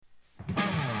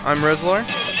I'm Rezlar.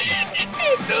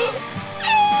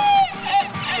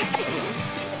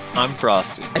 I'm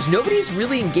Frosty. As nobody's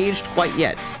really engaged quite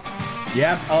yet.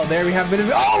 Yep. Oh, there we have a bit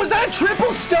of... Oh, was that a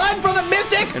triple stun for the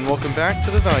Mystic? And welcome back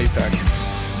to the Value Pack.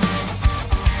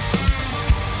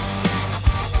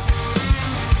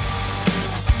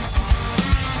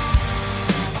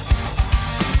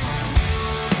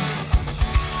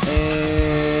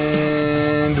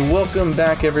 And welcome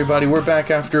back, everybody. We're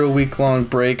back after a week-long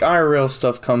break. IRL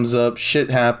stuff comes up, shit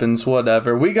happens,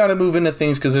 whatever. We gotta move into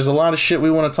things because there's a lot of shit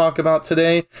we want to talk about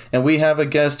today, and we have a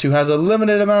guest who has a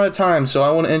limited amount of time, so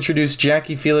I want to introduce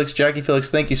Jackie Felix. Jackie Felix,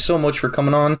 thank you so much for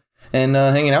coming on and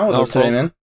hanging out with us today,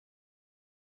 man.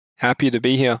 Happy to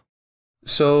be here.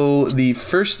 So the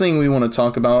first thing we want to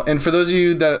talk about, and for those of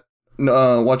you that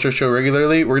watch our show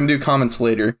regularly, we're going to do comments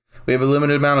later. We have a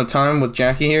limited amount of time with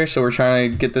Jackie here, so we're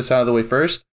trying to get this out of the way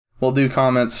first. We'll do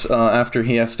comments after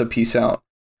he has to peace out.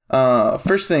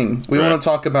 First thing, we want to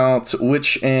talk about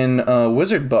Witch and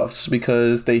Wizard buffs,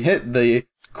 because they hit the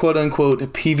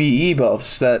quote-unquote PvE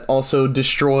buffs that also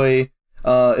destroy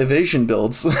evasion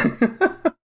builds.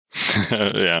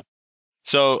 Yeah.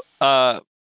 So I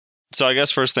guess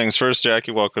first things first,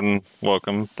 Jackie, welcome.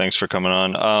 Thanks for coming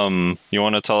on. You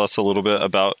want to tell us a little bit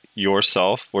about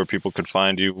yourself, where people could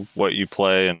find you, what you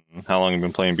play, and how long you've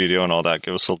been playing BDO and all that?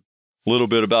 Give us a little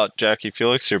bit about Jackie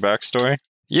Felix, your backstory.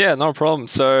 Yeah, no problem.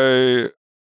 So,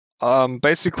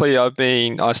 basically, I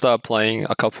started playing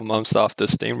a couple months after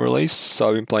Steam release, so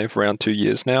I've been playing for around 2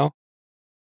 years now.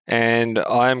 And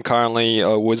I'm currently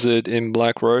a wizard in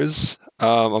Black Rose.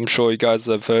 I'm sure you guys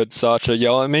have heard Sacha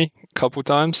yell at me a couple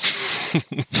times.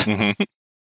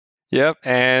 Yep,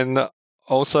 and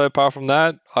also apart from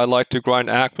that, I like to grind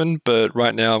Ackman, but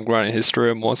right now I'm grinding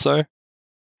History more so.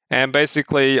 And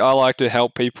basically, I like to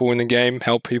help people in the game,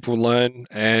 help people learn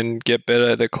and get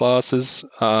better at their classes.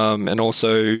 And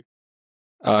also,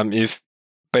 if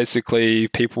basically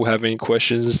people have any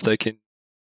questions, they can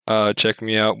check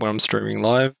me out when I'm streaming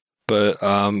live. But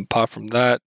apart from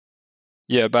that,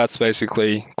 yeah, that's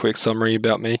basically a quick summary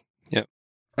about me. Yep.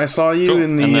 I saw you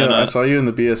in the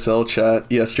BSL chat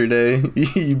yesterday.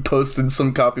 You posted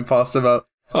some copy pasta about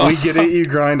we get it, you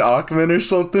grind Ackman or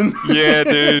something. Yeah,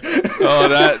 dude. Oh,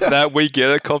 that we get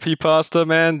it copy pasta,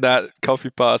 man. That copy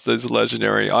pasta is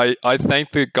legendary. I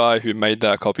thank the guy who made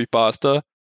that copy pasta,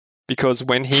 because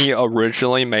when he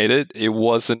originally made it, it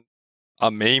wasn't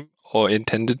a meme or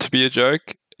intended to be a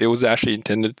joke. It was actually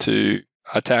intended to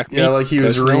attack me. Yeah, like he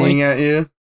was ringing at you.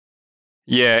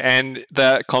 Yeah, and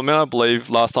that comment, I believe,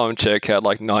 last time I checked, had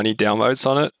like 90 downloads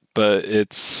on it. But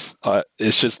it's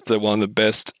just one of the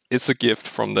best. It's a gift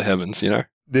from the heavens, you know.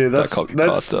 Dude, that's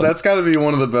got to be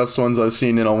one of the best ones I've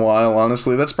seen in a while.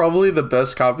 Honestly, that's probably the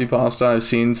best copy pasta I've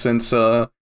seen since the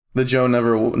Joe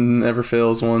never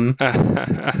fails one.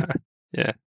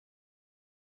 Yeah.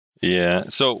 Yeah.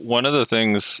 So one of the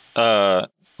things,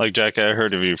 like Jackie, I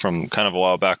heard of you from kind of a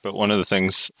while back, but one of the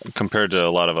things compared to a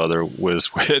lot of other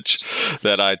Witch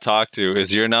that I talk to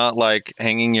is you're not like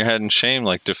hanging your head in shame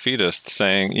like defeatist,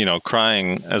 saying,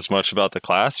 crying as much about the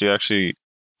class. You actually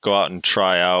go out and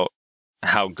try out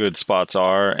how good spots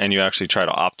are, and you actually try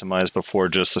to optimize before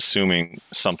just assuming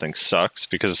something sucks.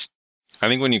 Because I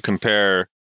think when you compare,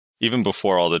 even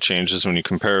before all the changes, when you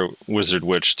compare Wizard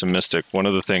Witch to Mystic, one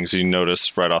of the things you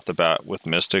notice right off the bat with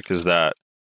Mystic is that,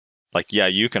 like, yeah,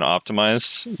 you can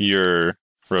optimize your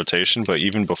rotation, but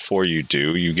even before you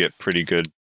do, you get pretty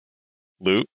good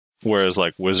loot. Whereas,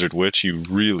 like, Wizard Witch, you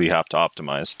really have to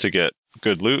optimize to get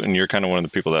good loot, and you're kind of one of the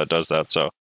people that does that.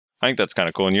 So I think that's kind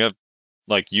of cool. And you have,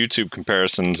 like, YouTube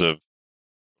comparisons of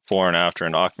before and after,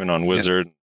 and Ackman on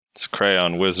Wizard, Cray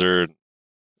on Wizard,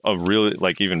 really,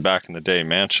 like, even back in the day,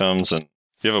 Manchums, and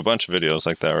you have a bunch of videos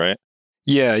like that, right?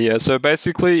 Yeah. So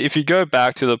basically, if you go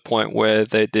back to the point where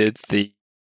they did the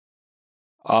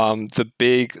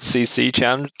big CC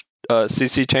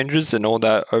changes and all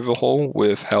that overhaul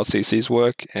with how CCs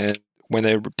work, and when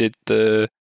they did the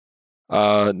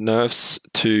nerfs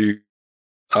to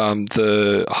our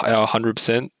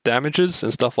 100% damages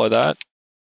and stuff like that.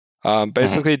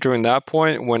 Basically, during that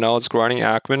point, when I was grinding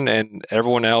Ackman and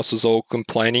everyone else was all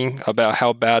complaining about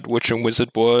how bad Witch and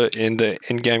Wizard were in the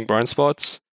in-game grind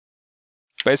spots,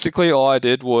 basically all I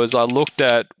did was I looked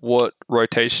at what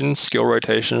skill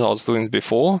rotation I was doing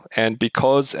before, and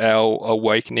because our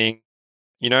awakening,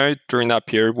 during that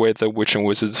period where the Witch and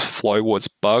Wizard's flow was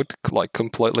bugged, like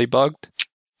completely bugged,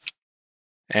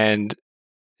 and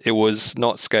it was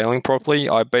not scaling properly,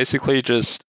 I basically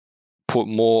just put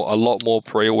a lot more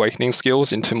pre-awakening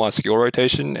skills into my skill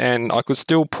rotation, and I could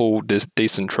still pull this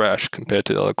decent trash compared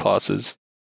to the other classes,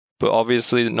 but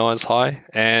obviously not as high.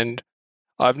 And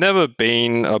I've never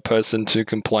been a person to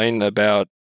complain about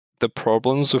the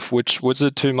problems with which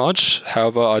wizard too much.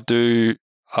 However, I do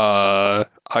I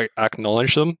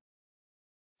acknowledge them.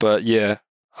 But yeah,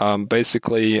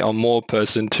 basically, I'm more a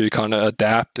person to kind of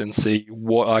adapt and see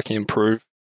what I can improve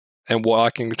and what I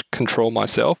can control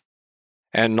myself,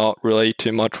 and not really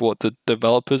too much what the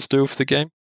developers do with the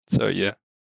game. So yeah.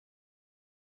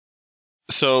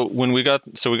 So we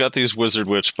got these Wizard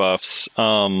Witch buffs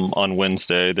on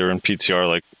Wednesday. They were in PTR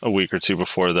like a week or two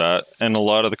before that, and a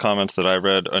lot of the comments that I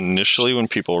read initially when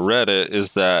people read it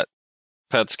is that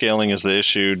pet scaling is the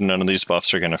issue. None of these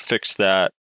buffs are going to fix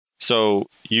that. So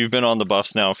you've been on the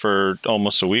buffs now for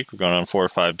almost a week. We're going on 4 or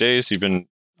 5 days. You've been,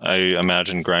 I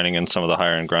imagine, grinding in some of the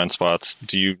higher end grind spots.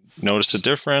 Do you notice a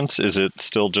difference? Is it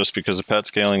still just because of pet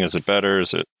scaling? Is it better?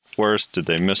 Is it worse? Did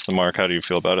they miss the mark? How do you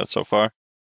feel about it so far?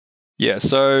 Yeah,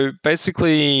 so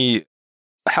basically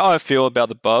how I feel about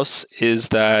the buffs is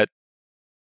that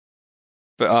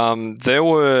there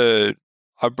were,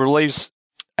 I believe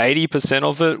 80%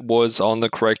 of it was on the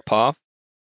correct path.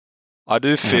 I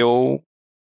do feel,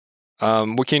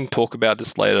 we can talk about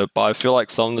this later, but I feel like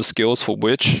some of the skills for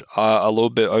Witch are a little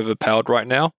bit overpowered right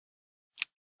now.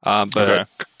 But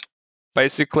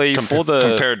basically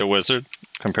compared to Wizard,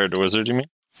 you mean?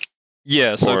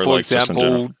 Yeah, so or for like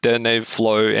example, Detonated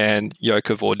Flow and Yoke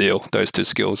of Ordeal, those two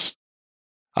skills.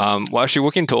 Well, actually,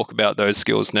 we can talk about those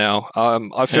skills now.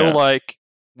 I feel like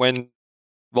when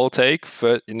Voltaic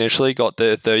initially got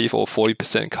the 30 or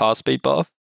 40% cast speed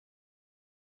buff,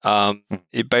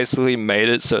 it basically made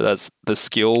it so that the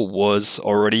skill was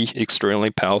already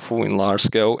extremely powerful in large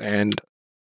scale and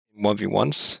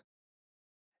 1v1s.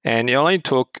 And it only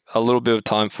took a little bit of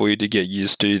time for you to get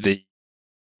used to the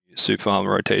super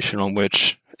armor rotation on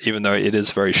Witch, even though it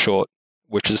is very short.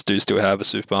 Witches do still have a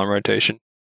super armor rotation.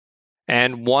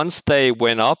 And once they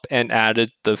went up and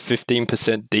added the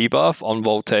 15% debuff on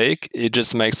Voltaic, it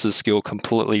just makes the skill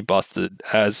completely busted,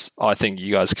 as I think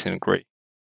you guys can agree.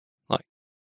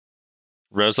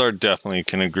 Rezar definitely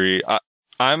can agree.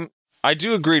 I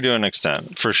do agree to an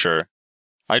extent, for sure.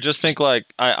 I just think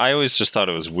I always just thought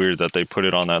it was weird that they put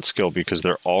it on that skill because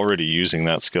they're already using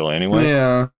that skill anyway.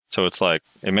 Yeah. So it's like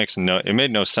it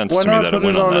made no sense Why to me not that put it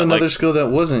went it on that. another skill that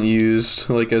wasn't used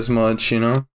as much,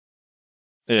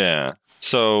 Yeah.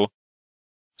 So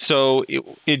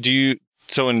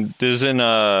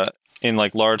in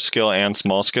like large scale and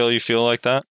small scale, you feel like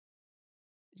that?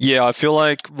 Yeah, I feel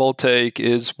like Voltaic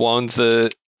is one of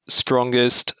the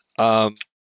strongest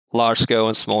large scale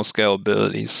and small scale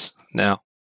abilities now.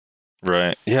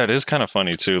 Right. Yeah, it is kind of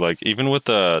funny too. Like even with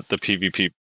the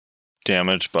PvP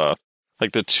damage buff,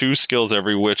 like the two skills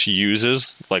every witch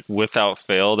uses, like without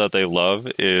fail that they love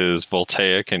is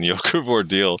Voltaic and Yoke of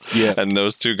Ordeal. Yeah. And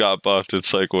those two got buffed.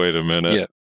 It's like, wait a minute. Yeah.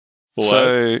 What?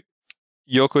 So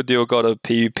Yoke of Ordeal got a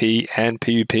PvP and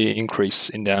PvP increase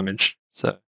in damage.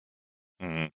 So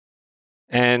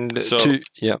and so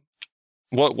yeah.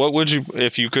 What would you,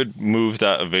 if you could move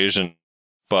that evasion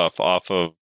buff off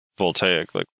of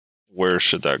Voltaic, like where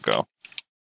should that go?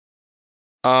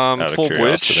 For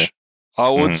Witch, I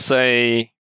would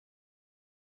say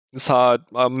it's hard.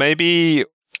 Maybe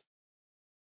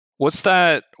what's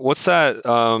that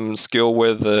skill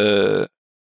where the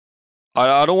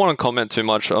I don't want to comment too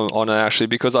much on it actually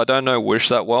because I don't know Wish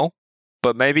that well.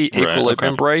 But maybe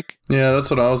Equilibrium Break. Yeah, that's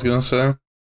what I was gonna say.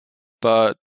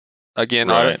 But again,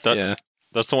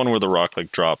 that's the one where the rock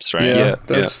drops, right? Yeah,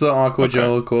 that's the Aqua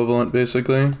Gel equivalent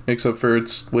basically, except for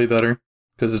it's way better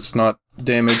because it's not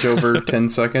damage over 10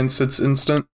 seconds; it's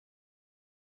instant.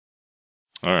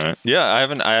 All right. Yeah,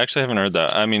 I actually haven't heard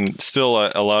that. I mean, still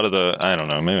a lot of the I don't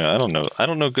know. Maybe I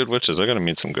don't know good witches. I got to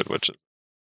meet some good witches.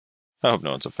 I hope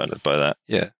no one's offended by that.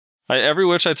 Yeah. Every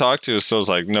witch I talk to is still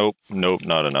like, nope,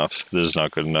 not enough. This is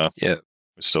not good enough. Yeah.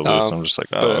 We still lose. I'm just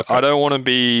like, okay. I don't want to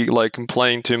be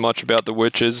complaining too much about the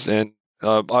witches, and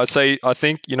I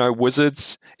think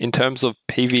wizards in terms of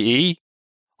PvE,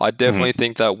 I definitely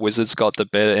think that wizards got the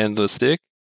better end of the stick.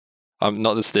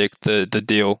 Not the stick, the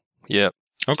deal. Yeah.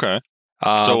 Okay.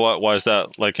 So why is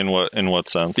that? Like in what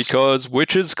sense? Because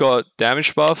witches got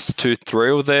damage buffs to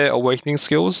 3 of their awakening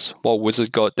skills, while wizards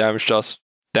got damage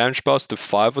buffs to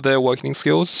 5 of their awakening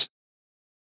skills.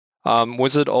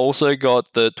 Wizard also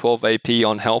got the 12 AP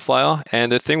on Hellfire,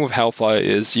 and the thing with Hellfire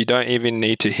is you don't even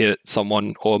need to hit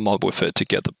someone or a mob with it to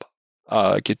get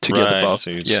the get the buff.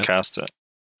 So you just cast it.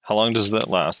 How long does that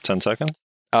last? 10 seconds?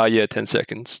 Yeah, 10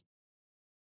 seconds.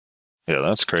 Yeah,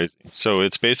 that's crazy. So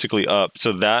it's basically up.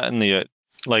 So that and the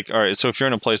all right. So if you're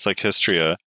in a place like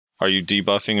Histria, are you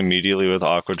debuffing immediately with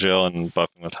Aqua Gel and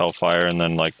buffing with Hellfire and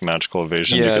then magical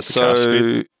evasion? Yeah. To get the cast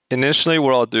speed? initially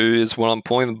what I'll do is when I'm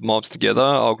pulling the mobs together,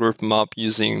 I'll group them up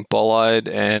using Bolide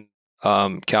and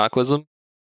Cataclysm.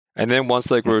 And then once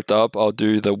they're grouped up, I'll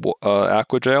do the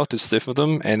Aqua Jail to stiffen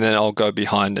them, and then I'll go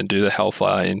behind and do the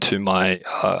Hellfire into my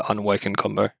Unawakened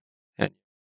combo. And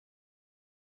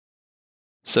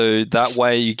so that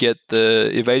way you get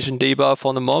the evasion debuff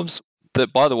on the mobs.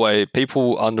 That, by the way,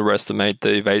 people underestimate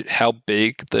how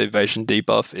big the evasion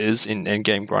debuff is in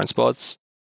endgame grind spots.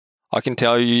 I can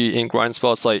tell you in grind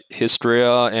spots like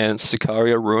Hystria and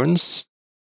Sicaria Ruins,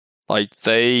 like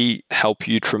they help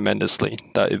you tremendously,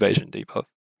 that evasion debuff.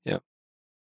 Yeah.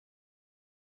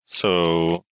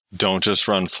 So don't just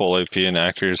run full AP, and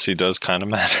accuracy does kind of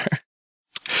matter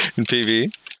in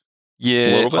PvE.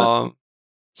 Yeah.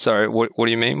 Sorry, what do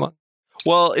you mean, Mark?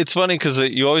 Well, it's funny because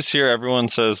you always hear everyone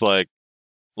says like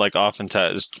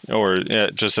oftentimes, or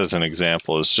just as an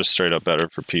example, is just straight up better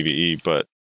for PvE, but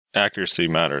accuracy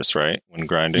matters, right? When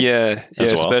grinding. Yeah,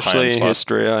 well, especially in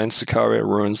Hystria and Sicaria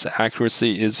Ruins,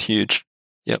 accuracy is huge.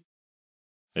 Yep.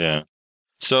 Yeah.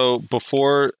 So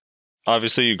before,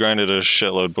 obviously you grinded a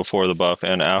shitload before the buff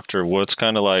and after. What's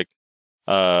kind of like,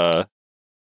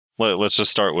 let's just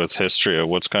start with Hystria.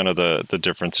 What's kind of the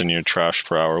difference in your trash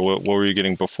per hour? What were you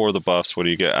getting before the buffs? What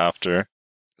do you get after?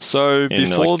 So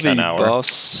before the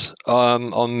buffs,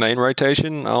 on main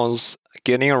rotation, I was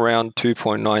getting around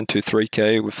 2.9 to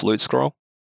 3k with Loot Scroll.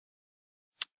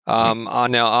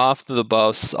 Now after the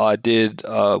buffs, I did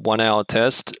a 1 hour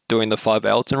test doing the 5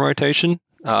 Elton rotation.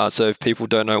 So if people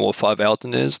don't know what 5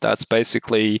 Elton is, that's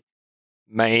basically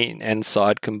main and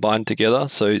side combined together.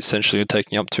 So essentially you're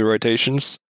taking up 2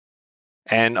 rotations.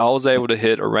 And I was able to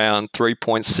hit around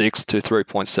 3.6 to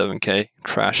 3.7k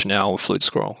trash now with Loot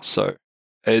Scroll. So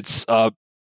it's a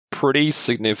pretty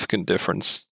significant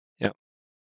difference. Yeah.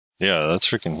 Yeah, that's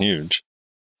freaking huge.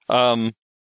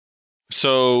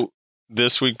 So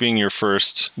this week being your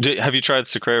first, have you tried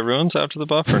Sicaria Ruins after the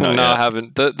buff or not? No, I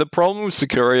haven't. The problem with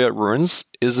Sicaria Ruins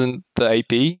isn't the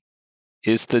AP,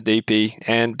 it's the DP.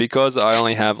 And because I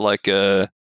only have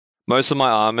most of my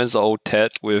armors are all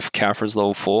Tet with Caphras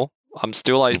level 4, I'm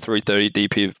still like 330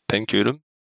 DP of Pencutum.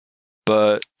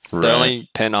 But the only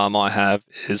pen armor I have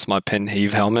is my Pen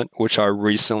Heave helmet, which I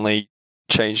recently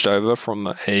changed over from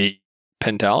a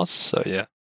Pentalis. So yeah.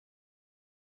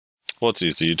 Well, it's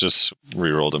easy. You just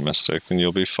rerolled a Mystic and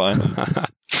you'll be fine.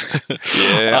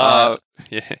 Yeah.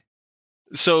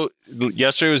 So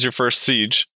yesterday was your first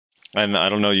siege, and I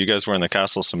don't know, you guys were in the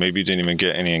castle, so maybe you didn't even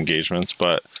get any engagements,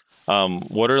 but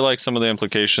what are like some of the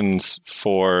implications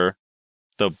for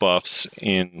the buffs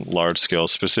in large scale,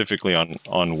 specifically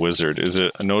on Wizard? Is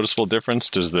it a noticeable difference?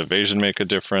 Does the evasion make a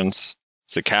difference?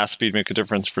 Does the cast speed make a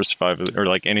difference for survival, or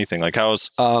like anything? Like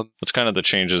what's kind of the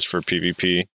changes for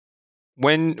PvP?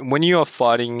 When you are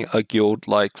fighting a guild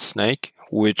like Snake,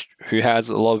 who has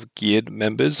a lot of geared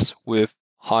members with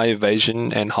high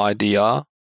evasion and high DR,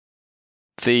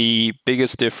 the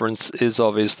biggest difference is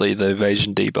obviously the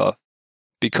evasion debuff.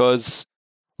 Because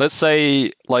let's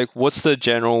say, like, what's the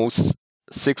general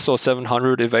 600 or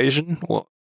 700 evasion?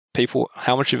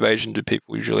 How much evasion do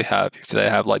people usually have if they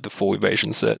have like the full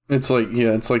evasion set? It's like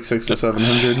 600 to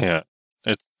 700.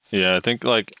 Yeah,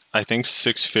 I think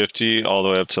 650 all the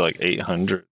way up to like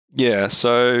 800. Yeah,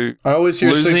 so I always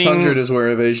hear 600 is where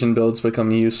evasion builds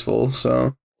become useful,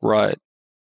 so right.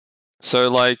 So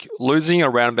like losing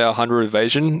around about 100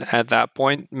 evasion at that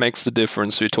point makes the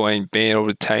difference between being able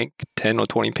to tank 10 or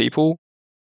 20 people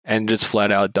and just flat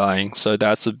out dying. So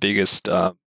that's the biggest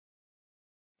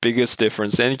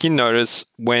difference. And you can notice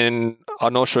when,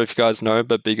 I'm not sure if you guys know,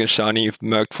 but Big and Shiny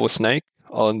merked for Snake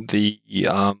on the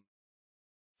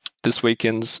this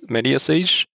weekend's Media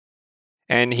Siege.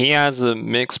 And he has a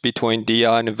mix between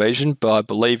DR and evasion, but I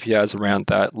believe he has around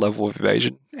that level of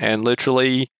evasion. And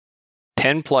literally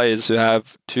 10 players who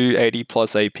have 280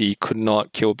 plus AP could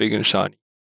not kill Big and Shiny.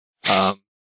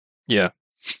 Yeah.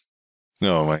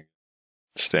 Oh my,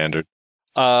 standard.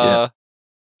 Yeah.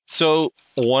 So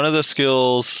one of the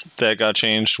skills that got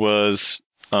changed was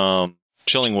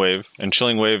Chilling Wave, and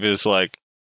Chilling Wave is like,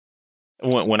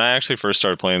 when I actually first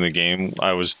started playing the game,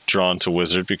 I was drawn to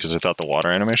Wizard because I thought the water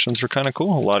animations were kind of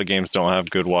cool. A lot of games don't have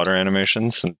good water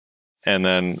animations, and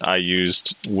then I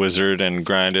used Wizard and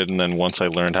grinded, and then once I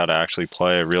learned how to actually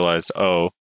play, I realized,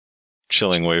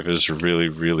 Chilling Wave is really,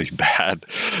 really bad.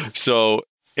 So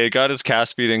it got its cast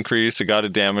speed increase, it got a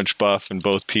damage buff in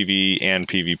both PvE and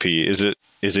PvP. Is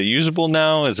it usable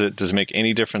now? Does it make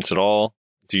any difference at all?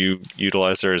 Do you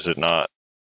utilize it, or is it not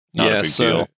a big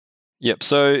deal? Yep,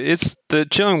 so it's the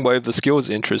Chilling Wave, the skill is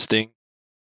interesting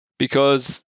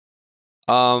because,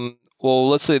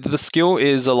 let's say the skill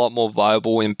is a lot more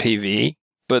viable in PvE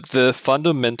but the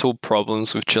fundamental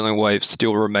problems with Chilling Wave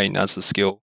still remain as a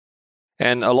skill.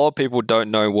 And a lot of people don't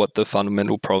know what the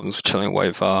fundamental problems with Chilling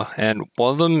Wave are. And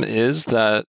one of them is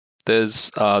that there's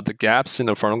the gaps in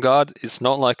the frontal guard. It's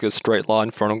not like a straight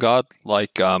line frontal guard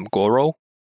like Gore Roll.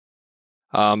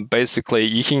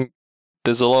 Basically,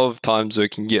 there's a lot of times where you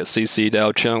can get CC'd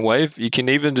out Chilling Wave. You can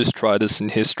even just try this in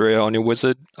Hysteria on your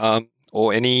Wizard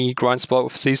or any grind spot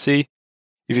with CC.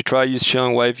 If you try to use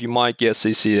Chilling Wave, you might get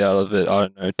CC'd out of it, I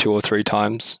don't know, 2 or 3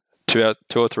 times. 2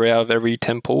 or 3 out of every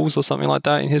 10 pulls or something like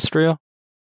that in Hysteria.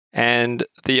 And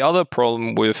the other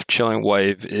problem with Chilling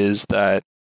Wave is that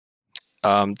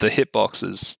the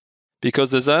hitboxes,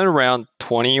 because there's only around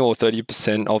 20 or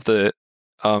 30% of the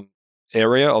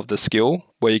area of the skill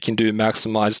where you can do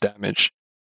maximized damage.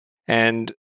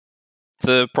 And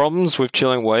the problems with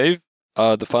Chilling Wave,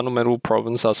 the fundamental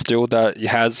problems are still that it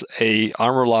has a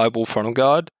unreliable frontal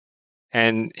guard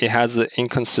and it has an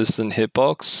inconsistent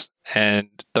hitbox, and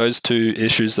those 2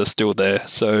 issues are still there.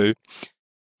 So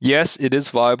yes, it is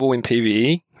viable in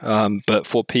PvE, but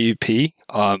for PvP,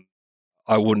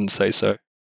 I wouldn't say so.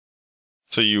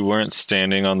 So you weren't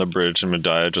standing on the bridge in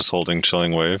Medaya just holding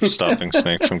Chilling Wave, stopping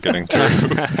Snake from getting through?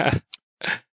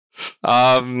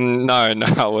 No,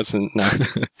 I wasn't. No.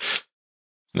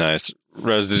 Nice.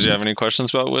 Rez, did you have any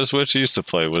questions about WizWitch? You used to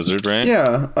play Wizard, right?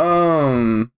 Yeah.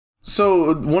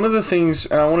 So one of the things,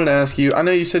 and I wanted to ask you, I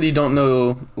know you said you don't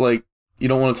know, like, you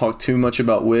don't want to talk too much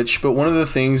about Witch, but one of the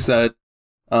things that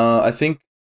I think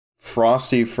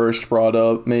Frosty first brought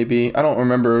up, maybe, I don't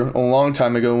remember, a long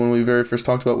time ago when we very first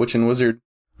talked about Witch and Wizard,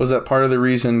 was that part of the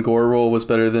reason Gore Roll was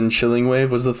better than Chilling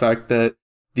Wave was the fact that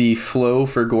the flow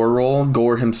for Gore Roll,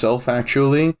 Gore himself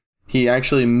actually, he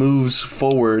actually moves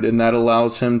forward, and that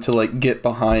allows him to, like, get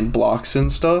behind blocks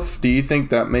and stuff. Do you think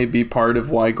that may be part of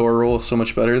why Gore Roll is so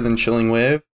much better than Chilling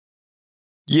Wave?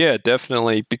 Yeah,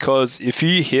 definitely. Because if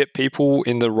you hit people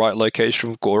in the right location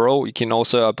with Gore Roll, you can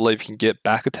also, I believe, you can get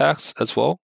back attacks as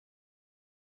well.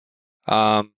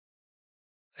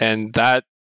 And that's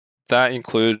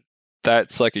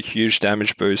like a huge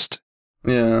damage boost.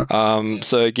 Yeah.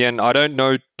 So again, I don't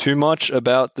know too much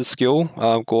about the skill,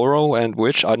 Gore Roll and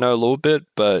Witch. I know a little bit,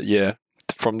 but yeah,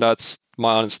 from that's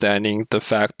my understanding, the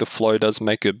fact the flow does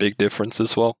make a big difference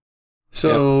as well.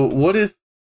 So what if,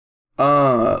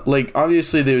 like,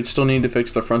 obviously they would still need to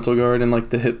fix the frontal guard and, like,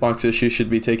 the hitbox issue should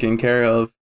be taken care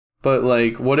of, but,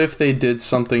 like, what if they did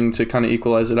something to kind of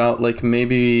equalize it out? Like,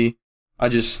 maybe, I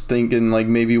just thinking, like,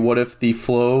 maybe what if the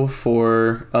flow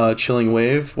for Chilling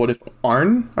Wave, what if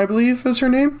Arn, I believe is her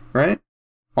name, right?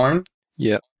 Arn?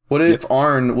 Yeah. What if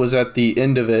Arn was at the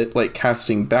end of it, like,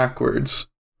 casting backwards?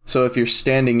 So if you're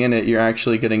standing in it, you're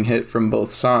actually getting hit from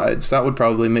both sides. That would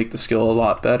probably make the skill a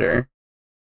lot better.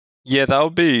 Yeah, that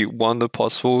would be one of the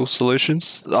possible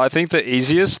solutions. I think the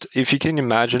easiest, if you can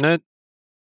imagine it,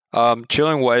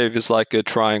 Chilling Wave is like a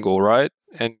triangle, right?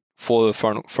 And for the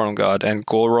front guard, and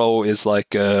Gore Roll is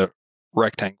like a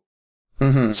rectangle.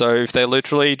 Mm-hmm. So if they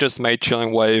literally just made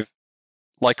Chilling Wave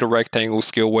like a rectangle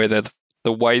skill where the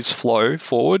waves flow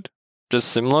forward, just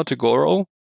similar to Gore Roll,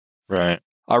 right?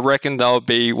 I reckon that would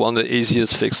be one of the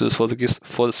easiest fixes for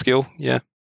the skill. Yeah.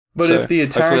 But so if the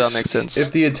attacks, that makes sense.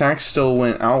 If the attacks still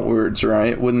went outwards,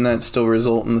 right? Wouldn't that still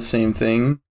result in the same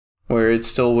thing, where it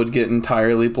still would get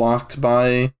entirely blocked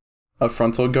by a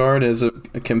frontal guard as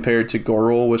compared to Gore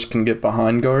Roll, which can get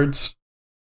behind guards?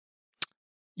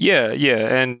 Yeah,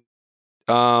 and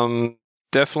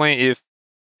definitely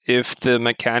if the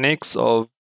mechanics of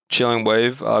Chilling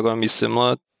Wave are going to be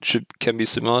similar, can be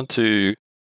similar to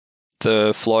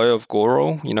the flow of Gore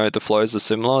Roll, the flows are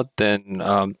similar, then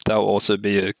that will also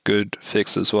be a good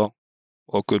fix as well,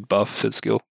 or good buff for the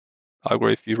skill. I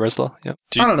agree with you, Wrestler. Yeah.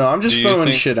 I don't know. I'm just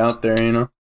throwing shit out there,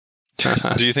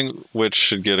 Do you think Witch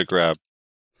should get a grab?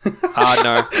 No,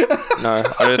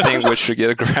 I don't think Witch should get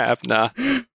a grab. Nah.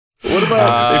 What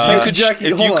about if you could, Jackie?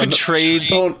 If you could trade,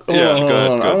 hold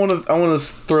on. I want to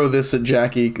throw this at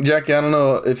Jackie. Jackie, I don't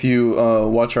know if you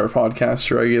watch our podcast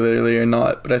regularly or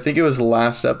not, but I think it was the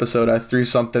last episode I threw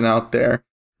something out there.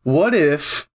 What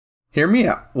if? Hear me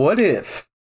out. What if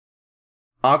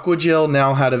Aquagel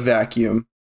now had a vacuum?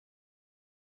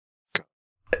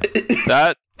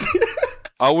 That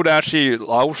I would actually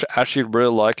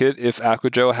really like it if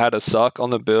Aquagel had a suck on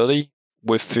the ability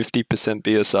with 50%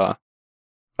 BSR.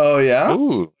 Oh yeah.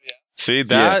 Ooh. See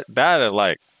that I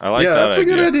like. I like that. Yeah, that's a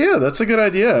good idea. That's a good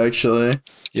idea, actually.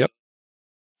 Yep.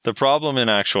 The problem in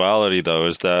actuality, though,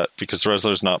 is that because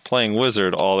Wrestler's not playing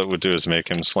Wizard, all it would do is make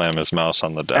him slam his mouse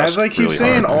on the desk. As I keep really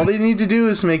saying, hard. all they need to do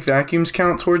is make vacuums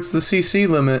count towards the CC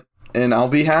limit. and I'll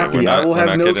be happy. not- I will we're have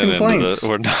not no getting into complaints. the-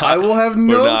 we're not- I will have we're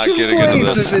no not getting into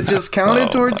complaints this. if it just counted Oh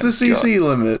towards the my CC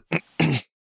limit.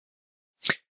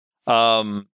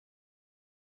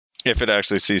 If it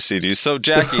actually CC'd you. So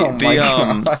Jackie, Oh my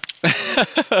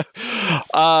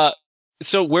God.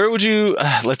 So where would you?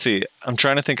 Let's see. I'm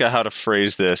trying to think of how to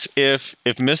phrase this. If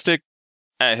Mystic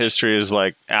at history is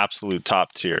like absolute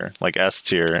top tier, like S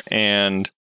tier, and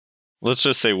let's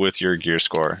just say with your gear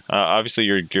score, obviously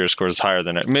your gear score is higher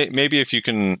than it. Maybe if you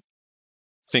can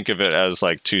think of it as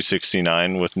like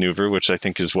 269 with Nuver, which I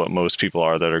think is what most people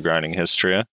are that are grinding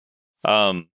Histria.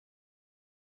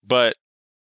 But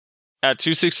at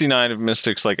 269, if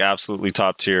Mystic's like absolutely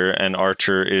top tier and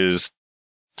Archer is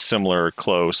similar or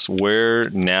close, where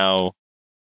now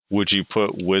would you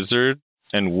put Wizard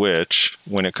and Witch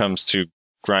when it comes to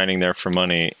grinding there for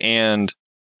money? And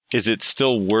is it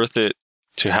still worth it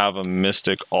to have a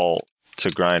Mystic alt to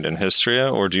grind in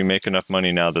Histria, or do you make enough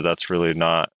money now that that's really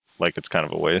not, like, it's kind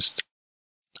of a waste?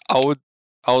 I would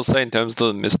say in terms of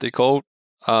the Mystic ult,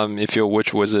 if you're a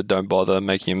Witch Wizard, don't bother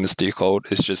making a Mystic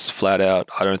ult. It's just flat out,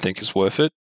 I don't think it's worth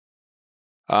it.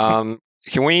 Can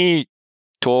we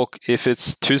talk, if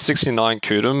it's 269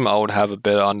 Kudum, I would have a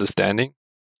better understanding.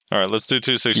 All right, let's do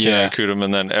 269 Kudum,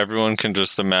 and then everyone can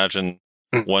just imagine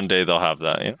one day they'll have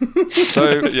that. Yeah.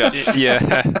 So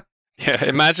yeah.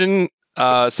 Imagine.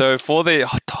 So for the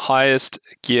highest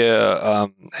gear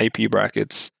AP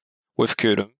brackets with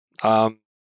Kudum,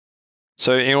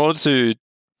 so in order to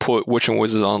put Witch and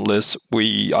Wizard on lists,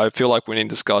 I feel like we need to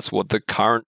discuss what the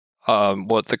current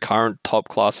top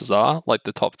classes are, like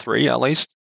the top 3 at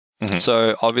least. Mm-hmm.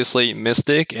 So obviously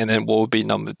Mystic, and then what would be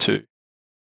number 2?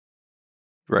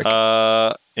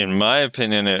 In my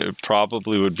opinion, it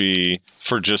probably would be,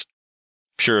 for just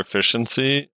pure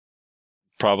efficiency,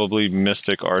 probably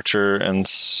Mystic, Archer, and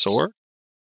Sork.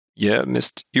 Yeah,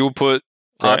 you will put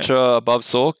Archer above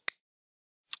Sork.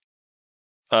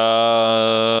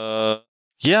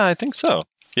 Yeah, I think so.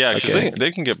 Yeah, because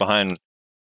they can get behind.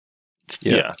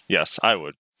 Yeah. Yes, I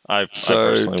would. I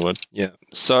personally would. Yeah.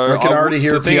 So I can already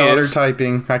hear Piotr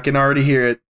typing. I can already hear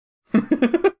it.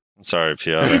 I'm sorry,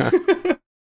 Piotr.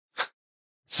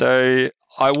 So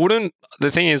I wouldn't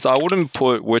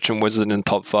put Witch and Wizard in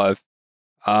top 5.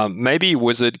 Maybe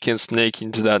Wizard can sneak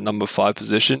into that number 5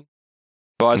 position,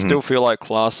 but I still feel like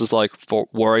classes like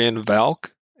Warrior and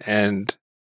Valk and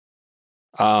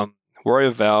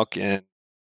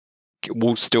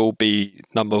will still be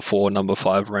number 4, number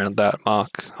 5 around that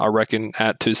mark. I reckon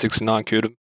at 269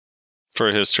 Kudum. For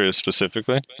Histria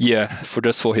specifically? Yeah, for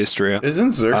Histria. Isn't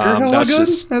Zerker hella good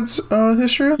at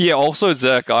Histria? Yeah, also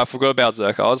Zerker. I forgot about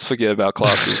Zerker. I always forget about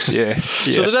classes. Yeah.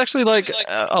 So there's actually like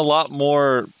a lot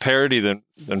more parity than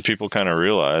people kind of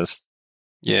realize.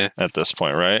 Yeah. At this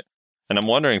point, right? And I'm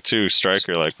wondering too,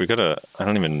 Striker, like I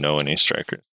don't even know any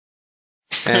strikers.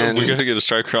 And we gotta get a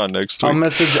striker on next week. I'll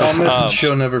message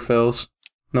Show Never Fails.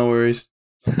 No worries.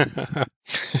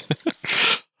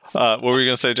 What were you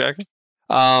gonna say, Jackie?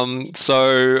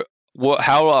 So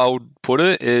how I would put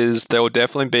it is they will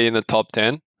definitely be in the top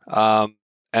 10. And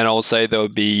I'll say they'll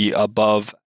be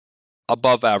above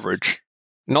average.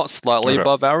 Not slightly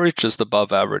above average, just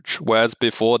above average. Whereas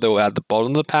before they were at the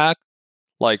bottom of the pack,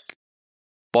 like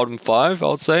bottom 5, I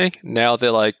would say. Now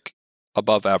they're like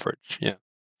above average. Yeah.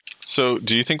 So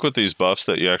do you think with these buffs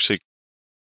that you actually,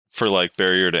 for like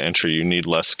barrier to entry, you need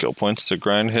less skill points to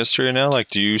grind Histria now? Like,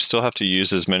 do you still have to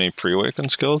use as many pre-awakened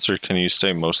skills, or can you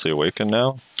stay mostly awakened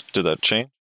now? Did that change?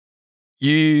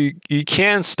 You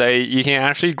can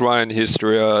actually grind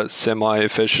Histria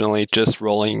semi-efficiently just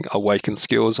rolling awakened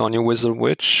skills on your Wizard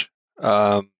Witch.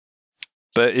 But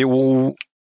it will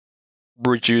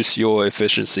reduce your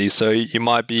efficiency. So you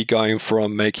might be going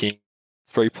from making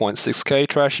 3.6k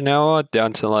trash an hour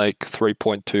down to like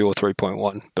 3.2 or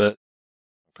 3.1, but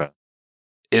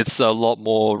it's a lot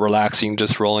more relaxing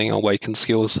just rolling awakened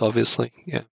skills, obviously.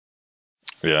 Yeah.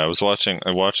 Yeah,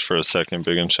 I watched for a second.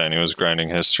 Big and Shiny was grinding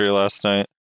Histria last night,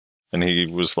 and he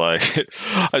was like,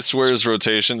 I swear his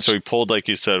rotation, so he pulled, like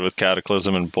he said, with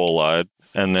Cataclysm and Bull-Eyed,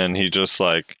 and then he just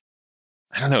like,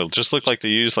 I don't know, just looked like to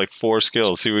use like 4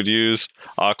 skills. He would use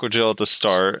Aqua Gel at the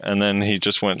start, and then he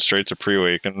just went straight to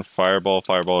pre-awaken, Fireball,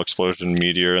 Explosion,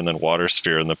 Meteor, and then Water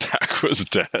Sphere, and the pack was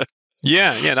dead.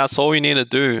 Yeah, that's all you need to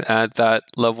do at that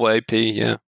level AP,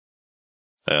 yeah.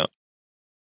 Yeah.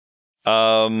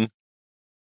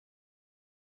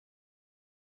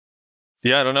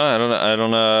 Yeah, I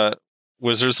don't know.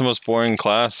 Wizard's the most boring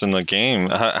class in the game.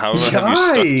 How have you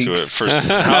stuck to it for?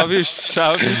 How have you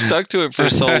stuck to it for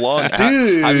so long?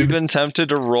 Dude. Have you been tempted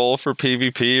to roll for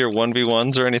PvP or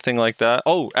 1v1s or anything like that?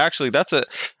 Oh, actually,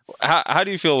 how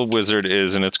do you feel Wizard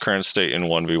is in its current state in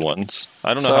 1v1s?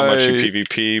 I don't know how much you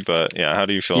PvP, but yeah, how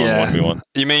do you feel in 1v1?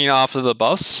 You mean after the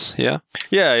buffs? Yeah.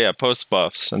 Yeah, post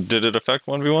buffs. And did it affect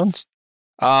 1v1s?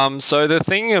 So the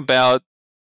thing about,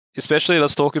 especially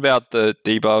let's talk about the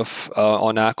debuff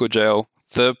on Aquagel.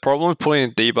 The problem with putting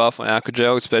a debuff on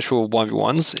Aquagel, especially with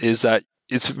 1v1s, is that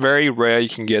it's very rare you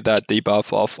can get that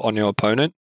debuff off on your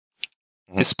opponent,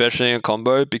 especially in a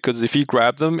combo, because if you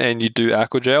grab them and you do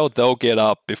Aquagel, they'll get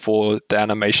up before the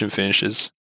animation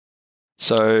finishes.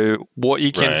 So what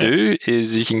you can do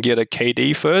is you can get a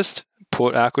KD first,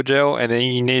 put Aquagel, and then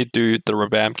you need to do the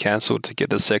Rebam cancel to get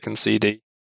the second CD.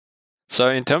 So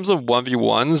in terms of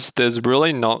 1v1s, there's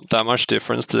really not that much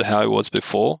difference to how it was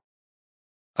before.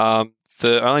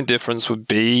 The only difference would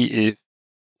be if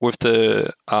with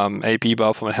the AP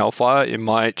buff on Hellfire, it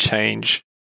might change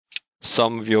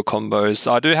some of your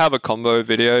combos. I do have a combo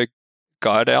video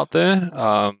guide out there,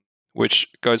 which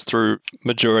goes through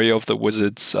majority of the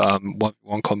Wizards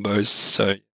 1v1 combos.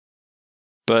 So,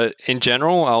 but in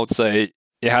general, I would say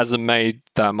it hasn't made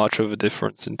that much of a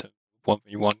difference in terms of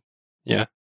 1v1. Yeah.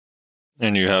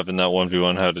 And you have in that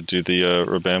 1v1 how to do the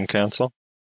Rebam cancel?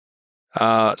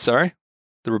 Sorry?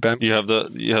 The Rebam? You have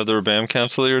the Rebam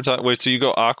cancel that you were talking. Wait, so you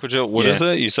go Aquagel. What is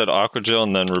it? You said Aquagel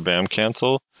and then Rebam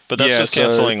cancel, but that's just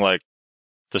canceling like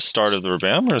the start of the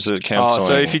Rebam, or is it canceling?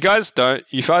 So if you guys don't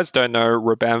know,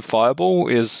 Rebam Fireball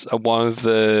is one of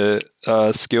the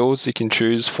skills you can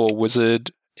choose for Wizard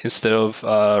instead of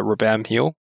Rebam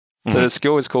Heal. So the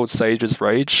skill is called Sage's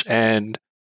Rage, and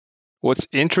what's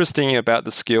interesting about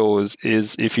the skill is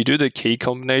if you do the key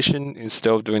combination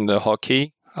instead of doing the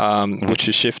hotkey, which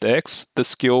is Shift X, the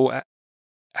skill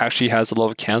actually has a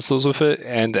lot of cancels with it,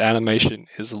 and the animation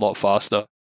is a lot faster.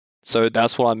 So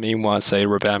that's what I mean when I say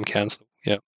Rebam cancel.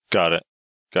 Yeah. Got it.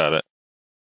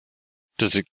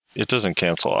 It doesn't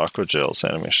cancel Aquagel's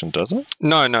animation, does it?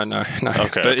 No.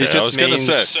 Okay. But it just means,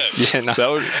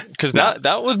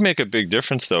 that would make a big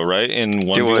difference, though, right? In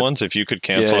 1v1s, if you could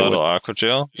cancel out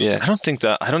Aquagel. Yeah. I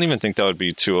don't even think that would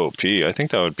be too OP. I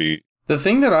think that would be. The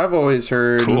thing that I've always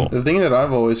heard,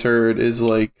 is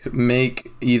like make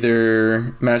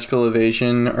either magical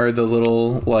evasion or the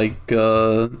little like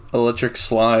electric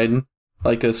slide,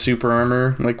 like a super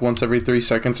armor, like once every 3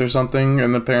 seconds or something,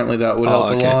 and apparently that would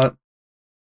help a lot.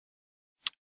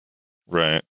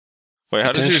 Right. Wait,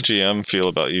 how does your GM feel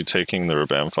about you taking the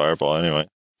Rebam Fireball anyway?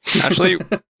 Actually,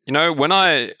 when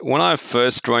I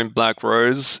first joined Black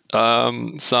Rose,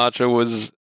 Sacha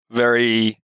was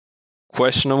very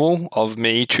questionable of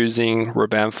me choosing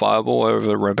Rebam Fireball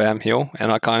over Rebam Heal, and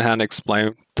I kind of had to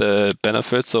explain the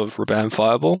benefits of Rebam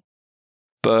Fireball.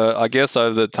 But I guess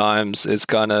over the times, it's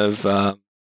kind of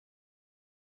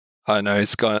I don't know.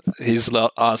 He's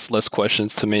asked less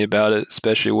questions to me about it,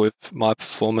 especially with my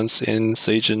performance in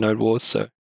Siege and Node Wars. So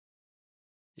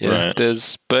yeah,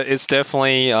 but it's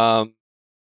definitely.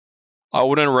 I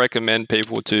wouldn't recommend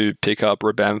people to pick up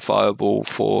Rebam Fireball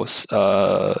for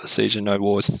Siege and Node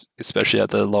Wars, especially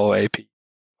at the lower AP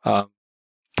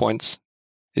points.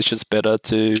 It's just better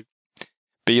to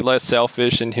be less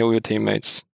selfish and heal your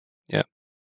teammates. Yeah.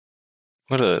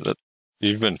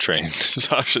 You've been trained.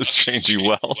 Sasha's trained you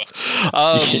well.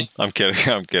 I'm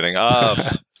kidding.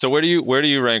 So where do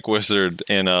you rank Wizard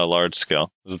in a large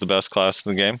scale? Is it the best class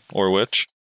in the game, or which?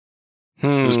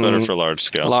 Who's better for large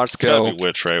scale? Large scale. It's gotta be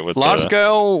Witch, right? With large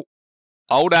scale,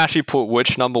 I would actually put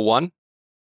Witch number 1.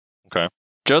 Okay.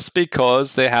 Just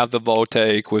because they have the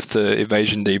Voltaic with the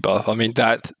evasion debuff. I mean,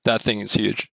 that thing is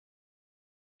huge.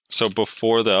 So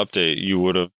before the update, you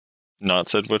would have not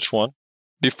said which one?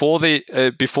 Before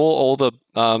all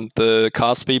the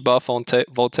cast speed buff on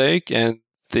Voltaic and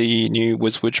the new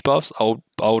Witch buffs, I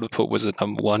would have put Wizard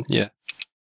number 1. Yeah.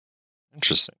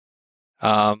 Interesting.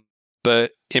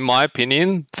 But in my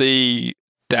opinion, the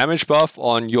damage buff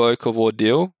on Yoke of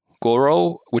Ordeal,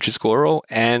 Goro, which is Goro,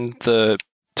 and the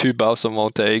 2 buffs on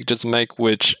Voltaic just make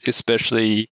Witch,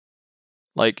 especially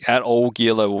like at all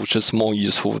gear levels, just more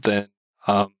useful than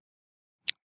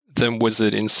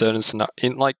Wizard in certain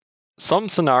some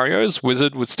scenarios,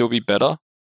 Wizard would still be better.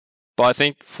 But I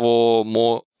think for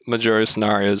more majority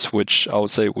scenarios, which I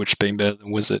would say Witch being better than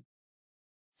Wizard.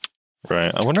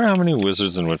 Right. I wonder how many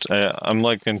Wizards in which I'm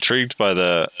like intrigued by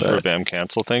the Rebam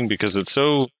cancel thing, because it's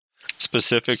so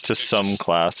specific to some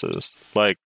classes.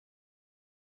 Like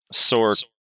Sork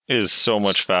is so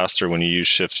much faster when you use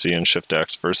Shift C and Shift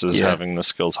X versus having the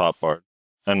skills hotbarred.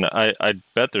 And I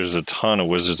bet there's a ton of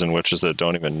Wizards and Witches that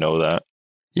don't even know that.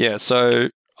 Yeah, so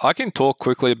I can talk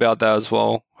quickly about that as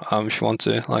well, if you want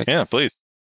to. Yeah, please.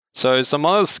 So some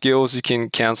other skills you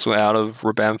can cancel out of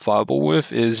Rebam Fireball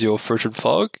with is your Frigid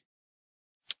Fog.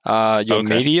 your Okay.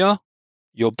 Meteor,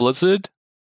 your Blizzard.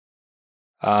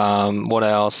 What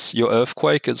else? Your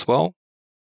Earthquake as well.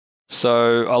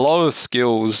 So a lot of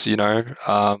skills, you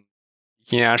can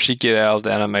actually get out of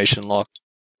the animation lock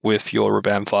with your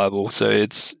Rebam Fireball. So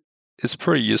it's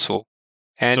pretty useful.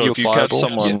 And So your if you catch Fireball,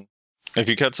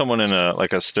 someone in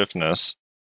a stiffness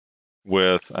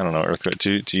with, I don't know, Earthquake,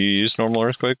 do you use normal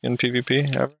Earthquake in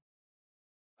PvP ever?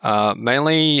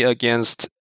 mainly against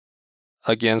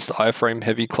iframe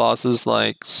heavy classes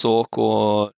like Sork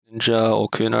or Ninja or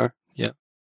Kuno. Yeah.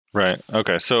 Right.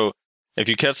 Okay. So if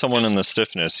you catch someone in the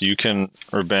stiffness, you can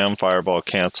Bam Fireball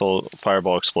cancel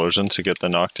Fireball Explosion to get the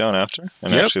knockdown after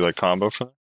and Yep. actually like combo for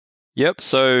them. Yep.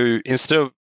 So instead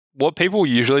of what people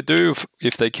usually do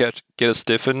if they get a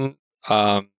stiffen,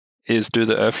 is do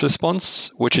the Earth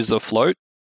response, which is a float.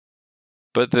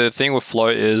 But the thing with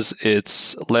float is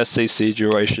it's less CC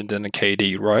duration than a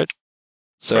KD, right?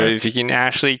 So Right. if you can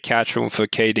actually catch them for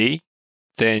KD,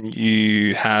 then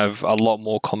you have a lot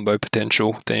more combo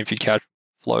potential than if you catch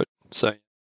float. So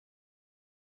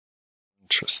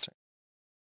Interesting.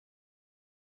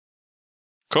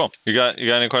 Cool. You got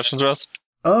any questions, Russ?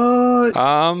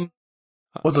 um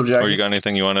What's up, Or Jackie? you got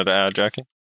anything you wanted to add, Jackie?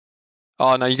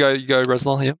 oh no, you go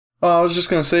Resnal, yeah. Oh, I was just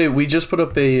gonna say we just put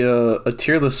up a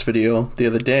tier list video the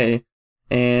other day,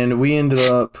 and we ended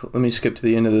up. Let me skip to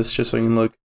the end of this just so I can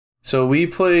look. So we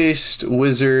placed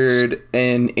Wizard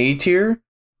in A tier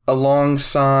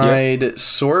alongside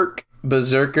Sork,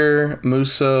 Berserker,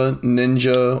 Musa,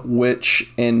 Ninja,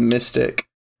 Witch, and Mystic.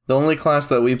 The only class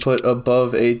that we put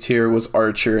above A tier was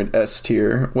Archer and S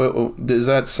tier. Does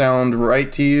that sound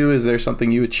right to you? Is there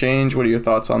something you would change? What are your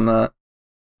thoughts on that?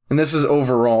 And this is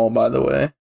overall, by the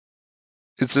way.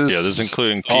 It's just, Yeah, this is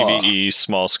including PvE,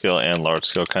 small scale, and large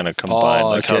scale kind of combined,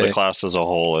 like how the okay. class as a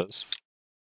whole is.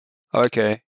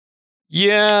 Okay.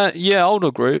 Yeah, I would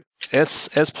agree. S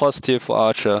plus tier for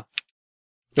Archer.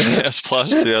 S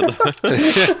plus, yeah.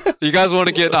 You guys want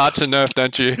to get Archer nerfed,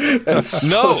 don't you? S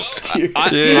No, plus tier.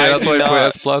 Yeah, that's why you put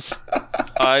S plus.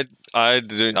 I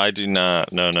do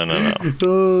not. No.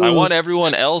 Oh. I want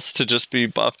everyone else to just be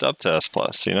buffed up to S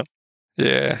plus, you know?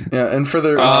 Yeah. Yeah, and for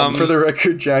the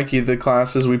record, Jackie, the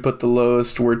classes we put the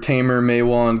lowest were Tamer,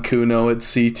 Meiwa, and Kuno at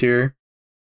C tier.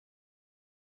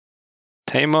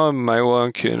 Tamer, Meiwa,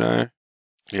 and Kuno.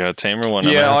 Yeah, Tamer one.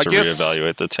 Yeah, I I have to guess-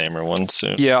 reevaluate the Tamer one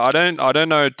soon. Yeah, I don't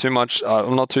know too much.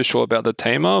 I'm not too sure about the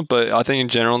Tamer, but I think in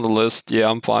general on the list, yeah,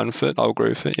 I'm fine with it. I'll agree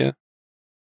with it. Yeah.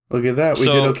 Look at that, we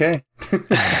So- did okay.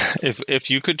 If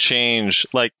you could change,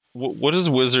 like, what does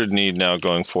Wizard need now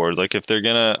going forward? Like, if they're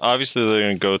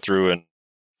gonna go through and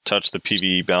touch the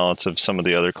PvE balance of some of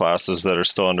the other classes that are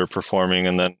still underperforming,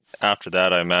 and then after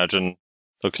that, I imagine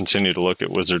they'll continue to look at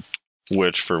Wizard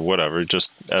Witch for whatever,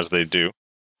 just as they do.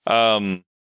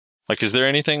 Like, is there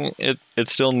anything it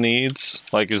still needs?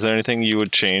 Like, is there anything you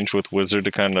would change with Wizard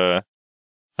to kind of,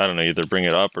 I don't know, either bring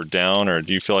it up or down, or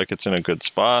do you feel like it's in a good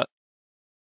spot?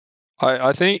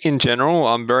 I think in general,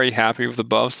 I'm very happy with the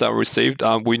buffs that we received.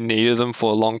 We needed them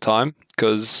for a long time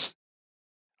because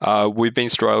we've been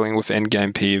struggling with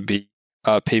endgame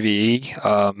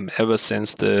PvE ever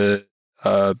since the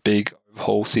big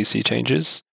whole CC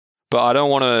changes. But I don't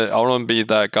want to be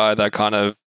that guy that kind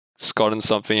of has gotten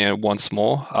something and wants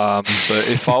more. But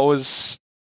if I was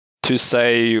to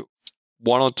say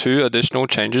one or two additional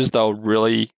changes that would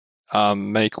really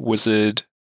make Wizard,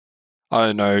 I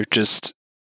don't know, just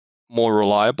more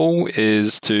reliable,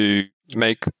 is to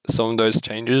make some of those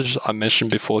changes I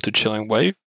mentioned before to Chilling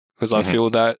Wave, because I feel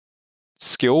that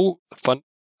skill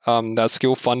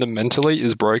fundamentally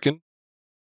is broken,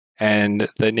 and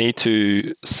they need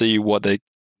to see what they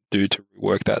do to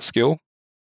rework that skill.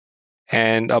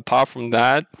 And apart from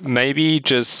that, maybe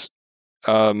just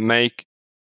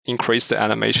increase the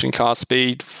animation cast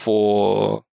speed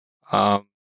for I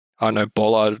don't know,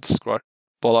 Bollard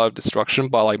of Destruction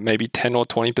by like maybe 10 or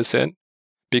 20%,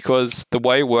 because the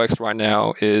way it works right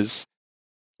now is,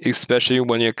 especially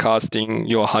when you're casting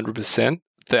your 100%,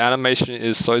 the animation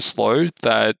is so slow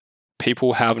that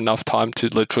people have enough time to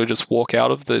literally just walk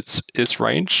out of its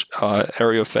range,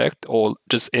 area effect, or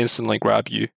just instantly grab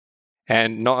you.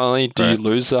 And not only do you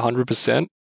lose 100%,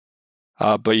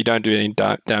 but you don't do any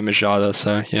damage either.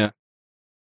 So yeah.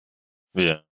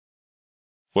 Yeah.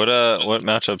 What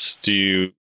matchups do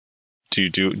you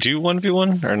do? Do you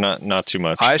 1v1 or not too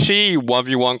much? I actually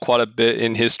 1v1 quite a bit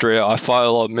in history. I fight a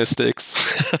lot of mystics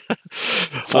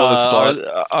for the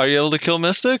spot. Are you able to kill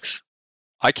mystics?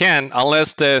 I can,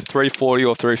 unless they're 340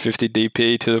 or 350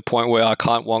 DP to the point where I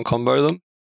can't one combo them.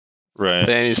 Right.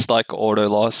 Then it's like auto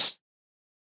loss.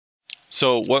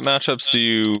 So what matchups do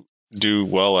you do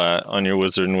well at on your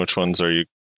Wizard, and which ones are you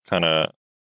kind of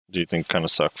do you think kind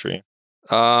of suck for you?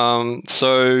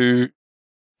 So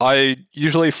I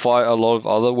usually fight a lot of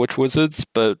other witch wizards,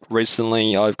 but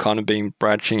recently I've kind of been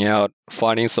branching out,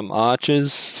 fighting some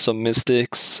archers, some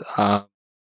mystics,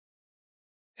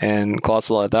 and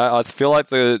classes like that. I feel like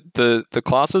the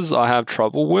classes I have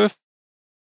trouble with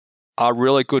are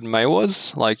really good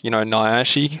Meiwas, like,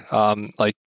 Nyashi,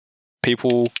 like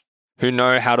people who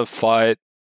know how to fight.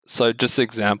 So just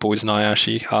example is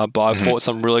Nyashi, but I've fought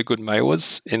some really good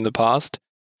Meiwas in the past,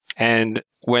 and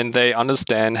when they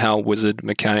understand how wizard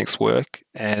mechanics work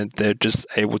and they're just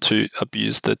able to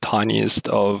abuse the tiniest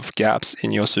of gaps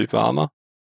in your super armor.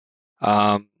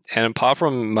 And apart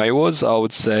from Meiwas, I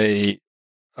would say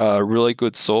really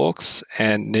good Sorks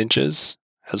and ninjas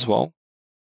as well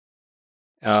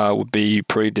would be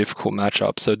pretty difficult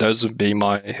matchup. So those would be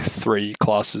my 3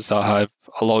 classes that I have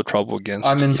a lot of trouble against.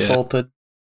 I'm insulted.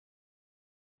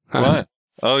 What?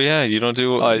 Oh yeah, you don't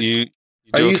do you.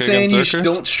 Are you saying you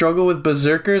don't struggle with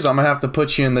berserkers? I'm gonna have to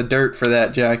put you in the dirt for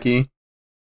that, Jackie.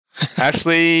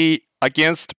 Actually,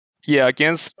 against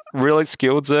really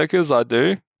skilled Zerkers, I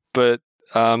do. But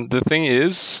the thing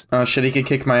is, oh shit, he could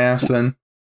kick my ass then.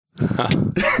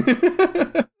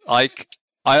 Like,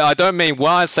 I don't mean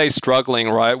when I say struggling,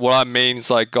 right? What I mean is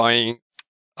like winning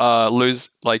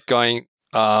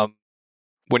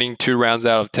 2 rounds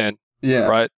out of 10.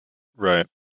 Yeah. Right.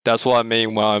 That's what I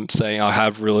mean when I'm saying I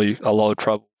have really a lot of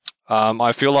trouble.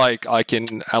 I feel like I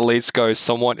can at least go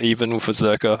somewhat even with a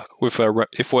Zerker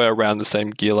if we're around the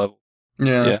same gear level.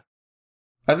 Yeah.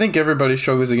 I think everybody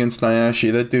struggles against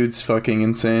Nyashi. That dude's fucking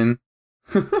insane.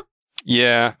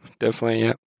 Yeah, definitely,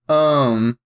 yeah.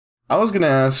 I was gonna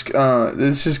ask,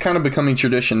 this is kind of becoming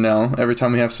tradition now, every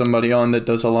time we have somebody on that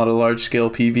does a lot of large-scale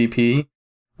PvP.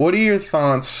 What are your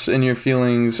thoughts and your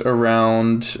feelings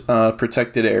around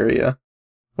protected area?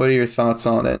 What are your thoughts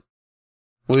on it?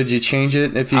 Would you change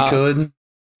it if you could?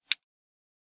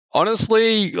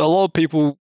 Honestly, a lot of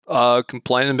people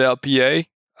complain about PA.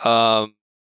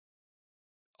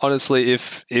 Honestly,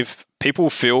 if people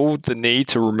feel the need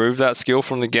to remove that skill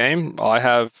from the game, I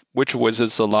have Witcher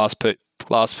Wizards the last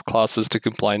classes to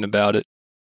complain about it.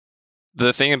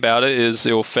 The thing about it is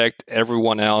it will affect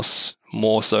everyone else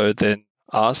more so than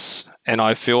us, and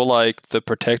I feel like the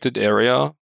protected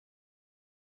area,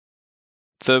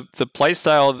 the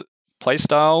playstyle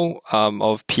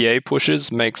of PA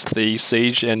pushes makes the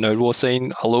Siege and Node War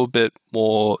scene a little bit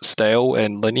more stale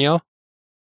and linear.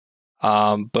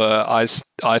 But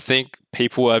I think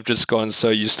people have just gotten so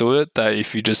used to it that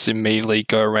if you just immediately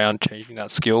go around changing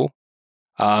that skill,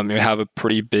 you have a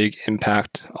pretty big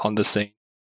impact on the scene.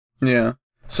 Yeah.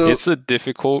 So it's a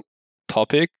difficult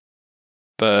topic,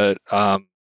 but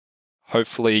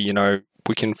hopefully,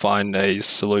 we can find a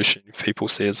solution if people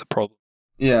see it as a problem.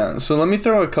 Yeah, so let me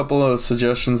throw a couple of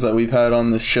suggestions that we've had on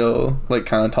the show, like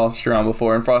kind of tossed around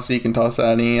before. And Frosty, you can toss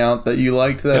any out that you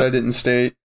liked that I didn't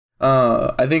state.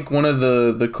 I think one of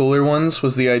the cooler ones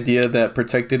was the idea that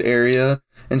protected area,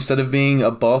 instead of being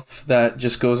a buff that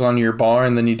just goes on your bar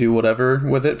and then you do whatever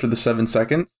with it for the 7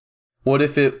 seconds, what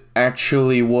if it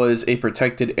actually was a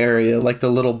protected area, like the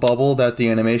little bubble that the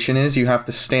animation is? You have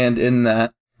to stand in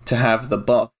that to have the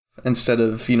buff, instead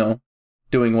of,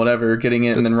 doing whatever, getting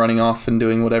it and then running off and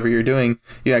doing whatever you're doing.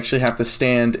 You actually have to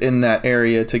stand in that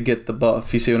area to get the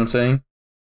buff. You see what I'm saying?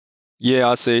 Yeah,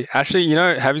 I see. Actually,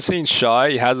 have you seen Shai?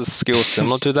 He has a skill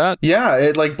similar to that. Yeah,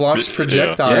 it like blocks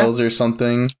projectiles or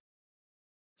something.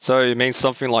 So it means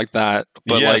something like that.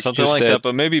 But yeah, something like that,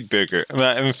 but maybe bigger.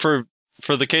 I mean, for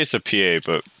the case of PA,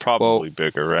 but probably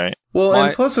bigger, right? Well,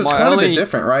 and plus it's kind of a bit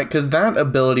different, right? Because that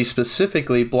ability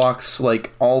specifically blocks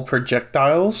like all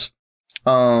projectiles.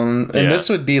 And this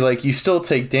would be like you still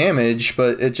take damage,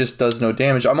 but it just does no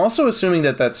damage. I'm also assuming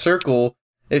that circle,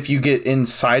 if you get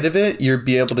inside of it, you'll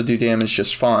be able to do damage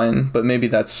just fine. But maybe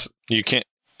that's... You can't...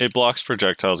 It blocks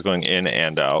projectiles going in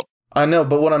and out. I know,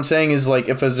 but what I'm saying is, like,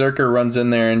 if a Zerker runs in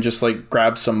there and just, like,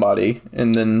 grabs somebody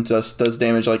and then just does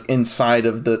damage, like, inside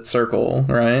of the circle,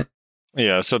 right?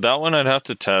 Yeah, so that one I'd have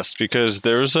to test, because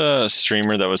there was a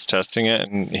streamer that was testing it,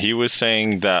 and he was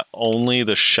saying that only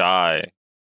the Shai,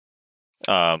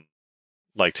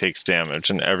 takes damage,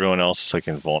 and everyone else is, like,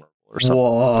 invulnerable or something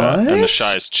like that. And the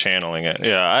Shai is channeling it.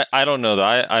 Yeah, I don't know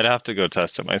that. I'd have to go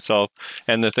test it myself.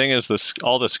 And the thing is,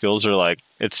 all the skills are, like,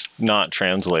 it's not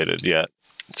translated yet.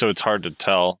 So it's hard to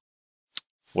tell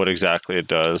what exactly it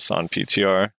does on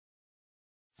PTR.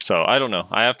 So I don't know.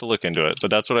 I have to look into it.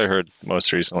 But that's what I heard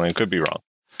most recently. It could be wrong.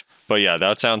 But yeah,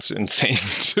 that sounds insane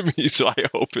to me. So I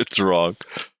hope it's wrong.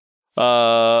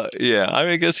 Yeah,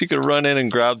 I guess you could run in and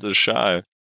grab the Shai.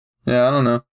 Yeah, I don't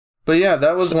know. But yeah,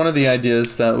 that was one of the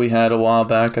ideas that we had a while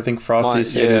back. I think Frosty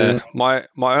said it.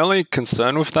 My only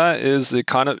concern with that is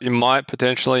it might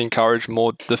potentially encourage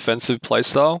more defensive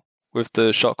playstyle with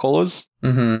the shot callers,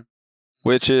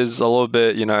 which is a little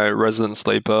bit, resident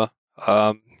sleeper,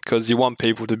 because you want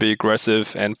people to be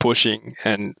aggressive and pushing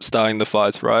and starting the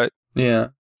fights, right? Yeah.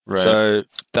 Right. So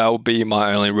that would be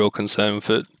my only real concern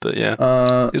with it. But yeah,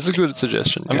 it's a good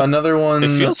suggestion. Yeah. Another one.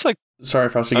 It feels like. Sorry,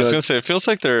 Frosty. I was gonna say it feels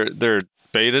like they're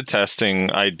beta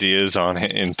testing ideas on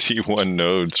it in T1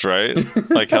 nodes, right?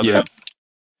 Like how they're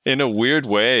in a weird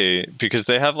way, because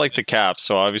they have like the caps,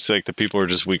 so obviously like the people are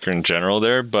just weaker in general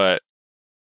there. But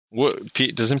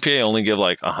doesn't PA only give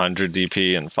like 100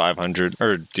 DP and 500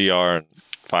 or DR and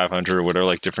 500 or whatever,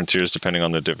 like different tiers depending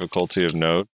on the difficulty of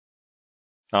node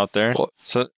out there? Well,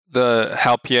 so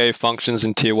how PA functions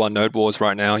in Tier 1 node wars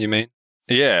right now, you mean?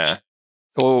 Yeah.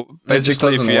 Well,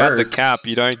 basically, if you have the cap,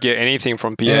 you don't get anything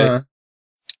from PA. Yeah.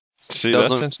 See,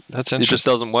 that's interesting. It just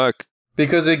doesn't work.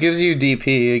 Because it gives you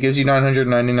DP. It gives you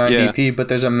 999 DP, but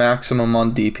there's a maximum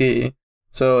on DP.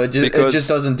 So it just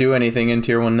doesn't do anything in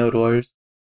Tier 1 node wars.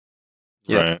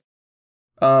 Yeah.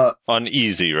 Right. On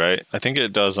easy, right? I think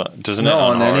it does. Doesn't it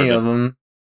on hard? any of them.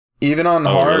 Even on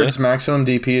hards, really? maximum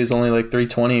DP is only like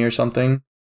 320 or something.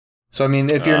 So I mean,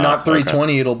 if you're not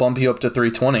 320, it'll bump you up to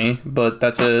 320, but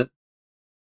that's it.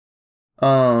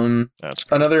 That's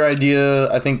crazy. Another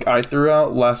idea I think I threw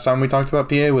out last time we talked about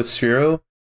PA with Sphero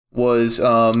was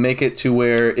make it to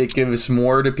where it gives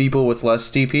more to people with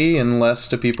less DP and less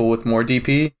to people with more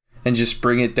DP, and just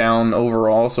bring it down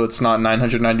overall so it's not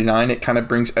 999. It kind of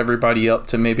brings everybody up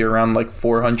to maybe around like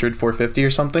 400, 450 or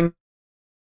something.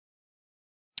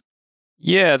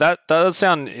 Yeah, that does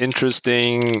sound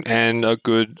interesting and a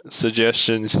good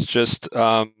suggestion. It's just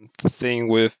the thing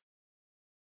with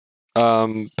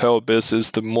Pearl Abyss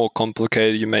is the more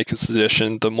complicated you make a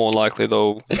suggestion, the more likely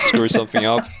they'll screw something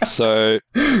up. So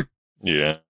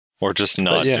yeah, or just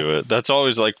not do it. That's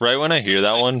always like right when I hear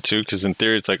that one too, because in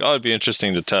theory it's like, oh, it'd be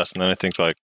interesting to test, and then I think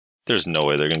like, there's no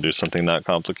way they're gonna do something that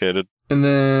complicated. And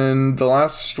then the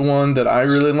last one that I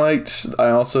really liked, I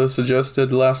also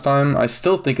suggested last time. I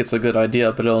still think it's a good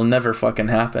idea, but it'll never fucking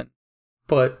happen.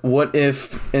 But what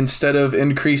if instead of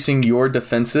increasing your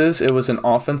defenses, it was an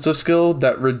offensive skill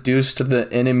that reduced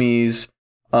the enemy's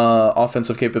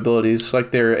offensive capabilities,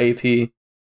 like their AP?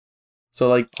 So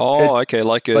like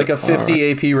like a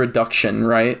 50 AP reduction,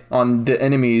 right, on the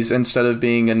enemies instead of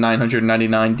being a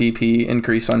 999 DP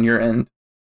increase on your end.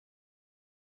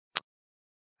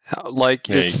 Like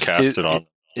you cast it on.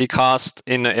 It casts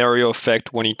in the area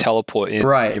effect when you teleport in.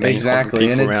 Right,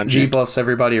 exactly. And it debuffs you.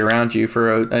 everybody around you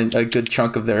for a good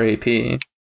chunk of their AP.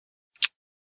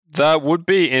 That would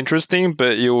be interesting,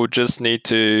 but you will just need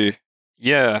to...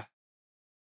 Yeah,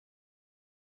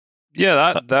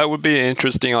 that would be an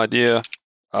interesting idea.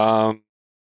 It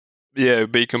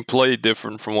would be completely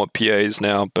different from what PA is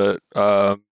now, but...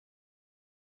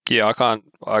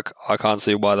 I can't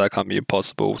see why that can't be a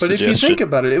possible suggestion. But if you think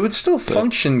about it, it would still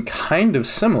function kind of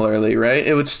similarly, right?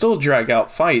 It would still drag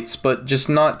out fights, but just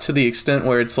not to the extent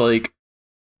where it's like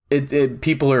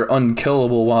people are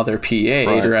unkillable while they're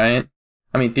PA'd, right?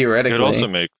 I mean, theoretically.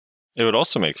 It would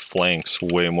also make flanks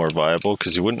way more viable,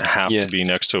 because you wouldn't have to be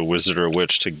next to a wizard or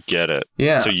witch to get it.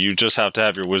 Yeah. So you just have to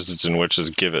have your wizards and witches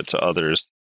give it to others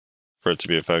for it to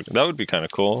be effective. That would be kind of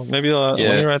cool. Maybe let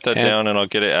me write that down and I'll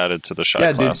get it added to the Shai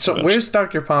class. Yeah, dude. So where's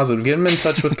Dr. Positive? Get him in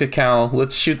touch with Cacao.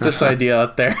 Let's shoot this idea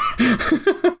out there.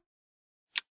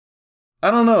 I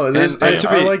don't know.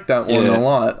 I like that one a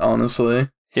lot, honestly.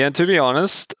 Yeah, and to be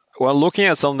honest, when looking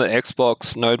at some of the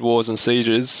Xbox Node Wars and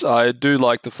Sieges, I do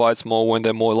like the fights more when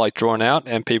they're more like drawn out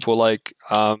and people like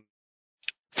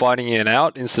fighting it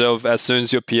out instead of as soon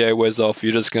as your PA wears off,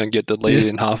 you're just going to get deleted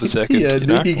in half a second. Yeah,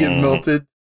 you get melted.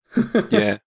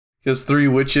 Yeah. Because 3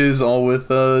 witches, all with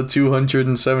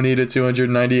 270 to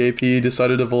 290 AP,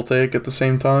 decided to Voltaic at the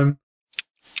same time.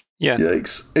 Yeah.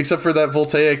 Yikes. Except for that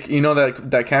Voltaic, you know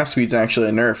that cast speed's actually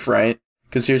a nerf, right?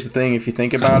 Because here's the thing, if you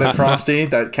think about it, Frosty,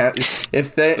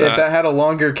 if that had a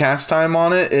longer cast time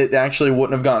on it, it actually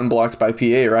wouldn't have gotten blocked by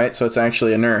PA, right? So it's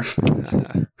actually a nerf.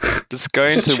 Just go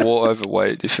into war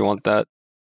overweight if you want that.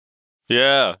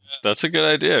 Yeah, that's a good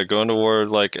idea. Go into war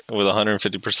like with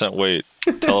 150% weight,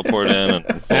 teleport in,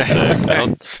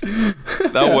 and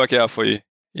that'll work out for you.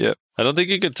 Yep. I don't think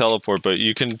you could teleport, but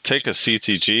you can take a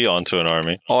CTG onto an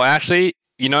army. Oh, actually,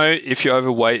 if you're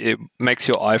overweight, it makes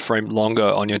your iframe longer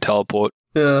on your teleport.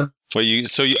 Yeah. But you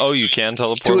can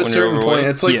teleport to a when certain you're point.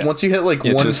 It's like once you hit like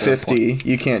 150,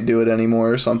 you can't do it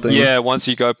anymore or something. Yeah, once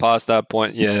you go past that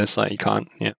point, it's like you can't.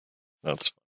 Yeah.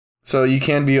 That's So you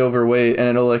can be overweight, and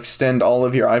it'll extend all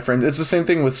of your iframes. It's the same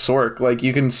thing with Sork. Like,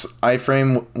 you can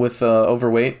iframe with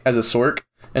overweight as a Sork,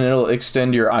 and it'll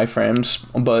extend your iframes,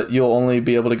 but you'll only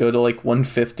be able to go to like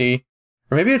 150.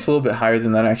 Or maybe it's a little bit higher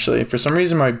than that, actually. For some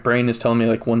reason, my brain is telling me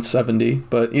like 170.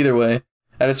 But either way,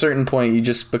 at a certain point, you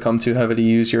just become too heavy to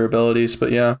use your abilities.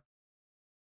 But yeah.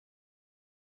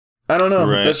 I don't know.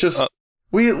 Right. That's just...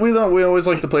 We always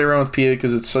like to play around with PA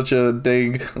because it's such a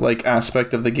big like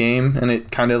aspect of the game, and it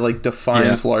kind of like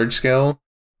defines large scale.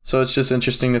 So it's just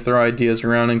interesting to throw ideas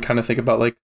around and kind of think about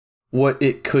like what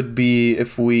it could be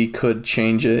if we could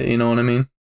change it. You know what I mean?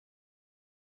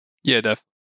 Yeah, definitely.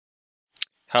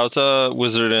 How's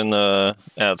Wizard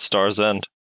at Star's End?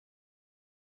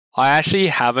 I actually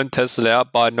haven't tested it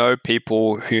out, but I know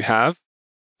people who have.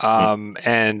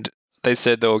 And they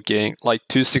said they were getting like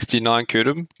 269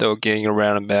 Kudum. They were getting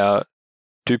around about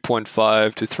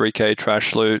 2.5 to 3k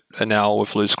trash loot an hour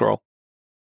with loot scroll.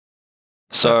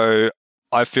 So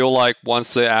I feel like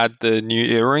once they add the new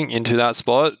earring into that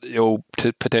spot, it'll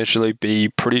potentially be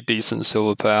pretty decent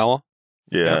silver per hour.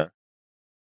 Yeah.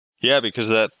 Yeah, because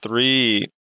that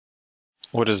 3...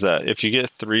 What is that? If you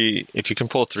can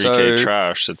pull 3k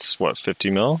trash, it's what, 50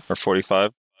 mil or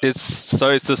 45? It's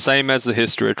the same as the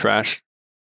history of trash.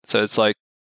 So it's like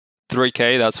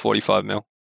 3k, that's 45 mil.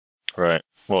 Right.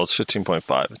 Well, it's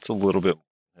 15.5. It's a little bit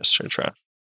history trash.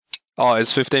 Oh,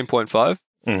 it's 15.5?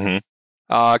 Mm-hmm.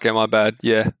 Oh, okay, my bad.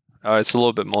 Yeah. It's a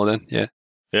little bit more then. Yeah.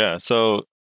 Yeah. So,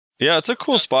 yeah, it's a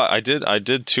cool spot. I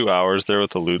did 2 hours there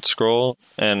with the loot scroll,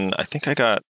 and I think I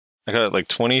got like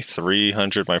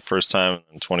 2,300 my first time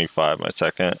and 25 my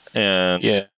second. And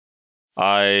yeah,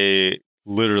 I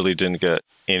literally didn't get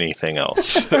anything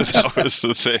else. That was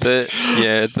the thing.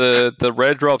 The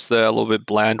red drops there are a little bit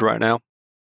bland right now.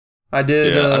 I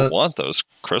did. I want those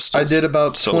crystals. I did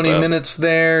about 20 minutes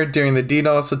there during the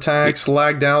DDoS attacks.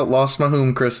 Lagged out, lost my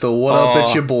home crystal. What up,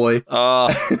 it's your boy. No!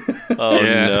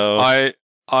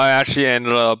 I actually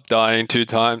ended up dying 2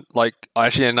 times. Like, I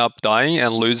actually ended up dying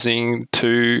and losing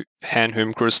 2 hand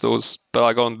home crystals, but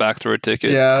I got them back through a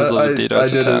ticket because of the DDoS I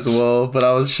did attacks. as well, but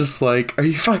I was just like, are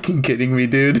you fucking kidding me,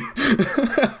 dude?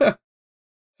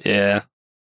 Yeah.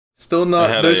 Still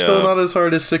not. They're still not as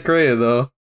hard as Secrea,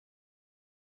 though.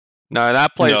 No,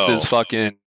 that place is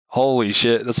fucking... Holy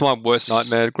shit. That's my worst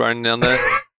nightmare grinding down there.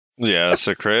 Yeah,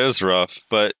 Secrea is rough,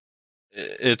 but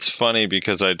it's funny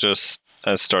because I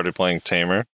started playing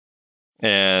Tamer,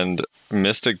 and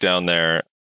Mystic down there,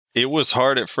 it was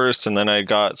hard at first, and then I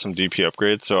got some DP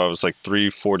upgrades, so I was like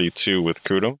 342 with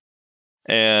Kudum,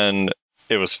 and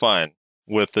it was fine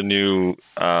with the new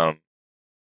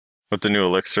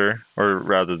elixir, or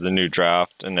rather the new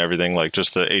draft and everything. Like,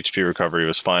 just the HP recovery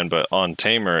was fine, but on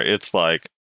Tamer, it's like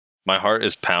my heart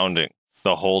is pounding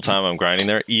the whole time I'm grinding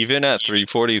there. Even at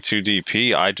 342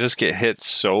 DP, I just get hit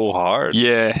so hard.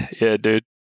 Yeah, dude.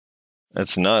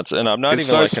 It's nuts, and I'm not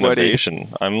even like an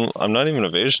evasion. I'm not even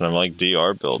evasion. I'm like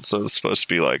DR build, so it's supposed to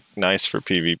be like nice for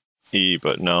PvE,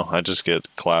 but no, I just get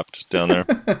clapped down there.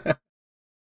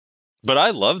 But I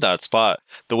love that spot.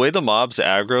 The way the mobs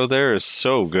aggro there is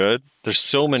so good. There's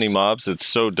so many mobs, it's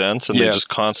so dense, and they just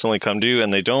constantly come to you,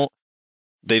 and they don't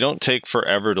take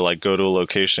forever to like go to a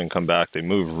location and come back. They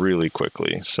move really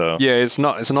quickly. So yeah, it's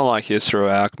not like History or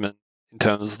Ackman in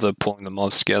terms of the pulling the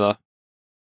mobs together.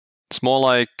 It's more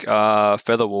like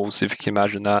Feather Wolves, if you can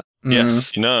imagine that.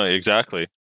 Yes, no, exactly.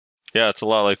 Yeah, it's a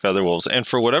lot like Feather Wolves, and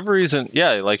for whatever reason,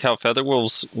 yeah, like how Feather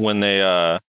Wolves, when they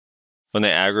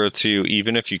aggro to you,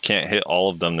 even if you can't hit all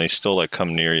of them, they still like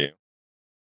come near you,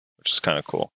 which is kind of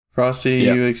cool. Frosty,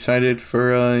 you excited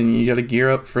for? You got to gear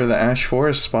up for the Ash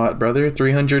Forest spot, brother.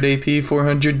 300 AP,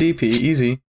 400 DP,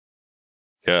 easy.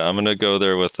 Yeah, I'm gonna go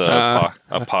there with a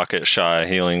pocket Shai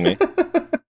healing me.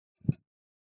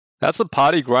 That's a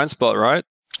party grind spot, right?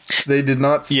 They did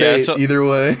not state either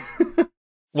way.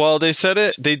 Well, they said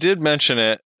it. They did mention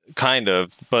it, kind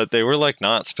of, but they were like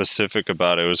not specific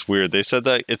about it. It was weird. They said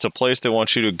that it's a place they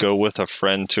want you to go with a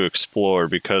friend to explore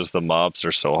because the mobs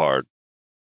are so hard.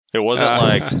 It wasn't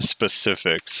like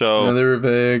specific. So no, they were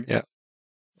vague. Yeah.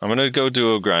 I'm gonna go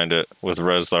duo grind it with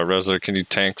Rezlar. Rezlar, can you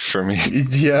tank for me?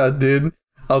 Yeah, dude.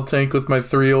 I'll tank with my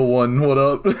 301. What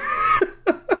up?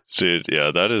 Dude,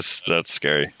 yeah, that's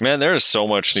scary. Man, there is so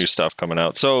much new stuff coming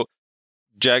out. So,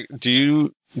 Jack, do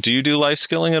you do life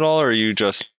skilling at all, or are you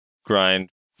just grind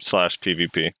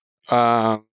 /PvP?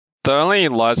 The only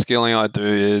life skilling I do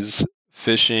is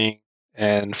fishing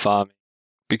and farming.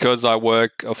 Because I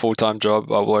work a full-time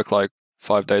job, I work like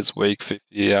 5 days a week,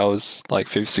 50 hours, like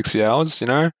 50, 60 hours, you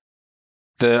know?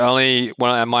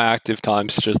 My active time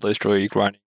is just literally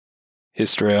grinding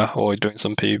Hysteria or doing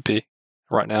some PvP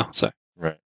right now, so.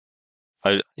 Right.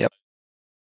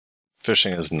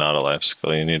 Fishing is not a life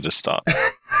skill. You need to stop.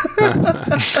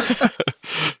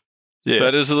 Yeah.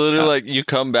 That is literally like you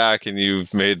come back and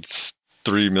you've made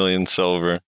 3 million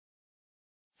silver.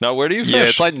 Now, where do you fish? Yeah,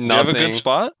 it's like Do you have a nothing. good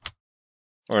spot?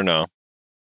 Or no?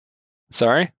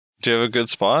 Sorry? Do you have a good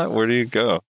spot? Where do you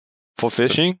go? For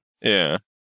fishing? Yeah.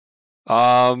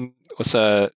 What's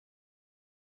that?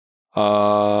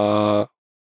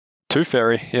 Tooth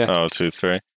Fairy, yeah. Oh, Tooth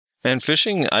Fairy. And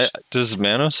fishing, does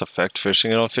Manos affect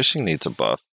fishing at all? Fishing needs a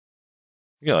buff.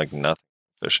 You get like nothing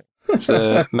fishing.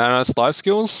 The Manos Life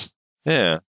Skills?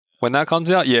 Yeah, When that comes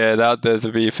out, yeah,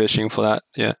 there'll be fishing for that,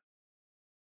 yeah.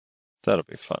 that'll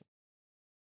be fun.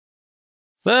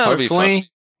 That'll be fun.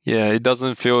 Hopefully, yeah, it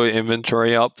doesn't fill your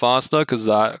inventory up faster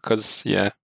because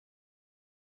yeah.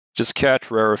 Just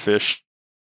catch rarer fish.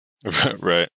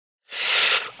 Right.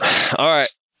 All right.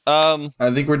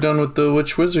 I think we're done with the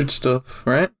Witch Wizard stuff,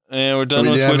 right? And we're done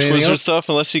Do we with have Witch anything Wizard else? stuff.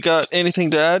 Unless you got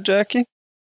anything to add, Jackie?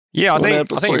 Yeah, I Wanna add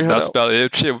think before you head that's out? about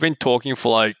it. Shit, we've been talking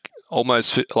for like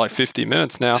almost 50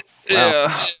 minutes now. Wow.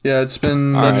 Yeah. Yeah, it's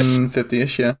been All right.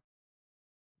 50-ish, yeah.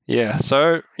 Yeah,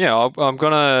 so yeah, I'm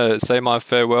gonna say my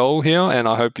farewell here, and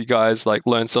I hope you guys like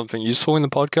learned something useful in the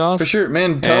podcast. For sure,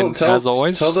 man. Tell as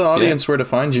always, tell the audience where to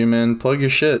find you, man. Plug your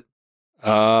shit.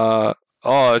 I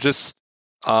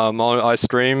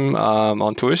stream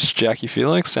on Twitch, Jackie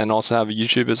Felix, and also have a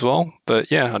YouTube as well.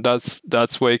 But yeah,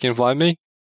 that's where you can find me.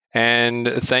 And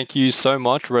thank you so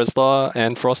much, Reslar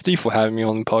and Frosty, for having me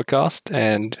on the podcast.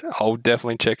 And I'll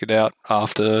definitely check it out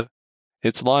after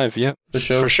it's live. Yeah, For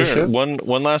sure. For sure. One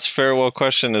last farewell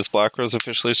question: is Black Rose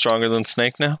officially stronger than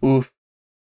Snake now? Oof.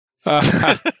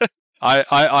 I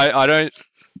don't.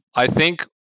 I think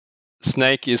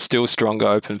Snake is still stronger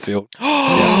open field.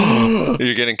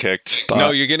 You're getting kicked. But-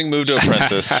 No, you're getting moved to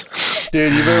Apprentice.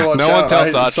 Dude, you better watch No out. one tell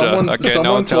Sasha. Okay, no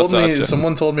someone one tell told me. Sasha.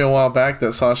 Someone told me a while back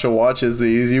that Sasha watches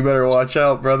these. You better watch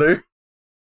out, brother.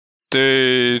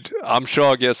 Dude, I'm sure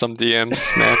I'll get some DMs,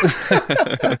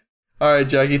 man. All right,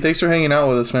 Jackie. Thanks for hanging out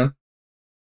with us, man.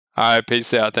 All right,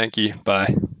 peace out. Thank you.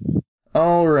 Bye.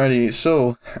 Alrighty.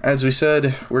 So, as we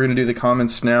said, we're gonna do the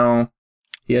comments now.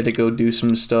 He had to go do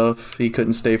some stuff. He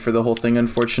couldn't stay for the whole thing,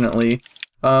 unfortunately.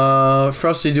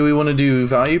 Frosty, do we want to do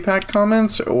value pack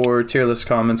comments or tier list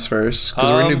comments first?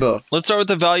 Because we're gonna do both. Let's start with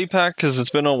the value pack because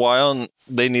it's been a while and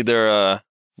they need their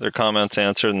comments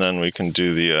answered, and then we can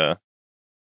do the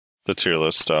tier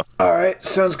list stuff. All right,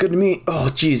 sounds good to me. Oh,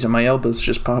 jeez, my elbows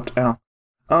just popped out.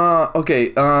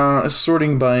 Okay.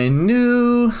 Sorting by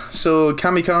new. So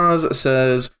Kamikaze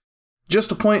says,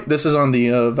 just a point. This is on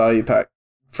the value pack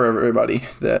for everybody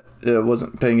that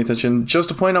wasn't paying attention.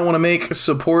 Just a point I want to make.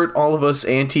 Support all of us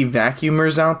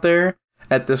anti-vacuumers out there.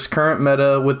 At this current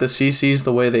meta with the CCs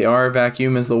the way they are,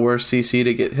 vacuum is the worst CC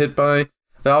to get hit by.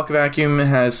 Valk Vacuum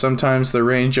has sometimes the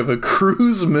range of a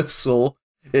cruise missile.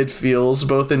 It feels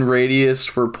both in radius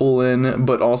for pull in,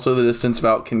 but also the distance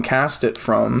Valk can cast it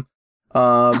from.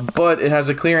 But it has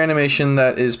a clear animation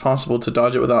that is possible to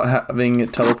dodge it without having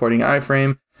teleporting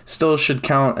iframe. Still should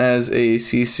count as a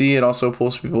CC. It also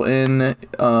pulls people in,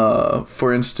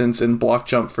 for instance, in block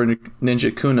jump for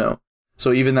Ninja Kuno.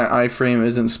 So even that iframe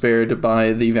isn't spared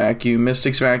by the vacuum.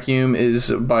 Mystic's vacuum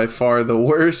is by far the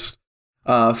worst.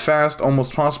 Fast,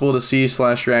 almost possible to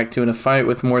see/react to in a fight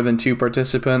with more than 2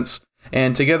 participants.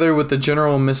 And together with the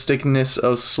general mysticness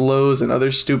of slows and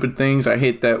other stupid things, I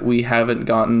hate that we haven't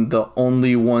gotten the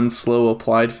only one slow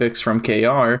applied fix from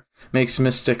KR, makes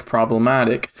Mystic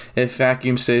problematic. If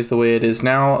Vacuum stays the way it is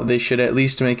now, they should at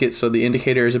least make it so the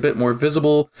indicator is a bit more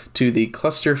visible to the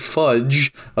cluster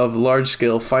fudge of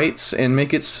large-scale fights, and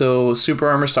make it so super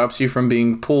armor stops you from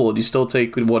being pulled. You still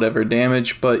take whatever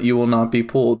damage, but you will not be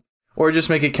pulled. Or just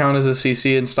make it count as a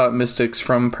CC and stop Mystics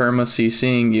from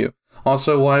perma-CCing you.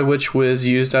 Also, why Witch Wiz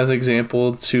used as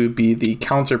example to be the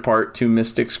counterpart to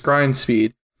Mystic's grind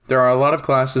speed. There are a lot of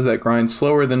classes that grind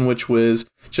slower than Witch Wiz.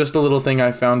 Just a little thing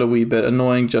I found a wee bit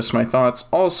annoying, just my thoughts.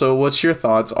 Also, what's your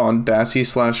thoughts on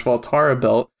Bassi/Voltara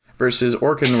belt versus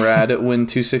Orkinrad when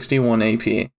 261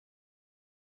 AP?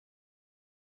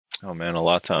 Oh man, a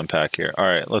lot to unpack here. All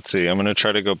right, let's see. I'm going to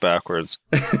try to go backwards.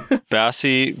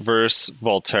 Bassi versus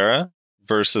Volterra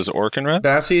versus Orkinrad?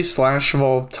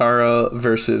 Bassi/Voltara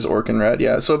versus Orkinrad,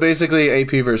 yeah. So basically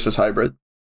AP versus hybrid.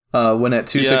 When at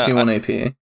 261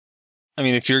 AP. I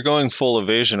mean, if you're going full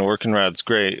evasion, Orkinrad's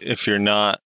great. If you're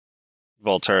not,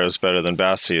 Volterra is better than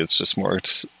Bassi. It's just more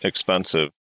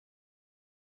expensive.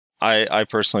 I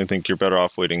personally think you're better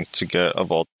off waiting to get a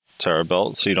Volterra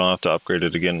belt so you don't have to upgrade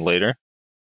it again later.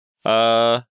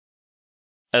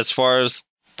 As far as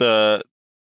the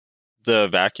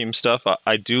vacuum stuff,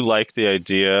 I do like the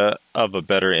idea of a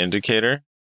better indicator.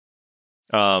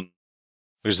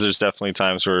 Because there's definitely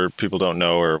times where people don't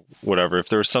know or whatever. If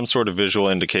there's some sort of visual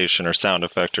indication or sound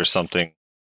effect or something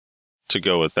to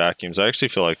go with vacuums, I actually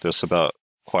feel like this about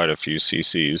quite a few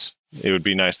CCs. It would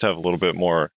be nice to have a little bit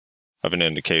more of an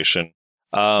indication.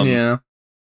 Yeah.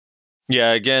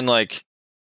 Yeah, again, like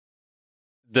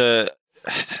the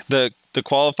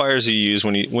qualifiers you use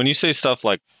when you say stuff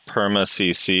like perma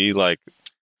CC, like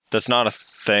that's not a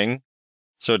thing.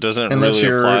 So it doesn't really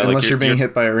apply. Unless you're being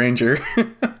hit by a ranger.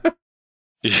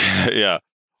 Yeah.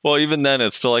 Well, even then,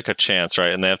 it's still like a chance,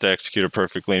 right? And they have to execute it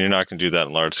perfectly, and you're not going to do that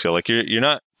in large scale. Like you're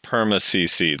not perma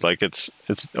CC'd. Like it's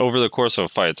over the course of a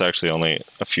fight. It's actually only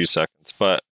a few seconds.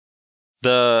 But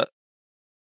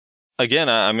again,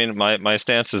 I mean, my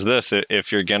stance is this: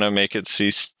 if you're gonna make it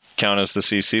count as the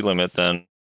CC limit, then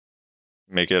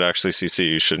make it actually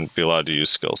CC. You shouldn't be allowed to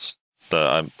use skills.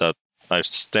 I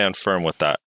stand firm with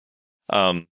that.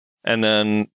 And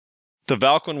then the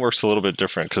Valk one works a little bit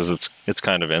different because it's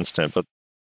kind of instant, but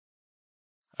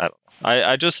I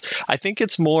don't know. I think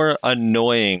it's more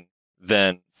annoying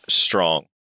than strong.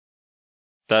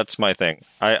 That's my thing.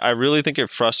 I really think it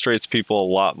frustrates people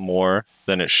a lot more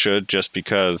than it should, just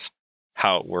because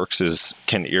how it works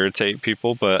can irritate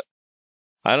people. But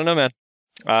I don't know, man.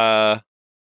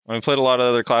 I've played a lot of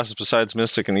other classes besides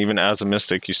Mystic, and even as a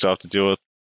Mystic, you still have to deal with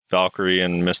Valkyrie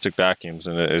and Mystic vacuums,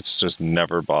 and it's just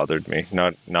never bothered me.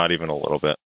 Not even a little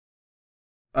bit.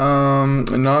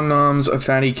 Nom-Noms, a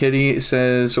fatty kitty,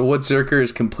 says, what Zerker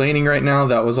is complaining right now?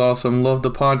 That was awesome. Love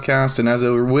the podcast. And as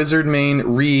a wizard main,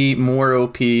 more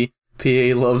OP.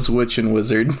 PA loves witch and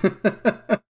wizard.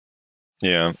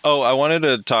 Yeah. Oh, I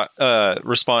wanted to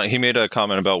respond. He made a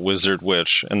comment about wizard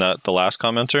witch in the last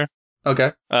commenter.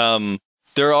 Okay.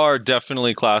 There are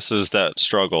definitely classes that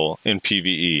struggle in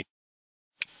PvE.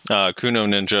 Kuno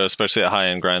Ninja, especially at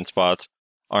high-end grind spots,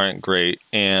 aren't great.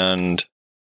 And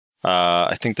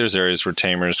I think there's areas where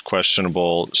Tamer's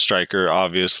questionable, Striker,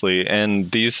 obviously.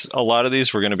 And a lot of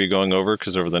these we're going to be going over,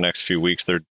 because over the next few weeks,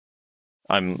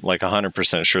 I'm like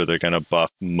 100% sure they're going to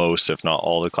buff most, if not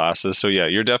all, the classes. So yeah,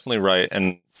 you're definitely right.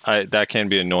 And that can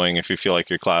be annoying if you feel like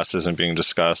your class isn't being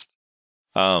discussed.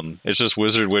 It's just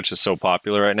Wizard Witch is so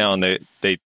popular right now, and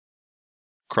they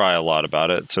cry a lot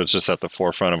about it, so it's just at the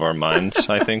forefront of our minds,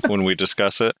 I think, when we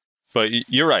discuss it. But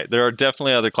you're right, there are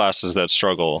definitely other classes that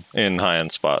struggle in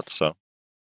high-end spots. So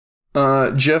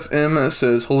Jeff M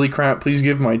says, holy crap, please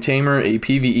give my Tamer a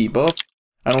PvE buff.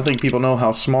 I don't think people know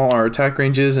how small our attack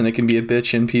range is, and it can be a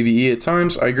bitch in PvE at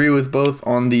times. I agree with both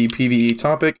on the PvE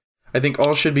topic. I think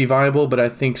all should be viable, but I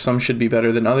think some should be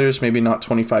better than others, maybe not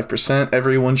 25%.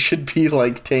 Everyone should be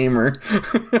like Tamer.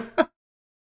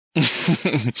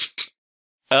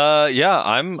 Yeah,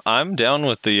 I'm down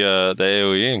with the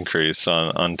AoE increase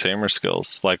on Tamer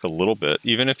skills, like a little bit,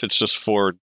 even if it's just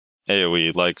for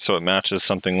AoE, like so it matches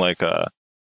something like a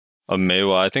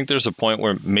Meiwa. I think there's a point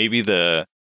where maybe the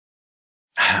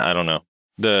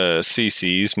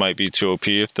CCs might be too OP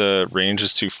if the range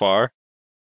is too far,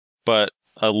 but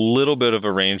a little bit of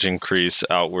a range increase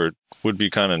outward would be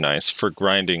kind of nice for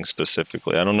grinding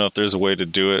specifically. I don't know if there's a way to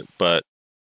do it, but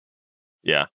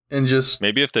yeah, and just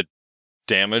maybe if the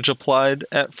damage applied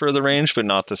at further range, but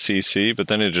not the CC. But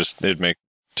then it'd make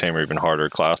Tamer even harder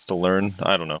class to learn.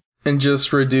 I don't know. And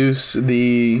just reduce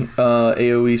the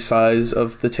AoE size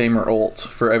of the Tamer ult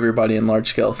for everybody in large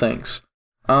scale. Thanks.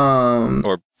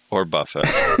 Or buff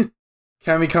it.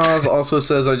 Kamikaze also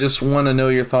says, I just want to know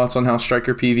your thoughts on how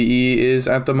Striker PvE is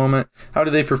at the moment. How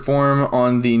do they perform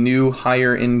on the new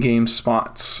higher in-game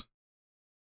spots?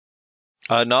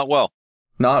 Not well.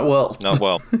 Not well. Not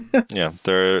well. Yeah,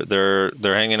 they're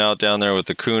hanging out down there with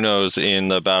the Kunos in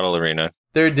the battle arena.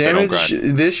 Their damage,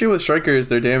 the issue with Striker is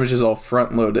their damage is all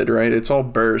front loaded, right? It's all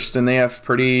burst, and they have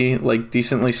pretty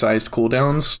decently sized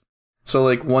cooldowns.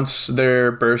 So once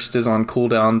their burst is on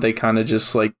cooldown, they kind of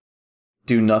just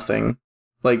do nothing.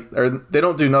 Or they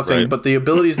don't do nothing, right. But the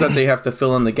abilities that they have to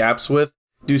fill in the gaps with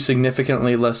do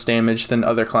significantly less damage than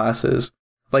other classes.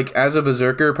 As a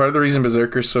Berserker, part of the reason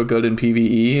Berserker's so good in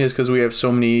PvE is because we have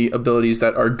so many abilities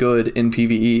that are good in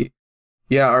PvE.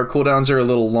 Yeah, our cooldowns are a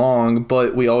little long,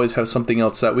 but we always have something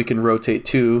else that we can rotate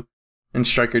to, and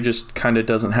Striker just kind of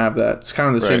doesn't have that. It's kind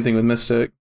of the same thing with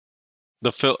Mystic.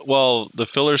 The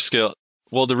filler skill...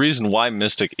 Well, the reason why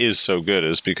Mystic is so good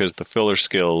is because the filler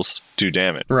skills do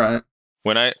damage. Right.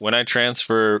 When I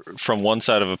transfer from one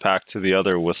side of a pack to the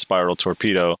other with Spiral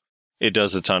Torpedo, it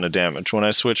does a ton of damage. When I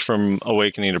switch from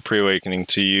Awakening to Pre-Awakening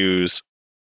to use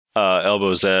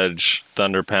Elbow's Edge,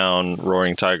 Thunder Pound,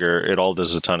 Roaring Tiger, it all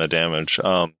does a ton of damage.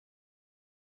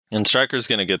 And Striker's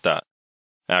going to get that,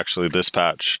 actually, this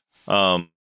patch.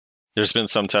 There's been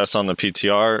some tests on the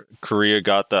PTR. Korea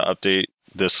got the update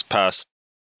this past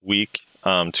week.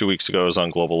 2 weeks ago, I was on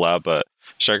Global Lab, but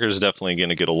Striker is definitely going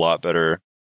to get a lot better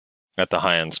at the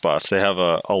high-end spots. They have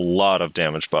a lot of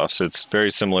damage buffs. It's very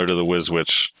similar to the Wiz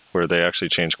Witch, where they actually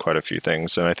changed quite a few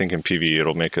things, and I think in PvE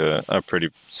it'll make a pretty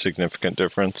significant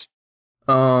difference.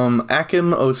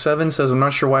 Akim07 says, I'm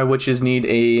not sure why witches need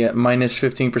a minus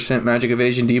 15% magic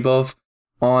evasion debuff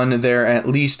on their at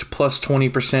least plus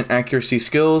 20% accuracy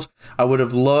skills. I would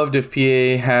have loved if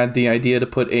PA had the idea to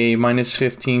put a minus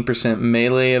 15%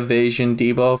 melee evasion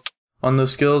debuff on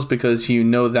those skills, because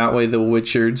that way the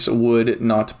Witchards would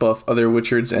not buff other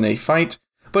Witchards in a fight.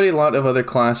 But a lot of other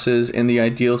classes in the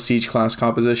ideal siege class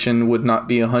composition would not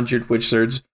be 100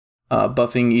 Witchards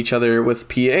buffing each other with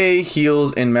PA,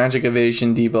 heals, and magic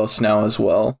evasion debuffs now as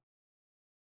well.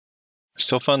 I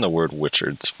still find the word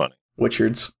Witchards funny.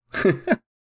 Witchards.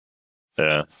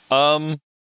 Yeah.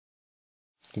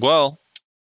 Well,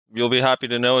 you'll be happy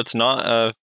to know it's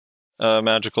not a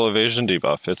magical evasion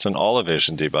debuff. It's an all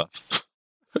evasion debuff.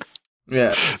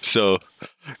 Yeah. So,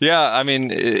 yeah, I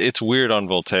mean, it's weird on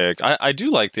Voltaic. I do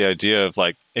like the idea of,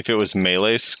 like, if it was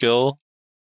melee skill,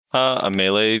 a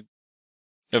melee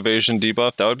evasion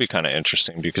debuff, that would be kind of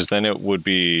interesting, because then it would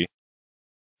be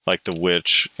like the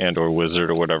witch and or wizard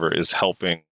or whatever is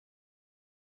helping.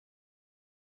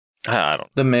 I don't know.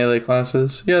 The melee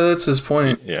classes. Yeah, that's his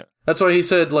point. Yeah. That's why he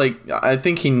said, like, I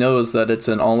think he knows that it's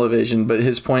an all evasion, but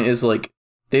his point is, like,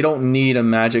 they don't need a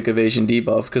magic evasion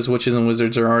debuff, because witches and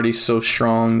wizards are already so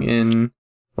strong in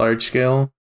large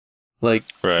scale. Like,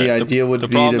 right. The idea would be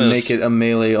to make it a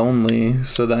melee only,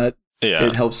 so that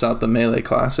it helps out the melee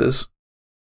classes.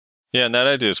 Yeah, and that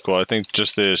idea is cool. I think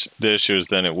just the issue is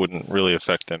then it wouldn't really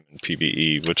affect them in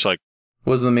PvE, which, like,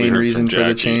 was the main reason for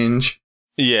the change.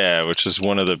 Yeah, which is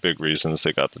one of the big reasons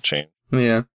they got the change.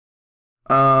 Yeah.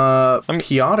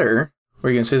 Piotr, were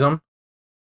you going to say something?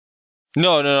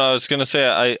 No, I was going to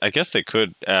say, I guess they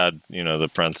could add, the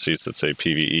parentheses that say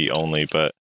PvE only,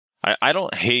 but I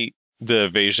don't hate the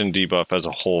evasion debuff as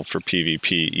a whole for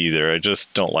PvP either. I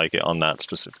just don't like it on that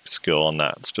specific skill, on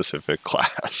that specific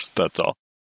class. That's all.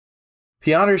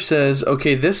 Piotr says,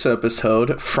 okay, this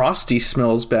episode, Frosty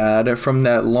smells bad from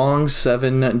that long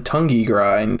 7 tonguey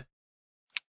grind.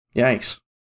 Yikes.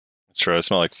 Sure, I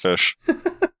smell like fish.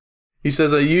 He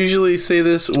says, I usually say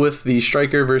this with the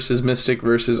Striker versus Mystic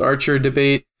versus Archer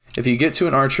debate. If you get to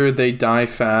an Archer, they die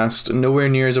fast, nowhere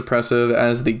near as oppressive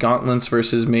as the Gauntlets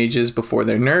versus Mages before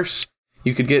their nerfs.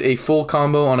 You could get a full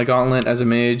combo on a Gauntlet as a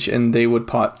Mage, and they would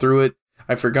pot through it.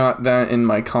 I forgot that in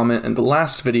my comment in the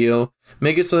last video.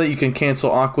 Make it so that you can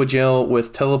cancel Aqua Gel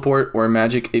with Teleport or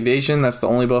Magic Evasion. That's the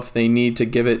only buff they need to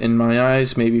give it in my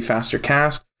eyes. Maybe faster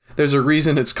cast. There's a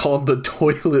reason it's called the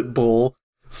Toilet Bowl.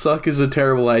 Suck is a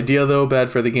terrible idea though, bad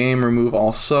for the game, remove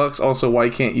all sucks. Also, why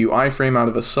can't you iframe out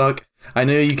of a suck? I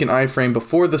know you can iframe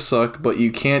before the suck, but you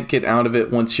can't get out of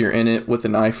it once you're in it with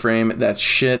an iframe. That's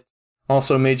shit.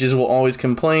 Also, mages will always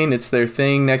complain, it's their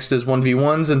thing. Next is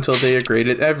 1v1s until they are great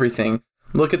at everything.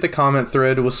 Look at the comment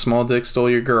thread with Small Dick Stole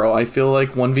Your Girl. I feel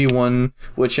like 1v1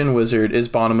 Witch and Wizard is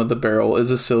bottom of the barrel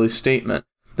is a silly statement.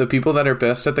 The people that are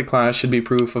best at the class should be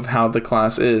proof of how the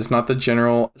class is, not the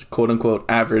general quote-unquote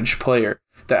average player.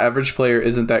 The average player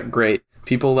isn't that great.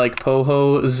 People like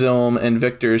Poho, Zilm, and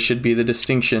Victor should be the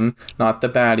distinction, not the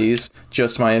baddies.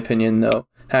 Just my opinion, though.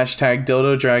 Hashtag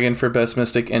Dildo Dragon for best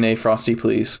mystic in a Frosty,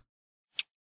 please.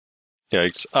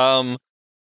 Yikes.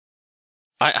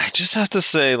 I just have to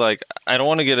say, like, I don't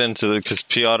want to get into it because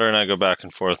Piotr and I go back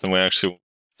and forth, and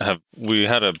we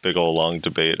had a big old long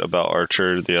debate about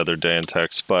Archer the other day in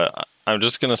text, but I'm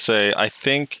just going to say, I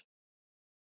think,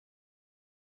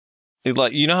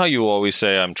 like, you know how you always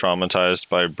say I'm traumatized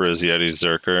by Briz Yeti's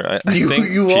Zerker? I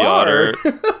think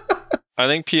I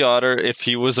think Piotr, if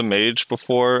he was a mage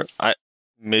before,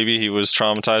 maybe he was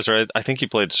traumatized, right? I think he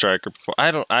played Striker before.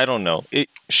 I don't know.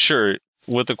 Sure,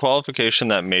 with the qualification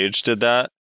that mage did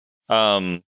that,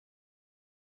 like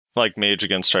mage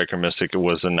against Striker Mystic, it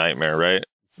was a nightmare, right?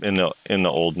 In the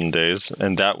olden days,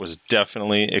 and that was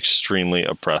definitely extremely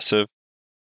oppressive.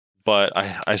 But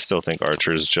I still think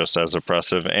Archer is just as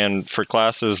oppressive. And for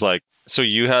classes like, so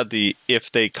you had the,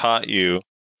 if they caught you,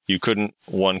 you couldn't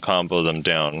one combo them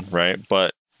down, right?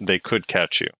 But they could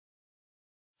catch you.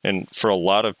 And for a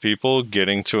lot of people,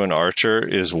 getting to an Archer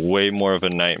is way more of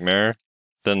a nightmare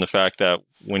than the fact that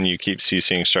when you keep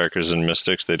CCing Strikers and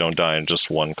Mystics, they don't die in just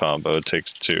one combo. It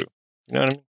takes two. You know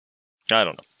what I mean? I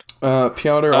don't know.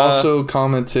 Piotr also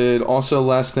commented, also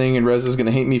last thing, and Rez is going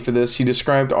to hate me for this, he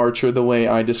described Archer the way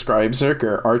I describe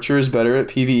Zerker. Archer is better at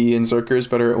PvE and Zerker is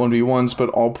better at 1v1s, but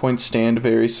all points stand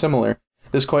very similar.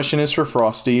 This question is for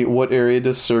Frosty. What area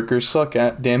does Zerker suck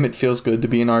at? Damn, it feels good to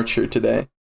be an Archer today.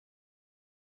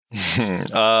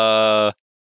 I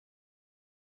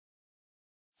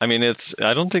mean,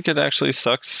 I don't think it actually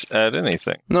sucks at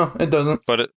anything. No, it doesn't.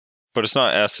 But it's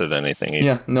not S at anything either.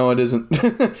 Yeah, no, it isn't.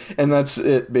 And that's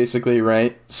it, basically,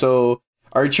 right? So,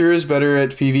 Archer is better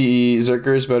at PvE,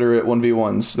 Zerker is better at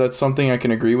 1v1s. That's something I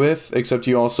can agree with, except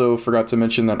you also forgot to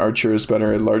mention that Archer is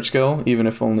better at large scale, even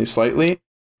if only slightly.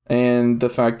 And the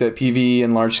fact that PvE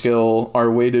and large scale are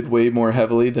weighted way more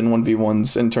heavily than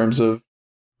 1v1s in terms of,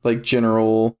 like,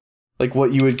 general, like,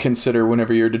 what you would consider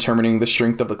whenever you're determining the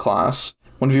strength of a class.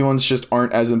 1v1s just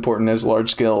aren't as important as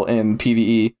large scale and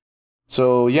PvE.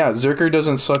 So yeah, Zerker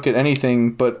doesn't suck at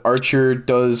anything, but Archer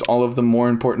does all of the more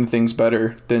important things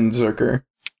better than Zerker.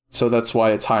 So that's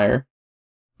why it's higher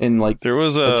in like there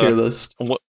was a tier list.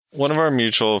 One of our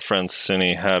mutual friends,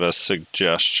 Cinny, had a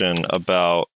suggestion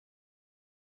about,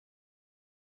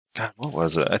 God, what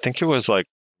was it? I think it was like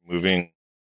moving.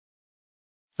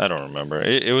 I don't remember.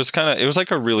 It was like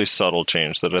a really subtle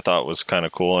change that I thought was kind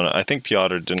of cool, and I think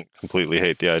Piotr didn't completely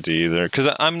hate the idea either. Because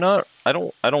I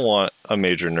don't want a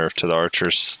major nerf to the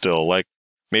archers still. Like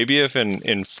maybe if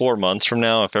in 4 months from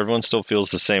now, if everyone still feels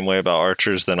the same way about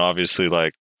archers, then obviously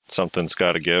like something's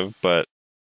got to give. But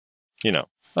you know,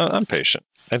 I'm patient.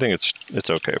 I think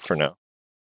it's okay for now.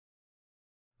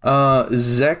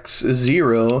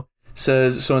 Zex0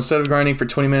 says, so instead of grinding for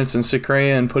 20 minutes in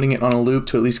Secrea and putting it on a loop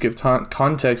to at least give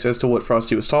context as to what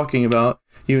Frosty was talking about,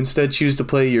 you instead choose to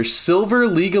play your Silver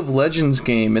League of Legends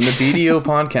game in the BDO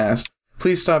podcast.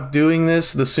 Please stop doing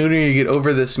this. The sooner you get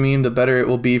over this meme, the better it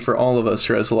will be for all of us,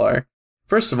 Rezlar.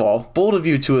 First of all, bold of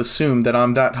you to assume that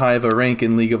I'm that high of a rank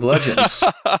in League of Legends.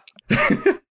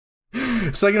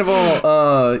 Second of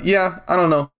all, yeah, I don't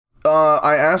know.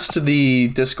 I asked the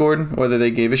Discord whether they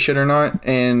gave a shit or not,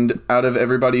 and out of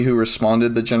everybody who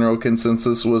responded, the general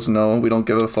consensus was no, we don't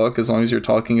give a fuck as long as you're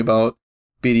talking about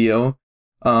BDO.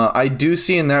 I do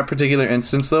see in that particular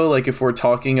instance, though, like if we're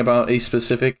talking about a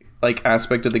specific like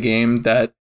aspect of the game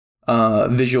that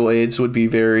visual aids would be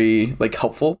very like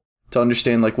helpful to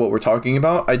understand like what we're talking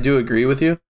about, I do agree with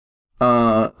you.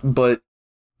 But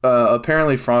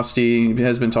apparently Frosty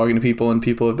has been talking to people and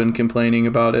people have been complaining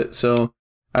about it, so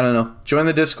I don't know. Join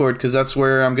the Discord, because that's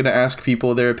where I'm going to ask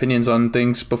people their opinions on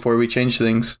things before we change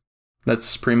things.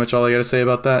 That's pretty much all I got to say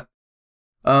about that.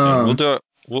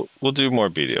 We'll do more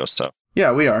BDO stuff.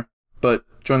 Yeah, we are. But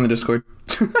join the Discord.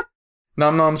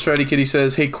 Nom Nom's Fatty Kitty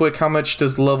says, hey, quick, how much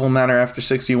does level matter after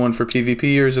 61 for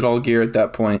PvP, or is it all gear at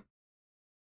that point?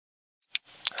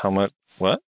 How much?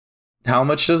 What? How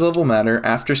much does level matter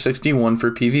after 61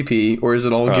 for PvP, or is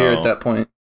it all gear at that point?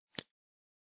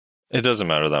 It doesn't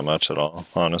matter that much at all,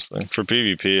 honestly. For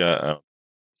PvP, I don't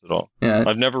at all. Yeah.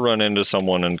 I've never run into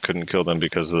someone and couldn't kill them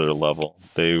because of their level.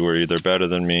 They were either better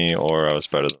than me or I was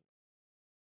better than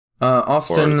them.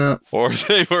 Austin... Or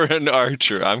they were an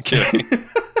archer. I'm kidding.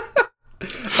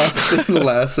 Austin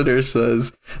Lassiter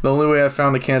says, the only way I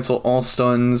found to cancel all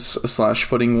stuns /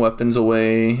 putting weapons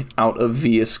away out of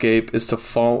V escape is to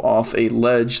fall off a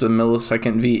ledge the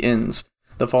millisecond V ends.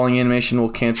 The falling animation will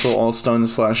cancel all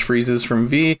stuns / freezes from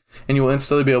V, and you will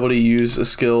instantly be able to use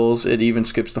skills. It even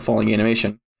skips the falling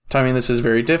animation. Timing this is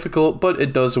very difficult, but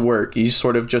it does work. You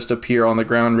sort of just appear on the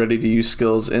ground ready to use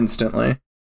skills instantly.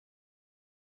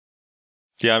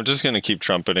 Yeah, I'm just going to keep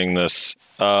trumpeting this.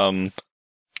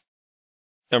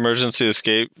 Emergency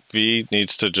escape V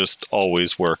needs to just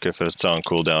always work if it's on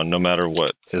cooldown, no matter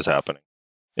what is happening.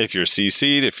 If you're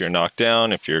CC'd, if you're knocked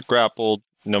down, if you're grappled,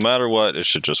 no matter what, it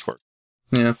should just work.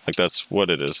 Yeah. Like, that's what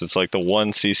it is. It's like the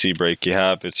one CC break you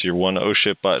have. It's your one oh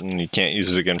shit button. You can't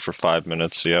use it again for 5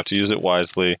 minutes, so you have to use it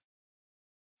wisely.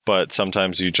 But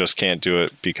sometimes you just can't do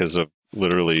it because of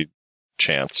literally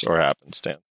chance or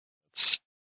happenstance. It's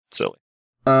silly.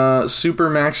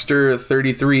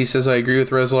 Supermaxter33 says, I agree with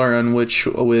Rezlar on which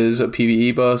was a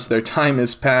PvE bus. Their time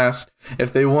is past.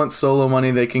 If they want solo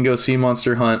money, they can go see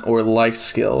Monster Hunt or Life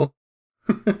Skill.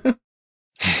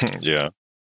 Yeah.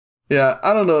 Yeah,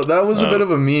 I don't know. That was a bit of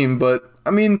a meme, but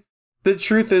I mean, the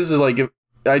truth is like,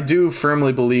 I do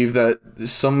firmly believe that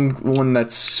someone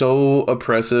that's so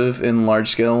oppressive in large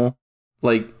scale,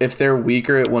 like if they're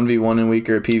weaker at 1v1 and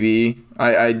weaker at PvE,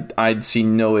 I'd see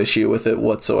no issue with it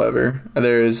whatsoever.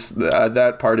 There's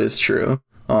that part is true,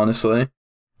 honestly.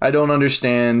 I don't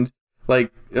understand,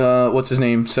 like, what's his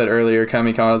name said earlier,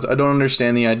 Kamikaze. I don't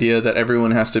understand the idea that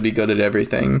everyone has to be good at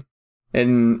everything.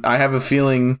 And I have a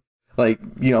feeling, like,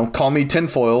 you know, call me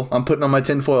tinfoil. I'm putting on my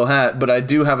tinfoil hat, but I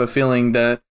do have a feeling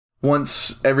that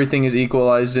once everything is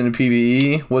equalized in a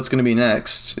PvE, what's going to be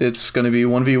next? It's going to be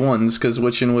 1v1s, because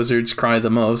Witch and Wizards cry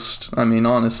the most. I mean,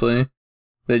 honestly.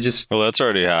 They just... Well, that's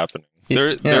already happening.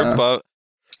 They're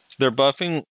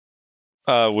buffing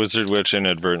Wizard Witch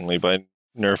inadvertently by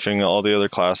nerfing all the other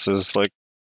classes, like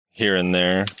here and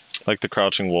there, like the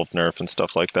Crouching Wolf nerf and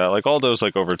stuff like that. Like all those,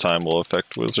 like over time, will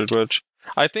affect Wizard Witch.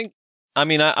 I think. I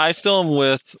mean, I still am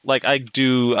with, like, I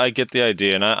get the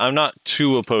idea, and I'm not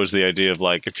too opposed to the idea of,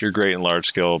 like, if you're great in large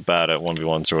scale, bad at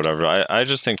 1v1s or whatever. I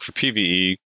just think for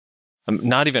PvE,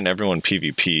 not even everyone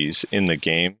PvPs in the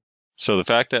game. So the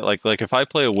fact that, like if I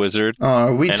play a wizard...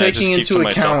 are we taking into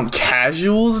account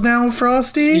casuals now,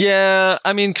 Frosty? Yeah,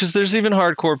 I mean, because there's even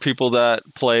hardcore people that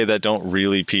play that don't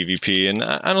really PvP, and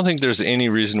I don't think there's any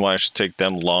reason why it should take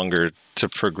them longer to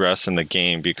progress in the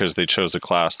game because they chose a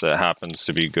class that happens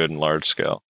to be good in large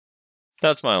scale.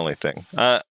 That's my only thing.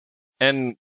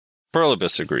 And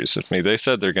Perlibus agrees with me. They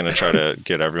said they're going to try to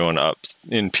get everyone up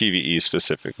in PvE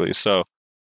specifically, so...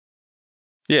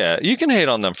 Yeah, you can hate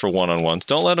on them for one-on-ones.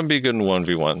 Don't let them be good in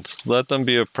 1v1s. Let them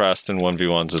be oppressed in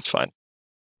 1v1s. It's fine.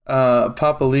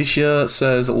 Pop Alicia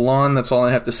says, Lon, that's all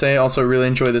I have to say. Also, really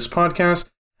enjoy this podcast.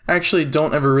 Actually,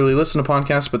 don't ever really listen to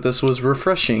podcasts, but this was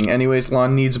refreshing. Anyways,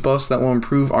 Lon needs buffs that will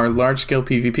improve our large-scale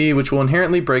PvP, which will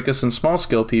inherently break us in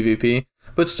small-scale PvP,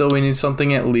 but still we need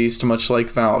something at least, much like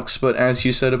Valks. But as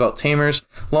you said about Tamers,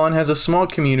 Lon has a small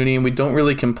community, and we don't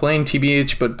really complain,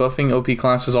 TBH, but buffing OP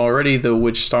classes already, though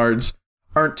Witch Stars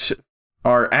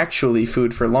are actually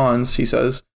food for lawns, he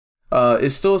says,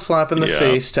 is still a slap in the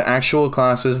face to actual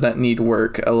classes that need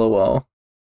work, lol.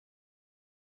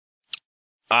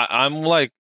 I'm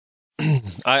like,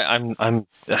 I'm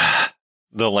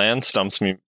the land stumps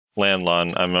me.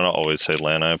 Lawn. I'm gonna always say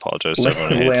land. I apologize to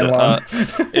everyone who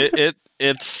hates it.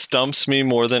 It stumps me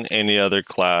more than any other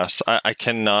class. I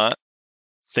cannot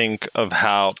think of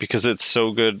how, because it's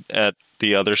so good at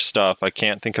the other stuff, I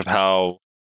can't think of how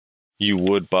you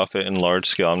would buff it in large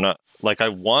scale. I'm not, like, I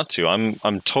want to.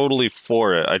 I'm totally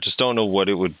for it. I just don't know what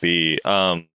it would be.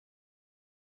 I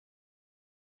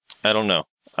don't know.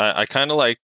 I kind of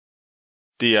like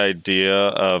the idea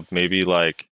of maybe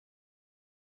like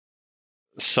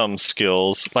some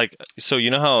skills. Like, so you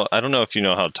know how, I don't know if you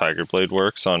know how Tiger Blade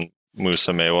works on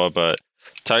Musamewa, but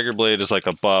Tiger Blade is like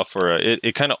a buff, or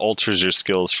it kind of alters your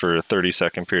skills for a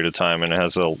 30-second period of time, and it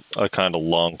has a kind of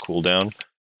long cooldown.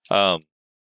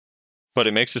 But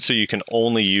it makes it so you can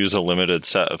only use a limited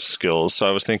set of skills. So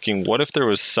I was thinking, what if there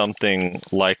was something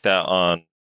like that on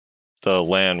the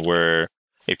land where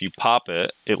if you pop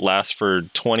it, it lasts for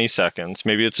 20 seconds.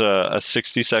 Maybe it's a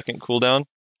 60-second cooldown,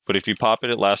 but if you pop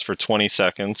it, it lasts for 20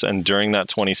 seconds. And during that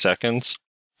 20 seconds,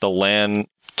 the land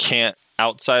can't,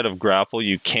 outside of grapple,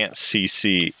 you can't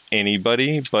CC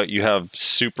anybody, but you have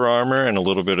super armor and a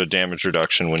little bit of damage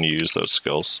reduction when you use those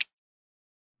skills.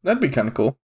 That'd be kind of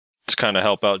cool. To kind of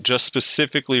help out just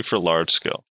specifically for large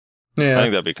scale. Yeah. I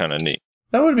think that'd be kind of neat.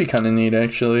 That would be kind of neat,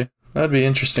 actually. That'd be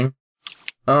interesting.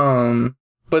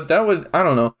 But that would, I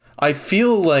don't know. I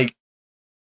feel like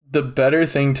the better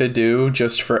thing to do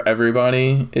just for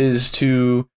everybody is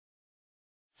to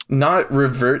not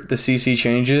revert the CC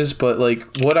changes, but like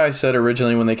what I said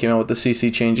originally when they came out with the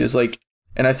CC changes, like,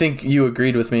 and I think you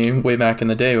agreed with me way back in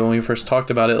the day when we first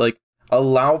talked about it, like,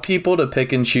 allow people to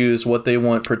pick and choose what they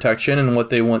want protection and what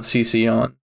they want CC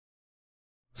on.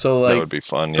 So, like, that would be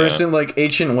fun. For instance, like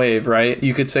Ancient Wave, right?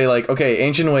 You could say, like, okay,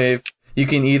 Ancient Wave, you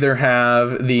can either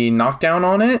have the knockdown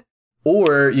on it,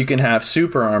 or you can have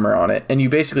super armor on it, and you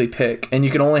basically pick, and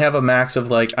you can only have a max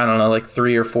of, like, I don't know, like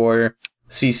 3 or 4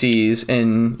 CCs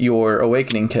in your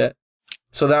Awakening kit.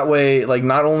 So that way, like,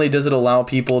 not only does it allow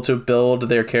people to build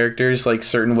their characters, like,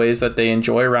 certain ways that they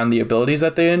enjoy around the abilities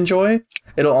that they enjoy,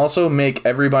 it'll also make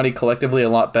everybody collectively a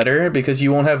lot better, because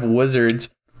you won't have wizards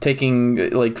taking,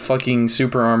 like, fucking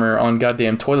super armor on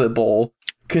goddamn Toilet Bowl.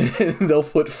 They'll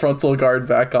put Frontal Guard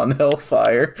back on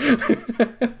Hellfire.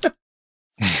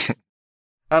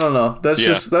 I don't know. That's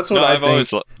what I think. I've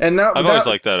always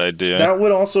liked that idea. That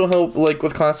would also help, like,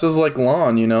 with classes like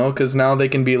Lawn, you know, because now they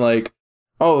can be like,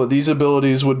 oh, these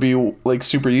abilities would be, like,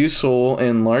 super useful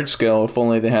in large scale if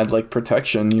only they had, like,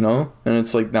 protection, you know? And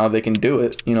it's like, now they can do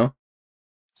it, you know?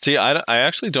 See, I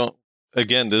actually don't,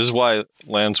 again, this is why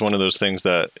Land's one of those things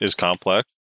that is complex.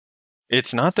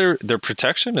 It's not their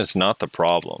protection is not the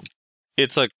problem.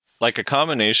 It's like a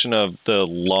combination of the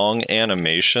long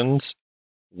animations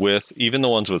with, even the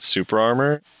ones with super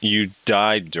armor, you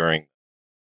die during,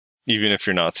 even if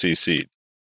you're not CC'd.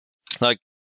 Like,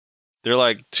 they're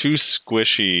like too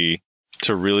squishy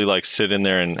to really like sit in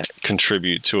there and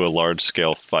contribute to a large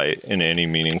scale fight in any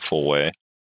meaningful way.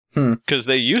 Because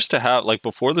they used to have, like,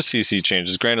 before the CC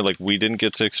changes, granted, like, we didn't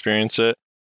get to experience it,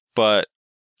 but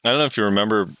I don't know if you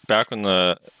remember back when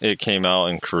it came out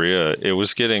in Korea, it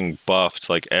was getting buffed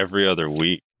like every other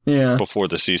week before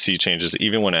the CC changes,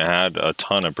 even when it had a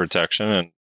ton of protection.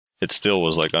 And it still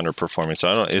was like underperforming.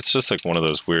 So it's just like one of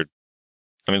those weird.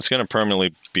 I mean, it's going to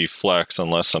permanently be Flex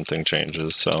unless something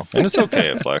changes. So, and it's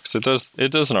okay at Flex. It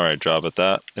does an alright job at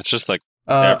that. It's just like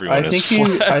everyone is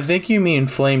Flex. I think you mean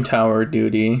Flame Tower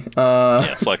duty.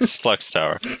 Yeah, Flex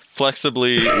Tower,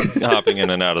 flexibly hopping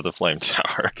in and out of the Flame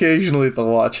Tower. Occasionally the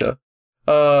Watcha.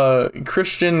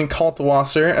 Christian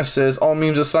Kaltwasser says, all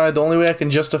memes aside, the only way I can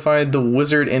justify the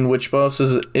wizard and witch buffs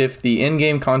is if the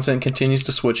in-game content continues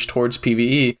to switch towards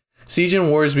PvE. Siege and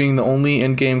Wars being the only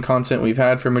in-game content we've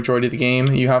had for majority of the game,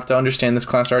 you have to understand this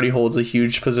class already holds a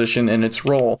huge position in its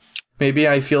role. Maybe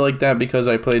I feel like that because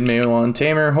I played Maywall and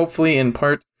Tamer. Hopefully, in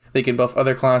part, they can buff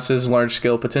other classes,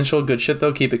 large-scale potential. Good shit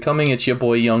though, keep it coming. It's your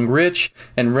boy Young Rich.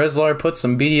 And Rezlar put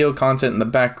some BDO content in the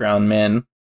background, man.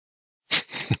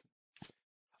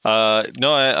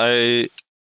 No,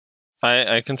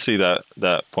 I can see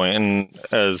that point. And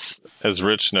as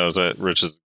Rich knows, Rich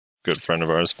is a good friend of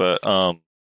ours, but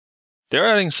they're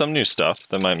adding some new stuff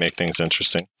that might make things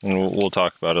interesting, and we'll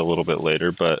talk about it a little bit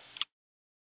later. But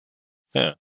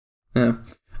yeah.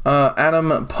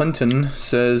 Adam Punton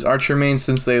says, Archer main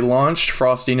since they launched.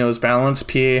 Frosty knows balance.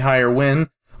 PA higher win.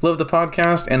 Love the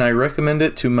podcast, and I recommend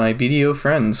it to my BDO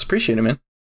friends. Appreciate it, man.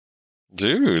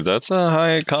 Dude, that's a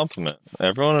high compliment.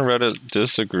 Everyone on Reddit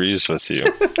disagrees with you.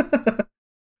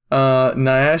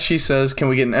 Nyashi says, can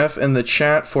we get an F in the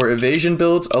chat for evasion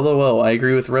builds? LOL, I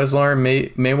agree with Rezlar.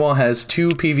 Maywall has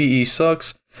 2 PvE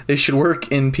sucks. They should work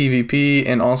in PvP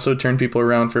and also turn people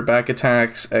around for back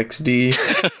attacks, XD.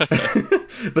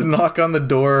 The knock on the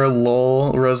door,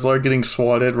 lol. Rezlar getting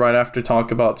swatted right after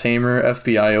talk about Tamer.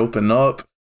 FBI open up.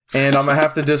 And I'm going to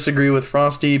have to disagree with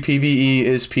Frosty. PvE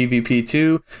is PvP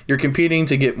too. You're competing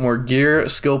to get more gear,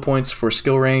 skill points for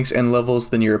skill ranks, and levels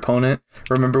than your opponent.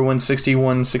 Remember when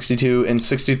 61, 62, and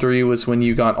 63 was when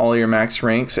you got all your max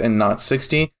ranks and not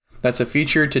 60? That's a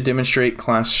feature to demonstrate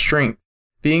class strength.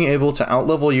 Being able to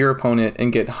outlevel your opponent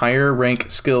and get higher rank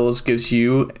skills gives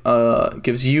you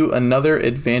another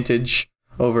advantage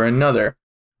over another.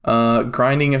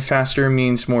 Grinding faster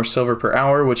means more silver per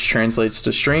hour, which translates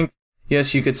to strength.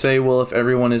 Yes, you could say, well, if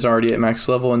everyone is already at max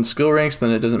level and skill ranks,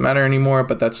 then it doesn't matter anymore,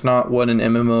 but that's not what an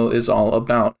MMO is all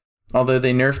about. Although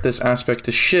they nerfed this aspect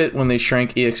to shit when they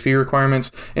shrank EXP requirements,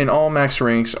 and all max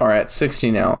ranks are at 60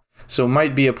 now. So it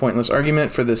might be a pointless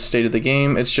argument for this state of the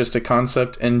game, it's just a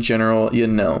concept in general, you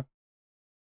know.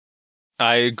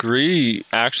 I agree,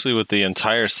 actually, with the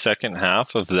entire second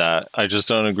half of that. I just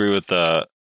don't agree with the...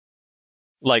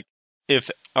 Like,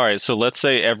 all right, so let's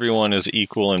say everyone is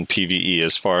equal in PvE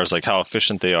as far as like how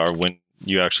efficient they are when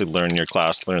you actually learn your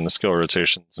class, learn the skill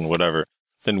rotations and whatever.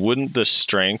 Then wouldn't the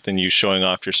strength and you showing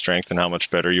off your strength and how much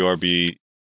better you are be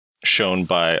shown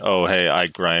by, oh, hey, I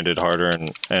grinded harder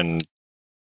and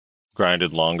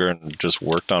grinded longer and just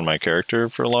worked on my character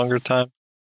for a longer time?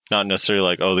 Not necessarily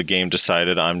like, oh, the game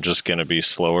decided I'm just going to be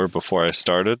slower before I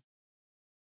started.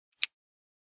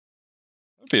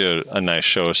 Be a nice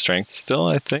show of strength still,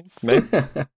 I think, maybe.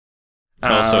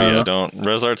 Also, yeah, don't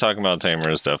Rezlar talking about Tamer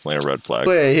is definitely a red flag.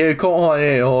 Wait, hey,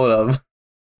 hold up.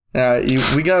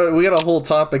 We got a whole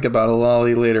topic about a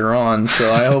lolly later on,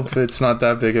 so I hope it's not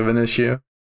that big of an issue.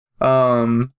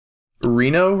 Rhino,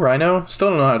 still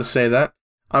don't know how to say that.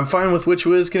 I'm fine with Witch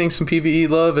Wiz getting some PvE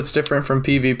love. It's different from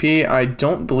PvP. I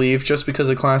don't believe just because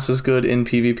a class is good in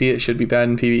PvP, it should be bad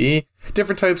in PvE.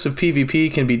 Different types of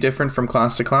PvP can be different from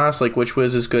class to class, like Witch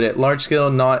Wiz is good at large scale,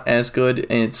 not as good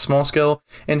in small scale,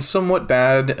 and somewhat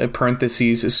bad,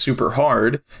 parentheses, is super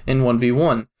hard in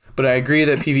 1v1. But I agree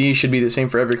that PvE should be the same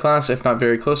for every class, if not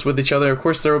very close with each other. Of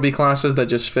course, there will be classes that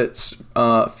just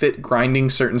fit grinding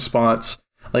certain spots,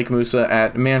 like Musa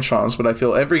at Mantrons, but I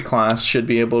feel every class should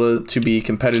be able to be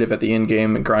competitive at the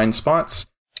in-game and grind spots.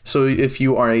 So if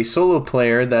you are a solo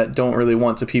player that don't really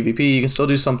want to PvP, you can still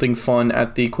do something fun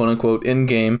at the quote-unquote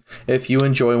in-game if you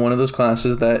enjoy one of those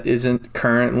classes that isn't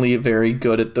currently very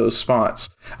good at those spots.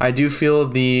 I do feel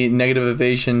the negative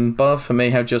evasion buff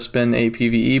may have just been a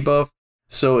PvE buff,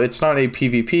 so it's not a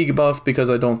PvP buff because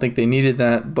I don't think they needed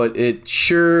that, but it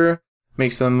sure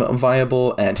makes them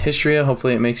viable at Histria.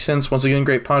 Hopefully it makes sense. Once again,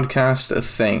 great podcast.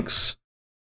 Thanks.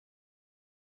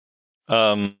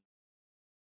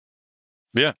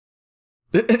 Yeah.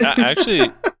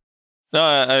 Actually, no,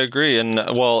 I agree. And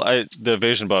well, the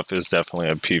evasion buff is definitely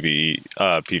a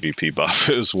PvP buff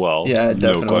as well. Yeah, it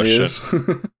definitely is.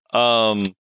 Well,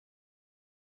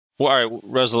 all right,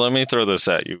 Reza, let me throw this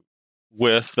at you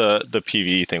with the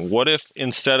PvE thing. What if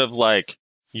instead of like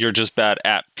you're just bad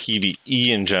at PvE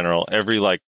in general, every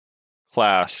like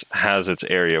class has its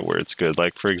area where it's good.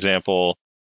 Like for example,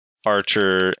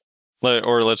 Archer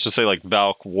or let's just say like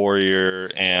Valk, Warrior,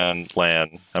 and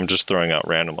Lan, I'm just throwing out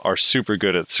random, are super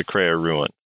good at Secrea Ruin.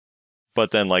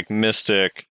 But then like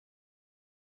Mystic,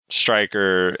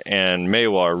 Striker, and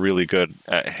Maywa are really good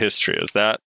at History. Is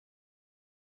that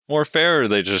more fair, or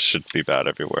they just should be bad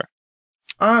everywhere?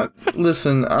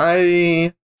 Listen,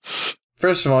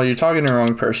 first of all, you're talking to the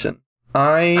wrong person.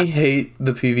 I hate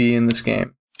the PvE in this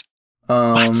game.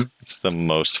 It's the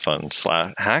most fun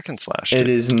hack and slash. It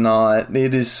is not.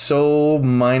 It is so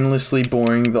mindlessly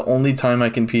boring. The only time I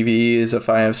can PvE is if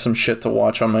I have some shit to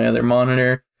watch on my other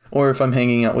monitor, or if I'm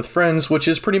hanging out with friends, which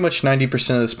is pretty much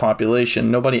 90% of this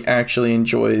population. Nobody actually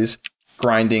enjoys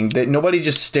grinding. Nobody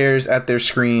just stares at their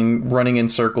screen, running in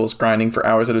circles, grinding for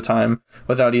hours at a time,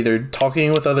 without either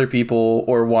talking with other people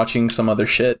or watching some other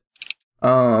shit.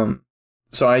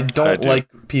 So I don't like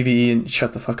PvE. And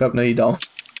shut the fuck up. No, you don't.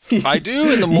 I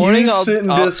do in the morning. I'll sit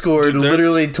in Discord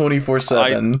literally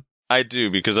 24/7. I do,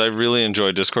 because I really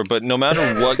enjoy Discord, but no matter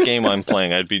what game I'm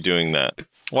playing, I'd be doing that.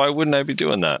 Why wouldn't I be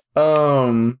doing that?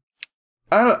 I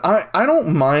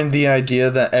don't mind the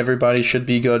idea that everybody should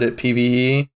be good at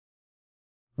PvE.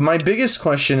 My biggest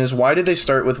question is, why did they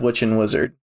start with Witch and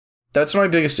Wizard? That's my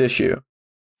biggest issue.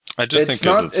 I just think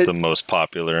because it's the most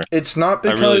popular. It's not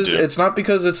because it's not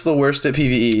because it's the worst at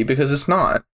PvE, because it's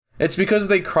not. It's because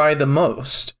they cry the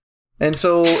most. And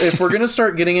so if we're going to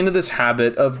start getting into this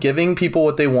habit of giving people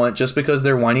what they want just because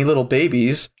they're whiny little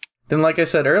babies, then like I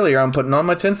said earlier, I'm putting on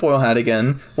my tinfoil hat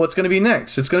again. What's going to be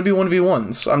next? It's going to be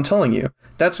 1v1s. I'm telling you.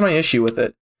 That's my issue with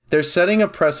it. They're setting a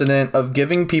precedent of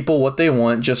giving people what they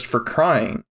want just for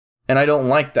crying. And I don't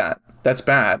like that. That's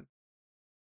bad.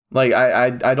 Like,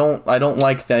 I don't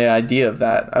like the idea of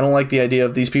that. I don't like the idea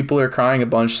of these people are crying a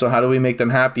bunch, so how do we make them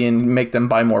happy and make them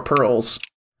buy more pearls?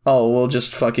 Oh, we'll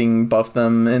just fucking buff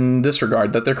them in this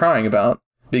regard that they're crying about,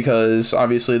 because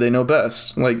obviously they know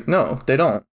best. Like, no, they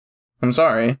don't. I'm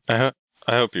sorry. I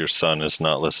hope your son is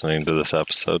not listening to this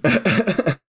episode.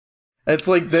 It's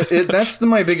like, that's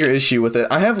my bigger issue with it.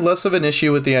 I have less of an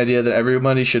issue with the idea that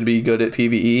everybody should be good at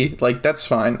PvE. Like, that's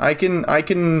fine. I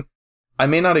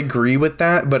may not agree with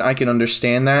that, but I can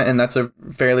understand that, and that's a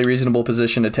fairly reasonable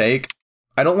position to take.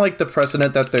 I don't like the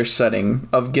precedent that they're setting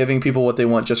of giving people what they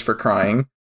want just for crying.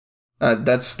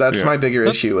 That's my bigger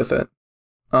issue with it.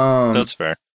 That's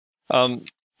fair.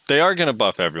 They are going to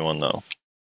buff everyone, though.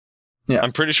 Yeah.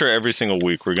 I'm pretty sure every single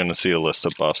week we're going to see a list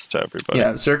of buffs to everybody.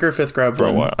 Yeah, Zerker 5th grab for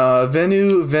a while.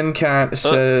 Venu Venkat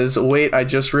says, wait, I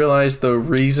just realized the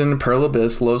reason Pearl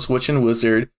Abyss loves Witch and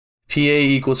Wizard, PA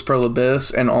equals Pearl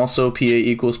Abyss, and also PA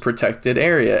equals Protected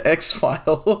Area.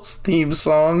 X-Files theme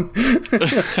song.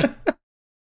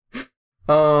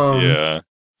 Yeah.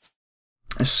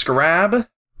 Scrab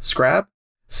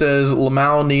says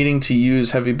Lamau needing to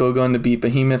use heavy bowgun to beat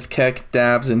Behemoth. Keck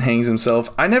dabs and hangs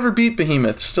himself. I never beat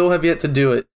Behemoth. Still have yet to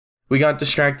do it. We got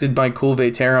distracted by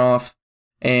Kulve Teroth,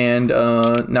 and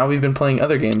now we've been playing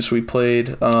other games. We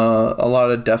played a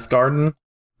lot of Death Garden.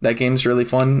 That game's really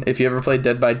fun. If you ever played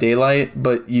Dead by Daylight,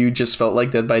 but you just felt like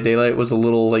Dead by Daylight was a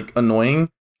little like annoying,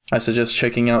 I suggest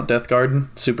checking out Death Garden.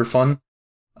 Super fun.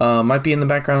 Might be in the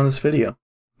background of this video.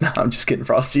 I'm just getting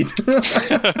frosty.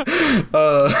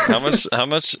 How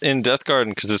much in Death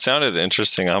Garden? Because it sounded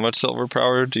interesting. How much silver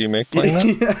power do you make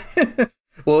playing that?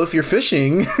 Well, if you're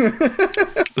fishing,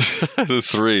 the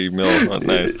 3 mil. Oh,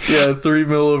 nice. Yeah, 3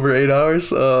 mil over 8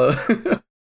 hours.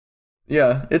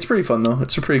 Yeah, it's pretty fun though.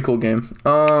 It's a pretty cool game.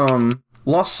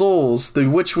 Lost Souls. The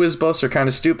Witch Wiz buffs are kind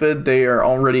of stupid. They are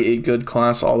already a good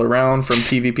class all around from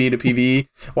PvP to PvE.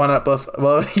 Why not buff?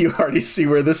 Well, you already see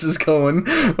where this is going.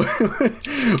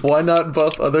 Why not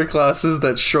buff other classes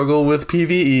that struggle with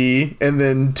PvE, and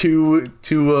then two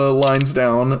lines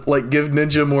down, like give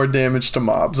Ninja more damage to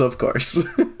mobs, of course.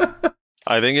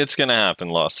 I think it's gonna happen,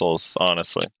 Lost Souls.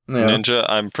 Honestly, yeah. Ninja.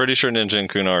 I'm pretty sure Ninja and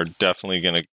Kuna are definitely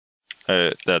gonna.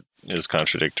 That is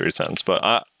contradictory sentence, but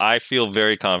I feel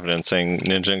very confident saying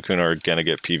Ninja and Kuna are gonna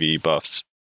get PvE buffs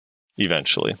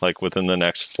eventually. Like within the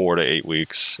next 4 to 8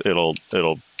 weeks, it'll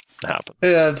happen.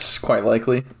 Yeah, it's quite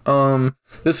likely.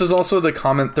 This is also the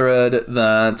comment thread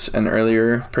that an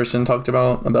earlier person talked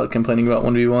about complaining about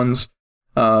 1v1s.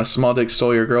 Small Dick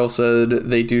Stole Your Girl said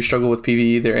they do struggle with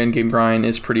PvE. Their endgame grind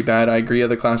is pretty bad. I agree.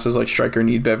 Other classes like Striker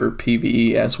need better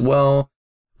PvE as well.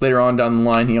 Later on down the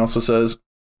line, he also says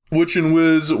Witch and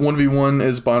Wiz 1v1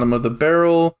 is bottom of the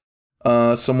barrel.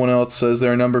 Someone else says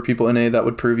there are a number of people in A that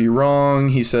would prove you wrong.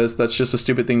 He says that's just a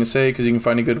stupid thing to say because you can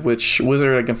find a good Witch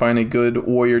Wizard, I can find a good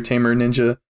Warrior, Tamer,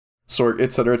 Ninja, Sork,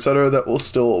 etc., that will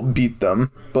still beat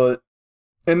them.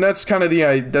 And that's kind of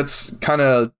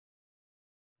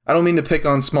I don't mean to pick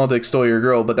on small dick stole your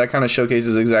girl, but that kind of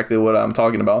showcases exactly what I'm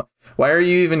talking about. Why are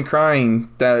you even crying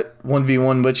that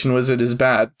 1v1 Witch and Wizard is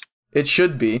bad? It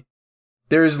should be.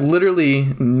 There is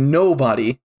literally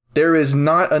nobody. There is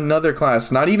not another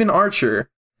class, not even Archer,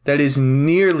 that is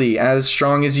nearly as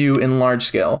strong as you in large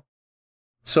scale.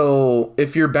 So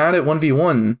if you're bad at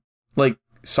 1v1, like,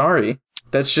 sorry,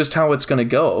 that's just how it's going to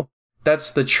go.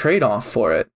 That's the trade-off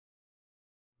for it.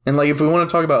 And like, if we want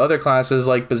to talk about other classes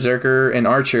like Berserker and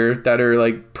Archer that are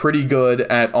like pretty good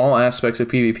at all aspects of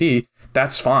PvP,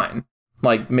 that's fine.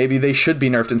 Like, maybe they should be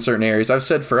nerfed in certain areas. I've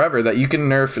said forever that you can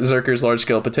nerf Berserker's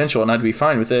large-scale potential and I'd be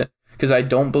fine with it, because I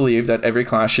don't believe that every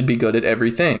class should be good at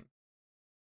everything.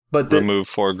 But remove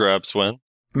 4 grabs win.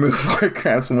 Remove 4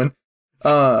 grabs win.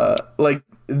 Like,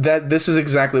 that. This is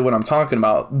exactly what I'm talking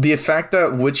about. The fact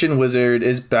that Witch and Wizard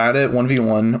is bad at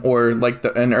 1v1, or like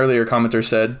an earlier commenter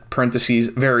said, parentheses,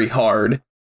 very hard.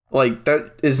 Like,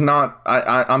 that is not...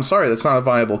 I'm sorry, that's not a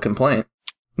viable complaint.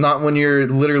 Not when you're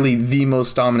literally the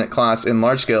most dominant class in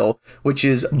large scale, which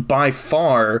is by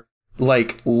far,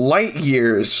 like, light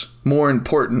years more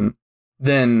important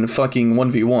than fucking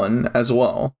 1v1 as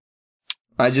well.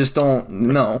 I just don't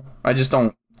know. I just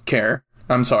don't care.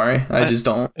 I'm sorry. I just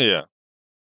don't. Yeah.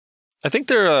 I think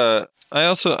they're,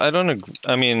 I'm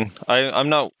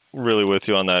not really with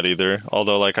you on that either.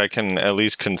 Although, like, I can at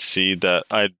least concede that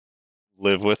I'd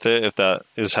live with it if that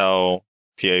is how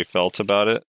PA felt about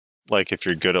it. Like, if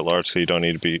you're good at large scale, you don't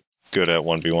need to be good at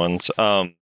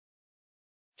 1v1s.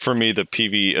 For me, the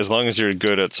PvE, as long as you're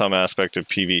good at some aspect of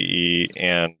PvE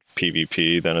and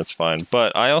PvP, then it's fine.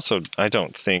 But I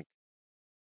don't think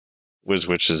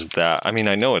Witch is that. I mean,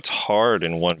 I know it's hard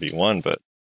in 1v1, but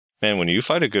man, when you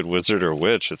fight a good wizard or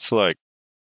witch, it's like,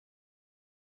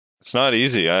 it's not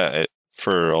easy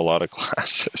for a lot of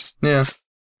classes. Yeah.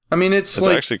 I mean, it's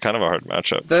like, actually kind of a hard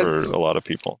matchup for a lot of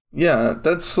people. Yeah,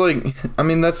 that's like, I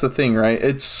mean, that's the thing, right?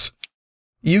 It's,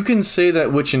 you can say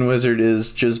that Witch and Wizard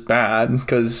is just bad,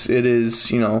 because it is,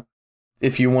 you know,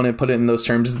 if you want to put it in those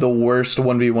terms, the worst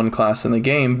 1v1 class in the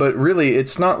game, but really,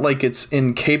 it's not like it's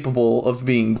incapable of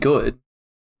being good.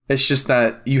 It's just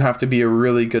that you have to be a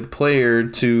really good player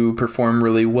to perform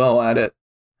really well at it.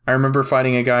 I remember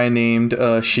fighting a guy named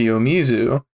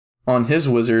Shiomizu on his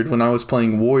wizard when I was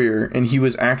playing warrior, and he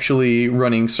was actually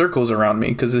running circles around me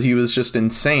because he was just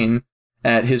insane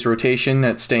at his rotation,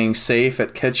 at staying safe,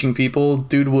 at catching people.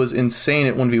 Dude was insane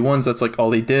at 1v1s. That's like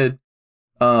all he did.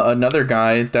 Another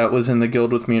guy that was in the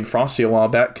guild with me in Frosty a while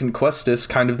back, Conquestus,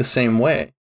 kind of the same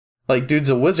way. Like, dude's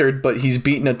a wizard, but he's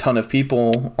beaten a ton of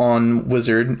people on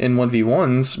wizard in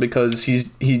 1v1s because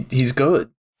he's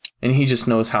good, and he just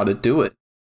knows how to do it.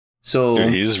 So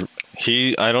dude,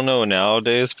 I don't know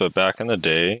nowadays, but back in the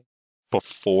day,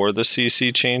 before the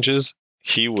CC changes,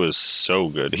 he was so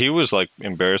good. He was like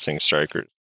embarrassing strikers,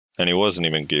 and he wasn't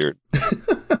even geared.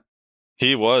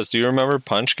 He was. Do you remember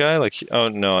Punch Guy? Like, oh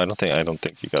no, I don't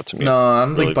think you got to meet. No, I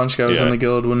don't think Punch Guy was in the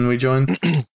guild when we joined.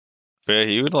 But yeah,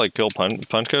 he would like kill Punch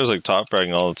Guy was like top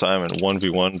fragging all the time and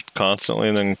 1v1 constantly,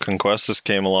 and then Conquestus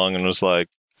came along and was like,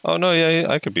 oh no, yeah,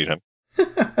 I could beat him.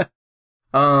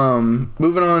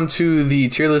 Moving on to the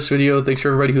tier list video. Thanks for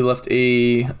everybody who left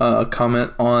a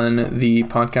comment on the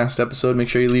podcast episode. Make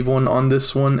sure you leave one on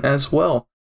this one as well.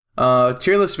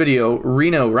 Tier list video,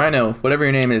 Rhino, whatever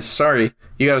your name is. Sorry,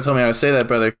 you gotta tell me how to say that,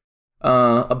 brother.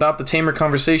 About the Tamer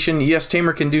conversation. Yes,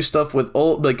 Tamer can do stuff with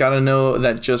ult, but gotta know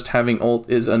that just having ult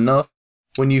is enough.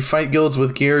 When you fight guilds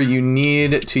with gear, you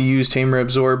need to use Tamer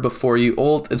Absorb before you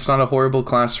ult. It's not a horrible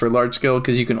class for large scale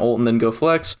because you can ult and then go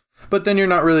flex. But then you're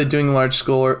not really doing large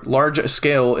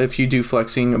scale if you do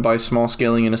flexing by small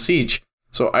scaling in a siege.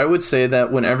 So I would say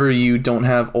that whenever you don't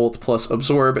have ult plus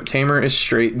absorb, Tamer is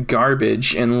straight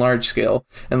garbage in large scale.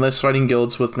 Unless fighting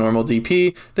guilds with normal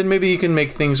DP, then maybe you can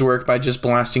make things work by just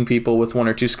blasting people with 1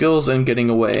 or 2 skills and getting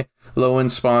away. Low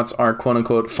end spots are quote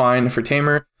unquote fine for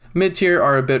Tamer. Mid tier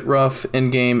are a bit rough, in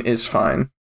game is fine.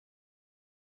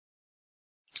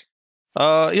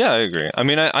 Yeah, I agree. I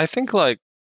mean, I think like,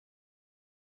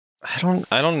 I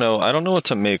don't know what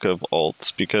to make of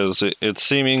ults, because it's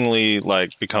seemingly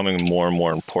like becoming more and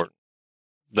more important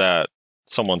that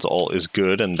someone's ult is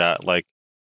good, and that like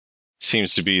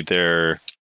seems to be their,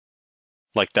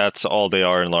 like, that's all they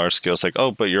are in large scale. It's like,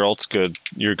 oh, but your ult's good,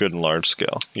 you're good in large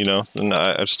scale, you know? And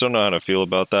I just don't know how to feel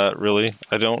about that, really.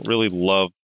 I don't really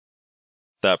love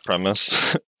that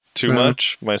premise too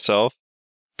much myself,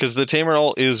 because the Tamer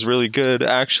ult is really good.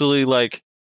 Actually, like,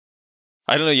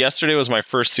 I don't know, yesterday was my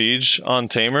first siege on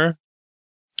Tamer,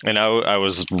 and I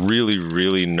was really,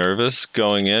 really nervous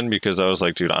going in, because I was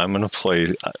like, dude, I'm going to play,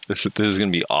 this is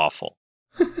going to be awful.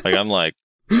 Like, I'm like,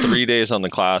 3 days on the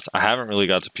class. I haven't really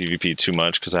got to PvP too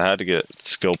much because I had to get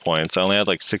skill points. I only had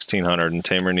like 1,600, and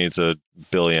Tamer needs 1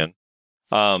 billion.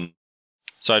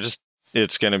 So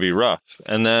it's going to be rough.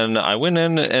 And then I went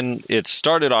in, and it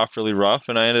started off really rough,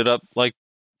 and I ended up like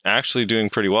actually doing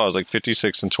pretty well. I was like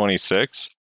 56 and 26.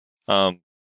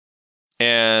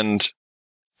 And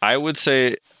I would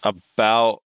say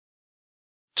about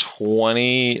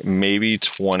 20, maybe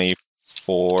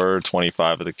 24,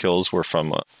 25 of the kills were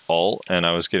from alt, and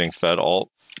I was getting fed alt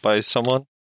by someone.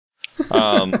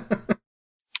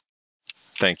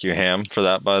 Thank you, Ham, for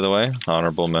that, by the way.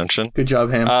 Honorable mention. Good job,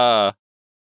 Ham.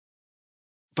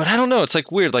 But I don't know. It's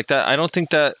like weird like that. I don't think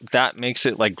that makes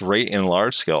it like great in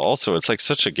large scale. Also, it's like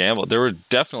such a gamble. There were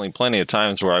definitely plenty of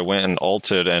times where I went and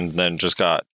ulted and then just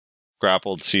got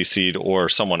grappled, CC'd, or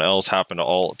someone else happened to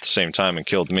ult at the same time and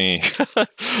killed me.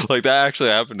 Like that actually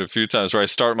happened a few times where I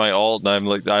start my ult and I'm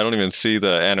like, I don't even see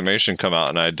the animation come out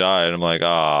and I die and I'm like,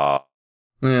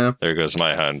 yeah, there goes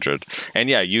my 100. And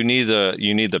yeah, you need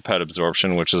the pet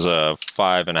absorption, which is a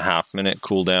 5.5 minute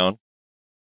cooldown,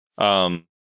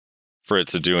 for it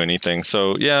to do anything.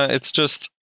 So yeah, it's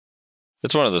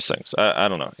one of those things. I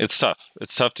don't know. It's tough.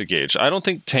 It's tough to gauge. I don't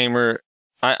think Tamer.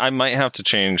 I might have to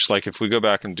change, like if we go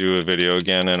back and do a video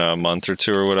again in a month or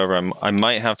two or whatever, I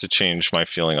might have to change my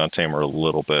feeling on Tamer a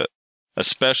little bit,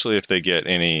 especially if they get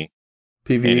any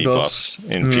PvE buffs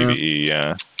in PvE,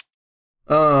 yeah.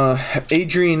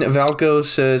 Adrian Valco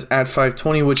says, at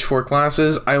 520, which 4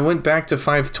 classes? I went back to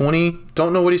 520.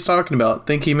 Don't know what he's talking about.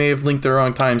 Think he may have linked the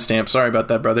wrong timestamp. Sorry about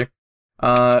that, brother.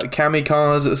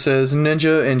 Kamikaze says,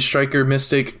 Ninja and Striker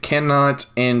Mystic cannot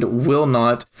and will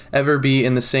not ever be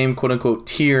in the same quote-unquote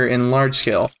tier in large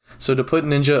scale. So to put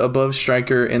Ninja above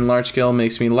Striker in large scale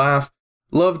makes me laugh.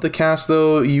 Love the cast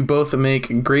though, you both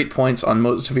make great points on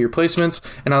most of your placements,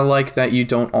 and I like that you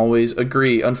don't always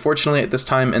agree. Unfortunately, at this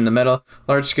time in the meta,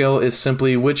 large scale is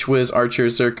simply Witch, Wiz, Archer,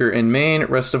 Zerker in main,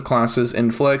 rest of classes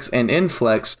in flex, and in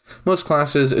flex, most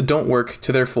classes don't work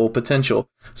to their full potential.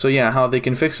 So yeah, how they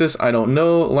can fix this, I don't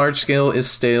know. Large scale is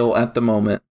stale at the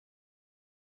moment.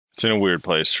 It's in a weird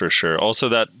place for sure. Also,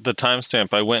 that the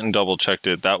timestamp, I went and double checked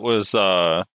it. That was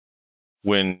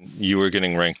when you were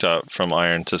getting ranked up from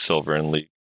Iron to Silver in League.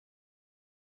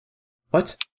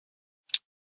 What?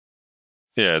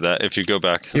 Yeah, that if you go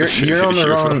back, you're on the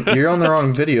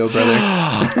wrong video, brother.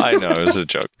 I know, it was a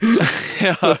joke.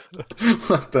 Yeah.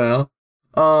 What the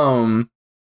hell?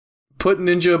 Put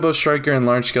Ninja above Striker in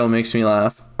large scale makes me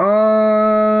laugh.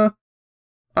 I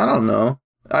don't know.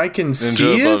 I can see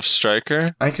Ninja above it.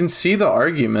 Striker? I can see the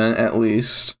argument at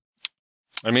least.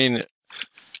 I mean,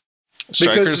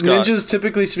 because ninjas,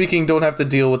 typically speaking, don't have to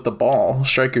deal with the ball.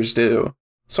 Strikers do.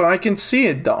 So I can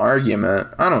see the argument.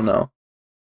 I don't know.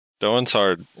 That one's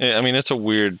hard. I mean, it's a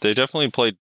weird... They definitely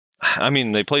play... I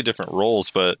mean, they play different roles,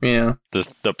 but yeah.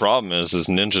 The problem is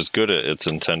Ninja's good at its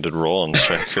intended role, and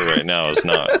Striker right now is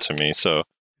not, to me, so...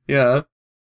 Yeah.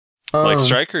 Like,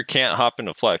 Striker can't hop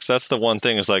into flex. That's the one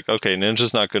thing, is like, okay,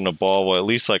 Ninja's not good in a ball. Well, at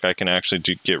least, like, I can actually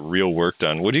get real work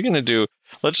done. What are you going to do?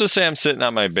 Let's just say I'm sitting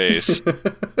at my base,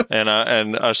 and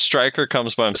a Striker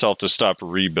comes by himself to stop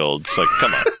rebuilds. Like,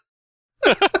 come on.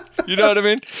 You know what I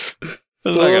mean?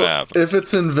 It's not gonna happen. If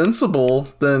it's invincible,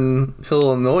 then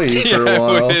he'll annoy you for a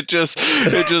while. It just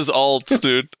ults,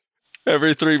 dude.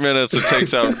 Every 3 minutes it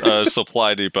takes out a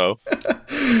supply depot.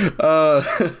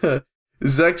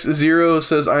 Zex0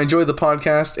 says, I enjoy the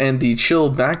podcast and the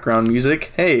chill background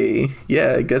music. Hey,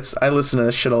 yeah, I listen to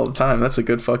that shit all the time. That's a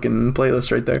good fucking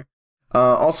playlist right there.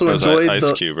 Also enjoyed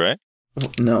Ice Cube, right?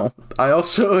 No. I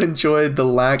also enjoyed the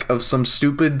lack of some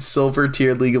stupid silver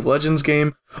tier League of Legends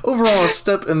game. Overall, a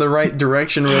step in the right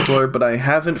direction, Rizzler, but I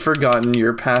haven't forgotten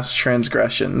your past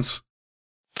transgressions.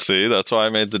 See, that's why I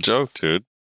made the joke, dude.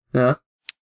 Yeah?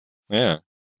 Yeah.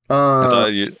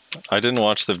 I didn't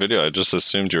watch the video. I just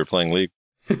assumed you were playing League.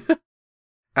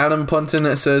 Adam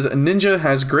Punton says, Ninja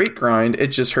has great grind. It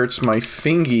just hurts my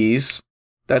fingies.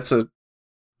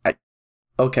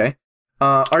 Okay.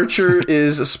 Archer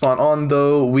is spot on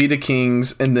though. We the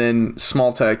Kings, and then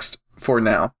small text for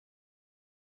now.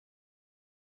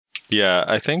 Yeah,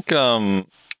 I think it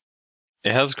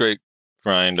has great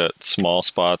grind at small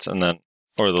spots, and then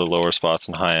or the lower spots,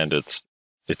 and high end it's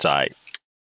aight.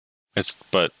 It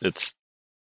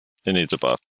needs a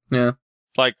buff. Yeah.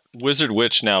 Like Wizard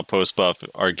Witch now post buff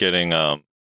are getting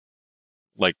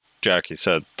like Jackie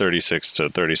said, 36 to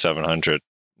 3700.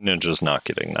 Ninja's not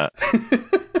getting that.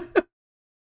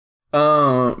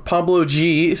 Pablo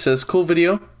G says, cool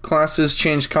video. classes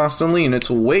change constantly, and it's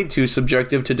way too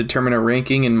subjective to determine a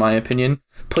ranking, in my opinion.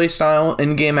 Playstyle,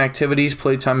 in-game activities,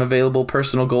 playtime available,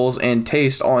 personal goals, and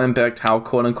taste all impact how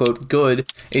quote-unquote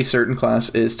good a certain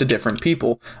class is to different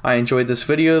people. I enjoyed this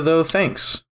video, though.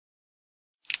 Thanks.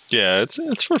 Yeah,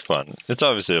 it's for fun. It's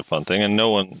obviously a fun thing,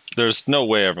 and there's no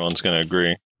way everyone's going to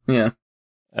agree. Yeah.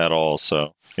 At all,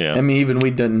 so, yeah. I mean, even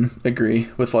we didn't agree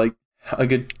with, like, a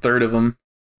good third of them.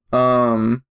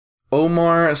 Omar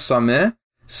Sameh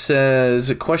says,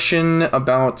 a question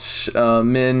about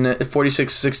Min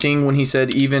 4616 when he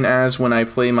said, even as when I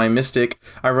play my Mystic,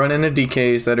 I run into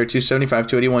DKs that are 275,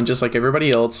 281 just like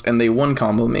everybody else, and they one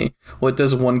combo me. What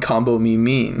does one combo me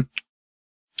mean?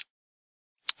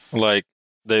 Like,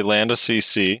 they land a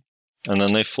CC, and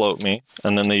then they float me,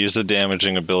 and then they use a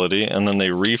damaging ability, and then they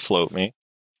refloat me,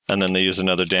 and then they use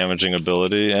another damaging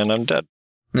ability, and I'm dead.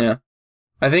 Yeah.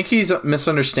 I think he's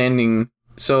misunderstanding.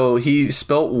 So he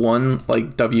spelt one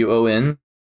like WON.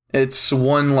 It's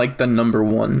one like the number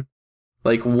one.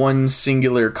 Like one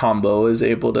singular combo is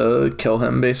able to kill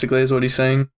him, basically, is what he's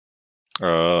saying.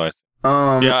 Oh,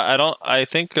 yeah, I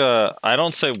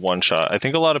don't say one shot. I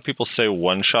think a lot of people say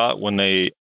one shot when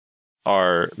they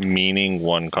are meaning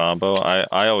one combo.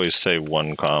 I always say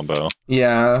one combo.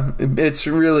 Yeah, it's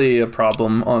really a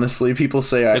problem, honestly. People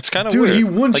say, it's kind of dude, weird. He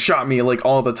one-shot me like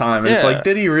all the time. Yeah, it's like,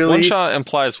 did he really? One shot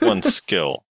implies one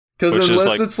skill. Because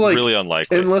unless it's like really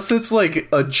unlikely. Unless it's like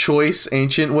a choice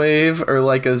ancient wave or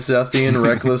like a Zethian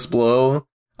reckless blow,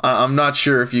 I'm not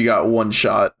sure if you got one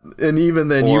shot. And even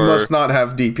then, you must not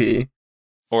have DP.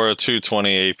 Or a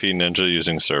 220 AP ninja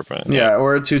using Serpent. Yeah,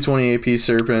 or a 220 AP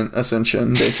Serpent Ascension,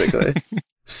 basically.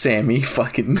 Sammy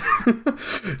fucking...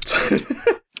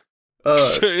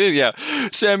 yeah,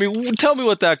 Sammy, tell me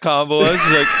what that combo is.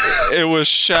 Like, it was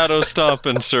Shadow Stomp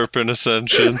and Serpent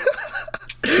Ascension.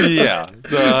 Yeah,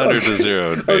 the 100 to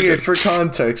 0. Okay, for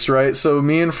context, right? So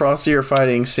me and Frosty are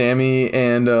fighting Sammy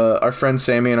and our friend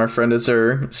Sammy and our friend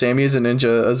Azur. Sammy is a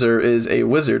ninja, Azur is a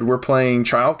wizard. We're playing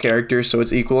trial characters, so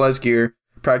it's equalized gear,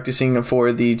 practicing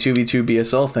for the 2v2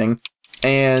 BSL thing.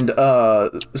 And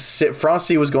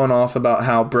Frosty was going off about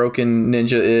how broken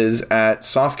Ninja is at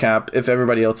soft cap if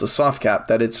everybody else is soft cap,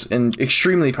 that it's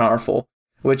extremely powerful,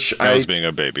 which I was being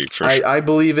a baby, for sure. I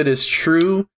believe it is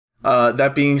true.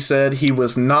 That being said, he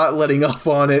was not letting up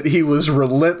on it. He was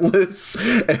relentless.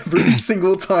 Every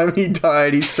single time he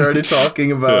died, he started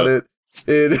talking about it.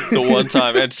 The one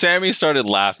time, and Sammy started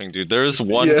laughing, dude. There's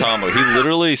one combo. He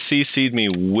literally CC'd me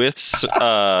with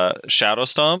Shadow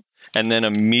Stomp, and then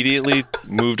immediately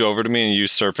moved over to me and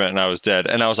used Serpent, and I was dead.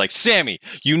 And I was like, Sammy,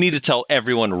 you need to tell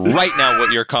everyone right now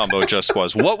what your combo just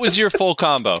was. What was your full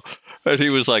combo? And he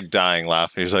was like dying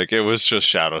laughing. He's like, it was just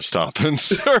Shadow Stomp and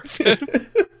Serpent.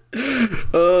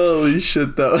 Holy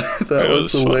shit, that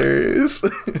was hilarious.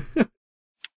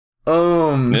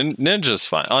 Ninja's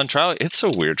fine on trial. It's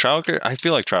so weird. I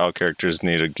feel like trial characters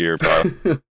need a gear buff.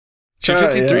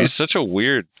 253 is such a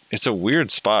weird. It's a weird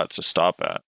spot to stop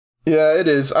at. Yeah, it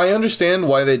is. I understand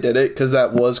why they did it, because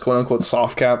that was quote unquote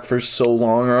soft cap for so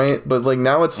long, right? But like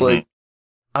now it's like,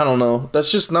 I don't know.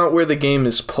 That's just not where the game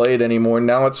is played anymore.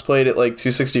 Now it's played at like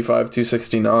 265,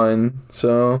 269.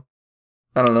 So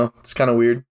I don't know. It's kind of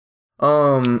weird.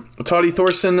 Toddy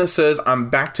Thorson says,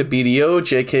 I'm back to BDO.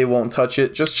 JK won't touch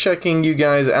it. Just checking you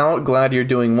guys out. Glad you're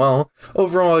doing well.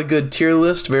 Overall, a good tier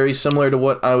list. Very similar to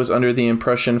what I was under the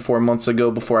impression 4 months ago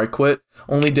before I quit.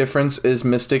 Only difference is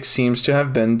Mystic seems to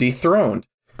have been dethroned.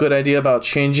 Good idea about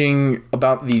changing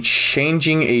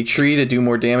a tree to do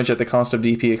more damage at the cost of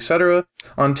DP, etc.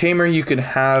 On Tamer, you could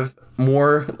have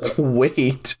more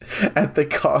weight at the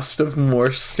cost of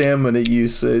more stamina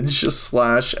usage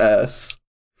 /S.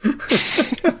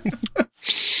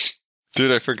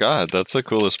 Dude, I forgot. That's the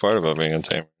coolest part about being a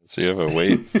tamer. So you have a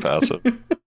weight passive.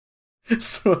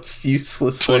 So it's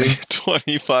useless.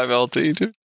 25 LT,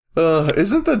 dude.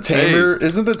 Isn't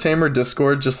the tamer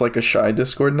Discord just like a Shai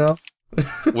Discord now?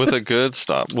 If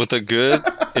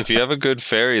you have a good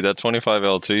fairy, that 25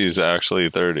 LT is actually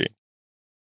 30.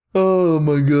 Oh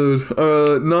my god.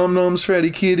 Nom Nom's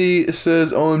Fatty Kitty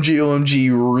says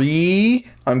OMG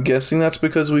I'm guessing that's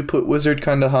because we put Wizard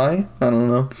kinda high. I don't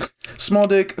know. Small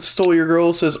Dick Stole Your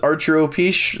Girl says Archer OP,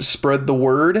 spread the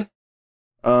word.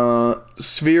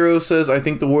 Sphero says, I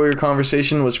think the Warrior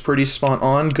conversation was pretty spot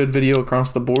on. Good video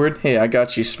across the board. Hey, I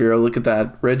got you, Sphero. Look at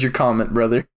that. Read your comment,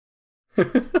 brother.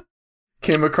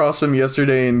 Came across him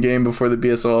yesterday in game before the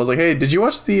BSL. I was like, hey, did you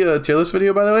watch the tier list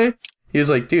video, by the way? He was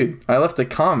like, dude, I left a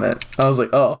comment. I was like,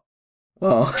 oh,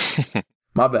 well,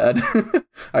 my bad.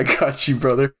 I got you,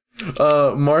 brother.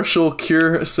 Marshall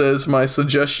Cure says, my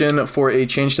suggestion for a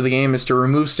change to the game is to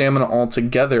remove stamina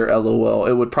altogether, lol.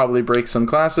 It would probably break some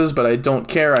classes, but I don't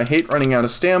care. I hate running out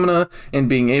of stamina and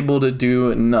being able to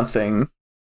do nothing.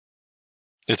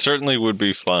 It certainly would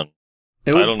be fun.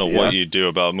 I don't know what you do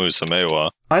about Musamewa.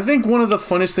 I think one of the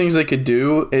funnest things they could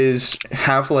do is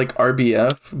have like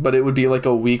RBF, but it would be like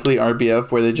a weekly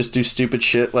RBF where they just do stupid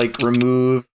shit like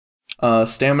remove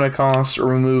stamina costs,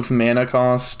 remove mana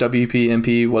costs, WP,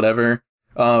 MP, whatever.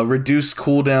 Reduce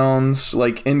cooldowns,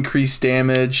 like increase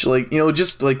damage, like, you know,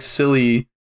 just like silly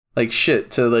like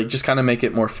shit to like just kind of make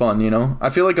it more fun, you know?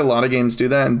 I feel like a lot of games do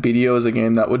that, and BDO is a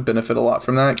game that would benefit a lot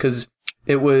from that because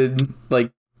it would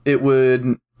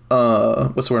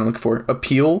what's the word I'm looking for?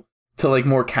 Appeal to like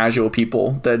more casual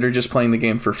people that are just playing the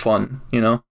game for fun, you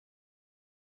know?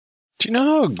 Do you know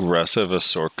how aggressive a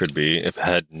Sork could be if it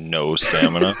had no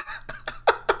stamina?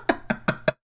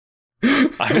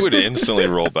 I would instantly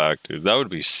roll back, dude. That would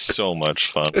be so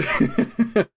much fun.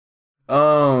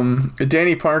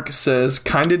 Danny Park says,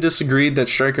 kinda disagreed that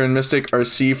Striker and Mystic are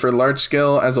C for large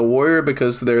scale as a warrior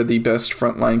because they're the best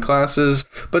frontline classes,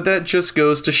 but that just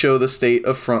goes to show the state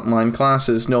of frontline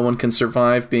classes. No one can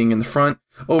survive being in the front.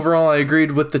 Overall, I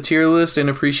agreed with the tier list and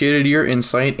appreciated your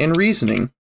insight and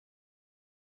reasoning.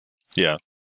 Yeah.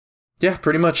 Yeah,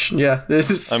 pretty much. Yeah.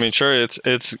 I mean, sure,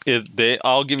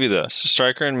 I'll give you this.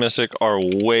 Striker and Mystic are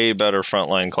way better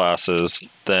frontline classes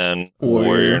than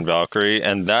Warrior and Valkyrie,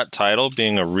 and that title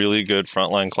being a really good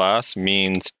frontline class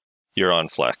means you're on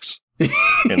flex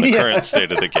in the current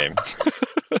state of the game.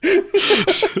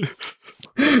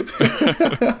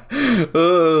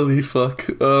 Holy fuck.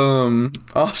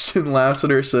 Austin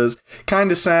Lassiter says,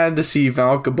 kinda sad to see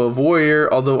Valk above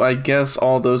Warrior, although I guess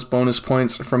all those bonus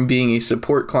points from being a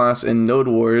support class in Node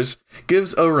Wars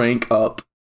gives a rank up.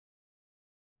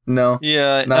 No.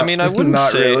 Yeah, I mean, I wouldn't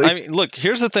say... Really. I mean, look,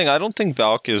 here's the thing. I don't think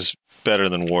Valk is better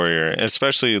than Warrior,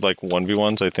 especially like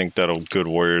 1v1s. I think that a good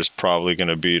Warrior is probably going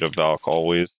to beat a Valk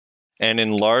always. And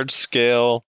in large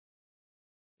scale...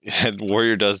 And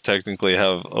Warrior does technically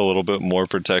have a little bit more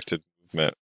protected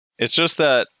movement. It's just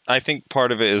that I think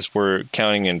part of it is we're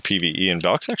counting in PvE, and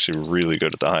Valk's actually really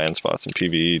good at the high-end spots in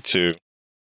PvE, too.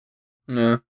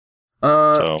 Yeah.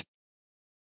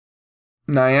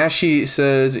 Nyashi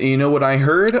says, you know what I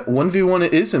heard?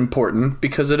 1v1 is important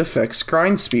because it affects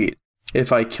grind speed.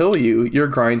 If I kill you, your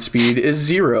grind speed is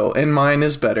 0, and mine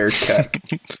is better, Keck.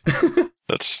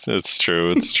 It's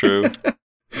true, it's true.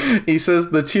 He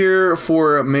says the tier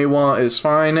for Meiwa is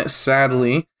fine.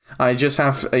 Sadly, I just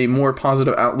have a more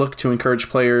positive outlook to encourage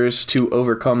players to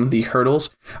overcome the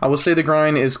hurdles. I will say the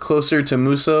grind is closer to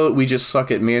Muso. We just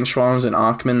suck at Manschwarms and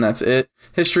Achman, that's it.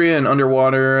 History and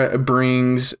Underwater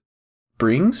brings?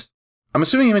 I'm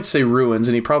assuming he meant to say ruins,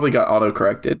 and he probably got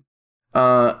auto-corrected.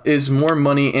 Is more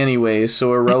money anyway,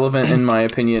 so irrelevant in my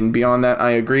opinion. Beyond that,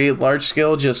 I agree. Large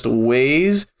scale just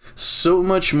weighs so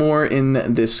much more in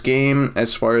this game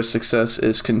as far as success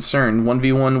is concerned.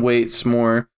 1v1 weights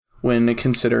more when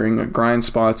considering grind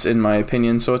spots, in my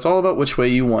opinion, so it's all about which way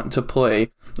you want to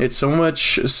play. It's so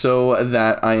much so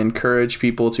that I encourage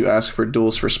people to ask for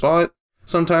duels for spot.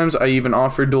 Sometimes I even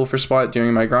offer duel for spot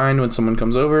during my grind when someone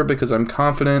comes over because I'm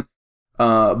confident,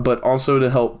 but also to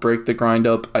help break the grind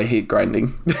up. I hate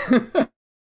grinding.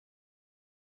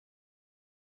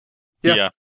 Yeah.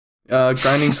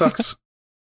 Grinding sucks.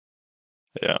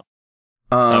 Yeah.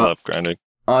 I love grinding.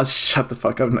 Shut the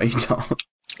fuck up. No, you don't.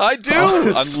 I do.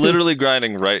 I'm literally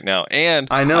grinding right now, and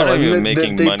I know. I'm even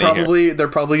making money here. They're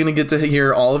probably going to get to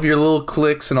hear all of your little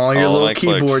clicks and all your little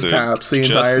keyboard taps the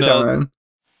entire time.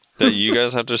 That you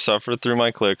guys have to suffer through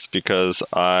my clicks because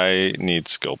I need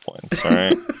skill points. All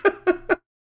right.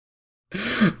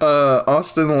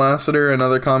 Austin Lassiter,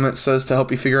 another comment, says to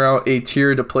help you figure out a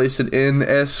tier to place it in: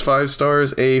 S 5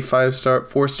 stars, A 5 star,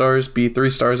 4 stars, B 3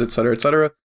 stars, etc.,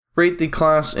 etc. Rate the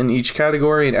class in each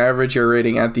category and average your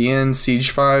rating at the end.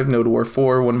 Siege 5, Node War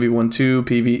 4, 1v1 2,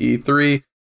 PvE 3.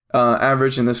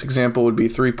 Average in this example would be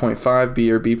 3.5,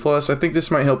 B or B+. I think this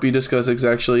might help you discuss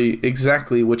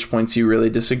exactly which points you really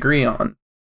disagree on.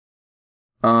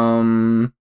 I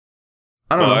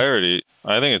don't know.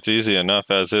 I think it's easy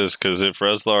enough as is, because if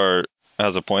Reslar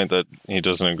has a point that he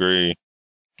doesn't agree,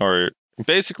 or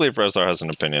basically if Reslar has an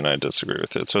opinion, I disagree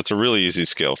with it. So it's a really easy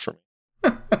scale for me.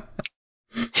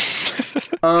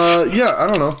 Yeah, I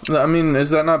don't know. I mean, is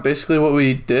that not basically what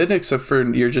we did, except for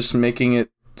you're just making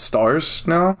it stars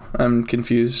now? I'm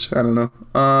confused. I don't know.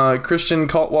 Christian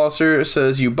Kaltwasser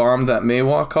says you bombed that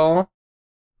Meiwa call.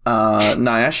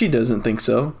 Nyashi doesn't think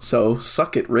so. So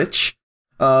suck it, Rich.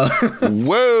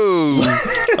 Whoa!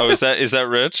 Oh, is that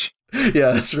Rich?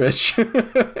 Yeah, that's Rich.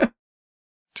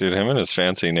 Dude, him and his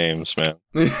fancy names, man.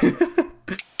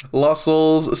 Lost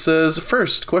Souls says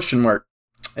first question mark,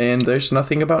 and there's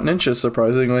nothing about ninjas,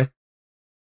 surprisingly.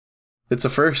 It's a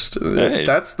first. Hey.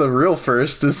 That's the real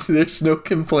first. There's no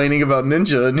complaining about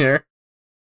ninja in here.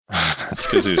 That's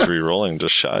because he's re-rolling to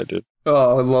Shai, dude.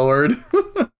 Oh lord.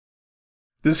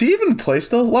 Does he even play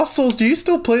still? Lost Souls, do you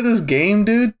still play this game,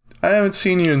 dude? I haven't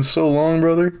seen you in so long,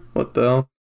 brother. What the hell?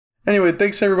 Anyway,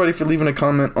 thanks everybody for leaving a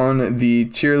comment on the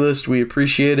tier list. We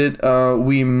appreciate it.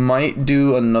 We might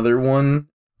do another one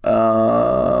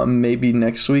maybe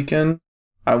next weekend.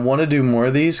 I want to do more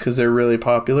of these because they're really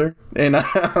popular, and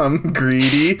I'm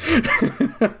greedy.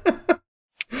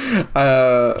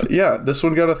 Yeah, this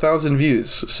one got 1,000 views,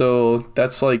 so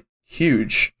that's like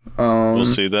huge. We'll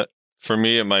see that. For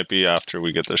me, it might be after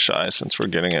we get the Shai, since we're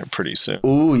getting it pretty soon.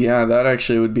 Ooh, yeah, that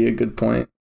actually would be a good point.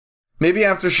 Maybe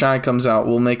after Shai comes out,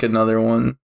 we'll make another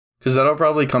one, because that'll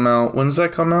probably come out. When does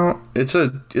that come out? It's a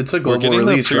global we're getting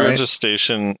release, the right?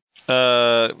 pre-registration.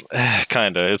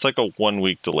 Kinda. It's like a 1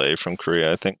 week delay from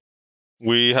Korea, I think.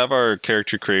 We have our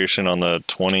character creation on the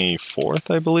 24th,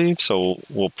 I believe. So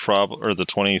we'll or the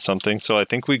 20 something. So I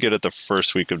think we get it the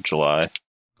first week of July.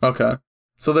 Okay.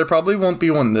 So there probably won't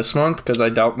be one this month, because I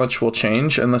doubt much will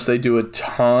change unless they do a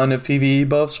ton of PvE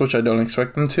buffs, which I don't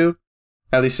expect them to.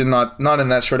 At least not in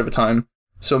that short of a time.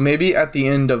 So maybe at the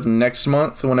end of next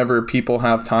month, whenever people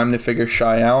have time to figure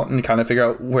Shai out and kind of figure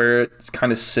out where it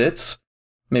kind of sits,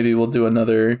 maybe we'll do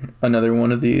another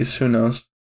one of these. Who knows?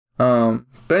 But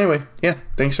anyway, yeah,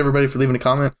 thanks everybody for leaving a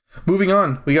comment. Moving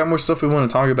on, we got more stuff we want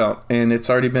to talk about, and it's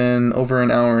already been over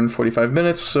an hour and 45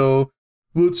 minutes, so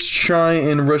let's try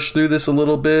and rush through this a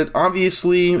little bit.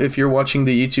 Obviously, if you're watching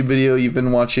the YouTube video, you've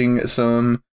been watching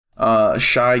some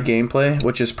Shai gameplay,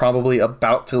 which is probably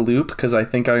about to loop, because I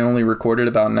think I only recorded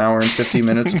about an hour and 50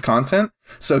 minutes of content,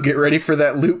 so get ready for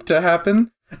that loop to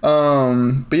happen.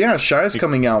 But yeah, Shai's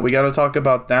coming out. We got to talk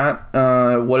about that.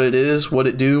 What it is, what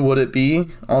it do, what it be,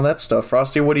 all that stuff.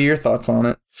 Frosty, what are your thoughts on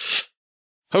it?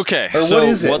 Okay. Or so what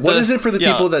is it? What is it for the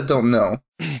people that don't know?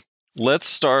 Let's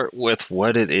start with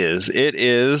what it is. It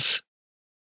is...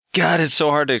 God, it's so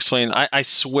hard to explain. I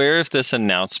swear if this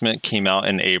announcement came out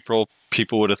in April,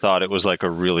 people would have thought it was like a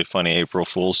really funny April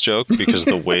Fool's joke because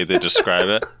the way they describe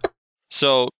it.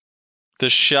 So... the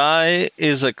Shai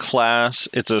is a class,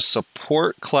 it's a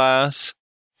support class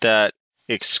that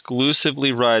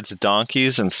exclusively rides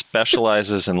donkeys and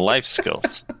specializes in life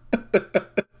skills.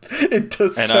 It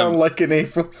does sound like an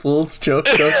April Fool's joke,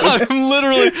 doesn't it? I'm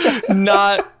literally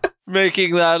not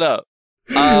making that up.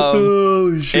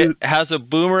 Holy shit. It has a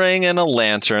boomerang and a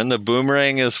lantern. The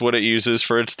boomerang is what it uses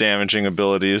for its damaging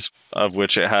abilities, of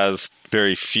which it has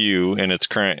very few in its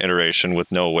current iteration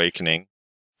with no awakening.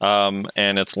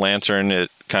 And its lantern, it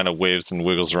kind of waves and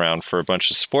wiggles around for a bunch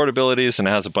of support abilities, and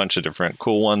it has a bunch of different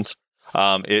cool ones.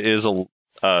 It is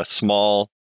a small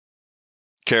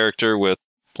character with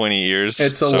pointy ears.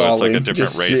 It's a so lolly. It's like a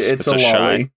different race. It's a Shai.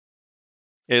 lolly.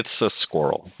 It's a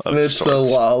squirrel. It's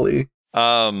sorts. a lolly.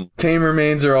 Tamer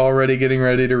mains are already getting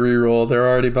ready to reroll. They're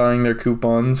already buying their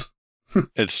coupons.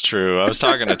 It's true. I was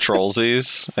talking to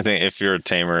Trollsies. I think if you're a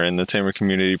tamer in the tamer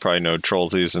community, you probably know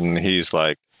Trollsies, and he's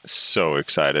like, so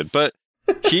excited. But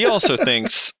he also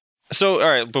thinks so. All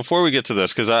right, before we get to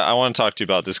this, because I want to talk to you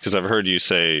about this, because I've heard you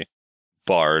say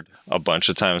bard a bunch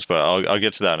of times, but I'll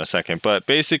get to that in a second. But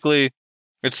basically,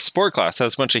 it's a sport class,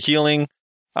 has a bunch of healing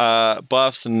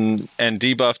buffs and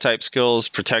debuff type skills,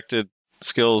 protected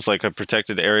skills, like a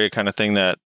protected area kind of thing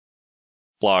that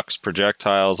blocks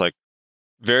projectiles, like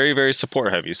very, very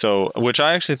support heavy. So, which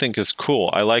I actually think is cool.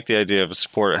 I like the idea of a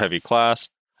support heavy class.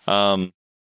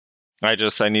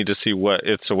 I need to see what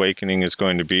its awakening is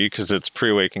going to be, because its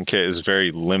pre-awaken kit is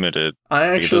very limited.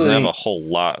 It doesn't have a whole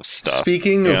lot of stuff.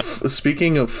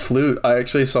 Speaking of flute, I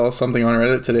actually saw something on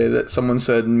Reddit today that someone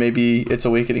said maybe its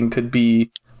awakening could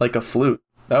be like a flute.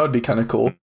 That would be kind of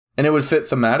cool, and it would fit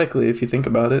thematically if you think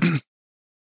about it.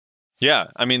 Yeah,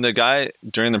 I mean, the guy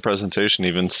during the presentation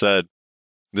even said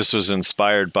this was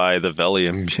inspired by the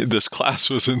Velia. This class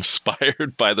was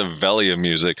inspired by the Velia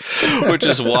music, which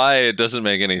is why it doesn't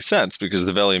make any sense, because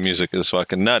the Velia music is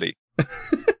fucking nutty.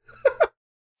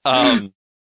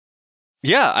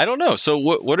 Yeah, I don't know. So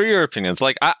what are your opinions?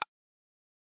 Like,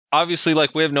 obviously,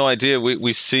 like, we have no idea.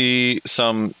 We see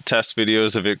some test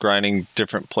videos of it grinding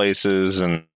different places,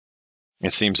 and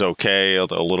it seems okay,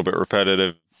 although a little bit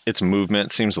repetitive. Its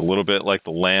movement seems a little bit like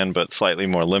the land, but slightly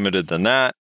more limited than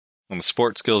that. And the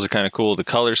sport skills are kind of cool. The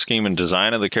color scheme and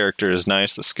design of the character is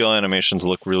nice. The skill animations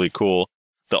look really cool.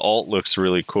 The alt looks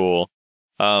really cool.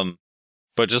 But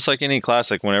just like any class,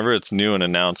 like whenever it's new and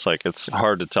announced, like, it's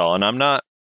hard to tell. And I'm not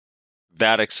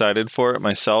that excited for it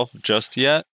myself just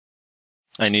yet.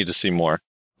 I need to see more.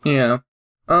 Yeah.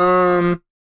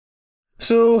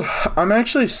 So I'm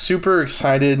actually super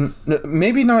excited,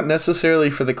 maybe not necessarily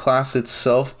for the class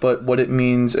itself, but what it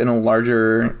means in a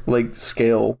larger like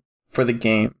scale for the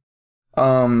game.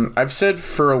 I've said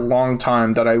for a long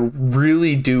time that I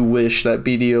really do wish that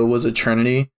BDO was a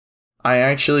Trinity.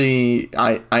 I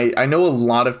know a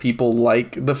lot of people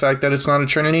like the fact that it's not a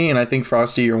Trinity, and I think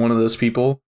Frosty, you're one of those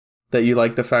people that you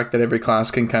like the fact that every class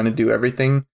can kind of do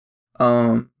everything.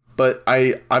 But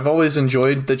I've always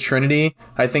enjoyed the Trinity.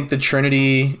 I think the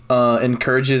Trinity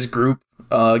encourages group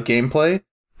gameplay,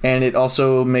 and it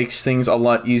also makes things a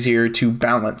lot easier to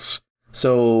balance.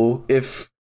 So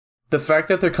if the fact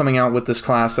that they're coming out with this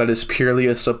class that is purely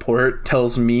a support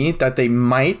tells me that they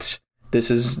might,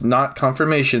 this is not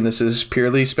confirmation, this is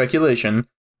purely speculation,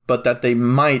 but that they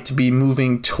might be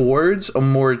moving towards a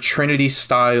more Trinity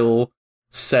style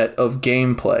set of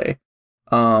gameplay.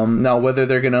 Now, whether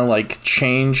they're gonna like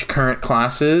change current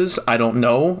classes, I don't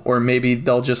know, or maybe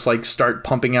they'll just like start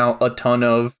pumping out a ton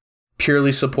of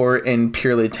purely support and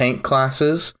purely tank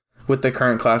classes, with the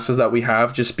current classes that we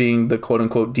have just being the quote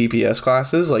unquote DPS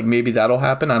classes. Like maybe that'll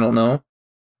happen, I don't know.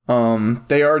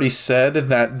 They already said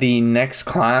that the next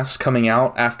class coming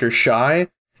out after Shai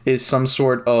is some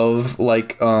sort of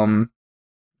like what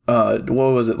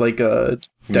was it, like a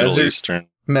Middle Eastern.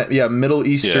 Middle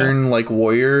Eastern like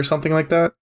warrior or something like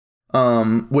that.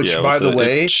 Which by the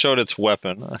way, it showed its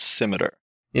weapon, a scimitar.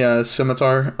 Yeah,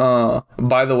 scimitar.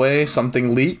 By the way,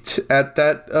 something leaked at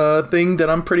that thing that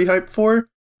I'm pretty hyped for.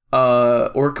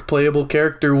 Orc playable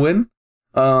character win.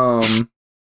 But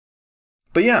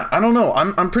yeah, I don't know.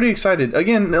 I'm pretty excited.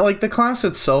 Again, like the class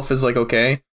itself is like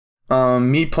okay.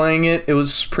 Me playing it, it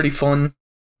was pretty fun.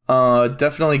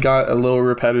 Definitely got a little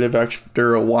repetitive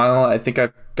after a while. I think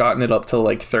I've gotten it up to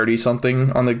like 30 something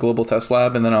on the global test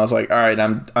lab, and then I was like, all right,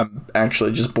 I'm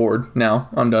actually just bored now.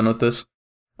 I'm done with this.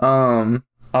 I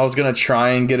was gonna try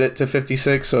and get it to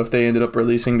 56, so if they ended up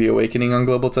releasing the Awakening on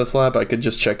global test lab, I could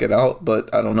just check it out,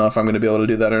 but I don't know if I'm gonna be able to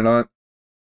do that or not.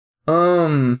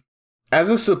 As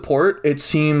a support, it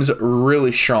seems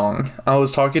really strong. I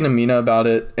was talking to Mina about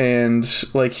it, and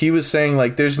like he was saying,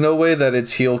 like there's no way that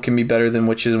its heal can be better than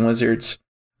Witches and Wizards.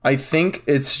 I think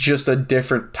it's just a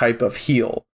different type of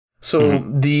heal. So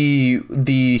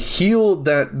the heal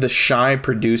that the Shai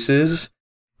produces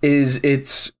is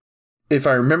it's, if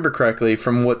I remember correctly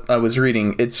from what I was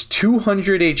reading, it's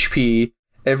 200 HP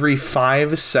every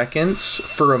 5 seconds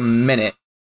for a minute.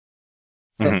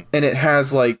 And it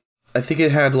has like, I think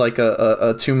it had like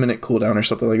a 2-minute cooldown or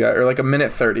something like that, or like a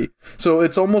minute 30. So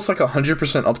it's almost like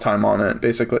 100% uptime on it,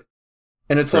 basically.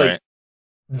 And it's like,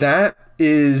 that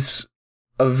is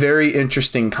a very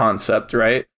interesting concept,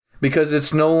 right? Because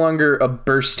it's no longer a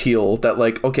burst heal that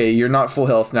like, okay, you're not full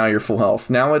health, now you're full health.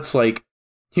 Now it's like,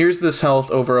 here's this health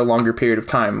over a longer period of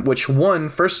time, which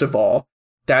first of all,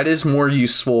 that is more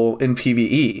useful in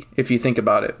PvE, if you think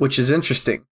about it, which is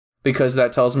interesting. Because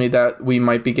that tells me that we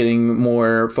might be getting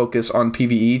more focus on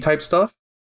PvE type stuff.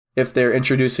 If they're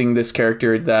introducing this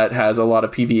character that has a lot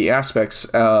of PvE aspects,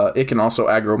 it can also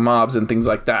aggro mobs and things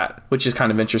like that, which is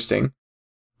kind of interesting.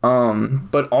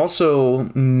 But also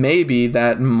maybe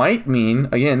that might mean,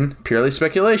 again, purely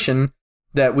speculation,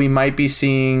 that we might be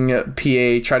seeing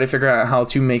PA try to figure out how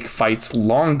to make fights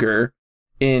longer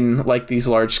in like these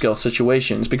large scale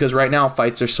situations, because right now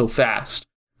fights are so fast.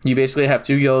 You basically have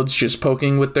 2 guilds just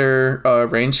poking with their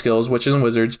range skills, Witches and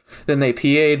Wizards. Then they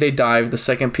PA, they dive. The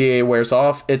second PA wears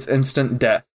off, it's instant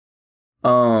death.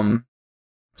 So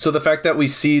the fact that we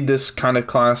see this kind of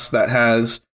class that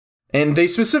has, and they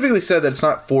specifically said that it's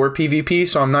not for PvP,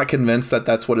 so I'm not convinced that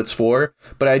that's what it's for.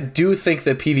 But I do think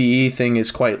the PvE thing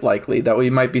is quite likely, that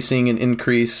we might be seeing an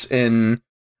increase in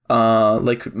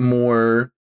like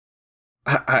more,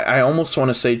 I almost want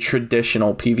to say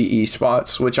traditional PvE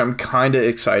spots, which I'm kind of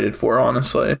excited for,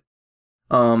 honestly.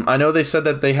 I know they said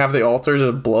that they have the Altars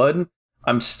of Blood.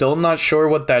 I'm still not sure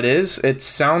what that is. It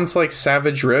sounds like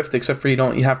Savage Rift, except for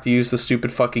you have to use the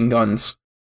stupid fucking guns.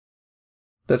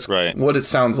 That's right. What it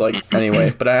sounds like, anyway.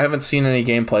 But I haven't seen any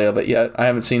gameplay of it yet. I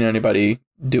haven't seen anybody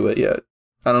do it yet.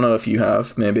 I don't know if you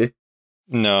have, maybe.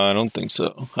 No, I don't think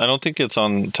so. I don't think it's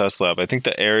on Test Lab. I think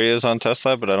the area is on Test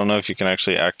Lab, but I don't know if you can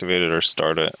actually activate it or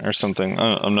start it or something.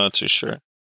 I'm not too sure.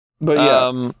 But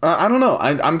yeah, I don't know.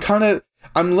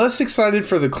 I'm less excited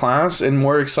for the class and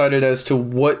more excited as to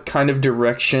what kind of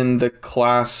direction the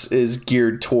class is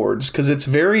geared towards, because it's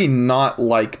very not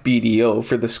like BDO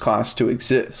for this class to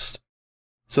exist.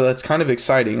 So that's kind of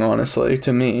exciting, honestly,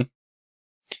 to me.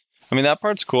 I mean, that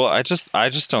part's cool. I just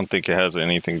don't think it has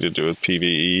anything to do with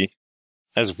PvE.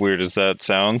 As weird as that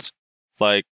sounds,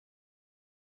 like,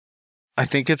 I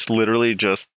think it's literally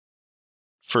just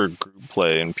for group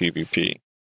play and PvP.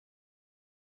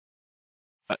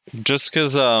 Just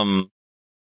because, I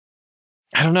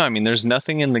don't know. I mean, there's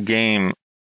nothing in the game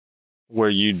where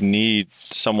you'd need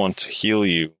someone to heal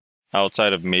you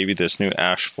outside of maybe this new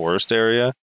Ash Forest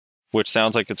area, which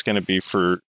sounds like it's going to be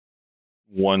for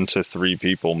 1 to 3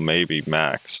 people, maybe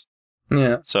max.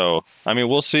 Yeah. So, I mean,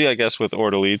 we'll see, I guess, with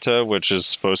Ordalita, which is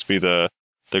supposed to be the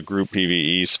group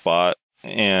PvE spot.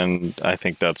 And I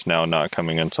think that's now not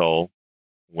coming until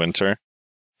winter.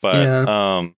 But,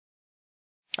 Yeah.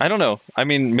 I don't know. I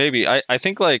mean, maybe. I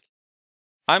think, like,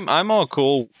 I'm all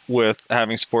cool with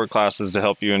having support classes to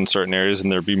help you in certain areas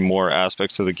and there be more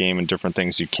aspects of the game and different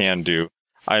things you can do.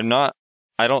 I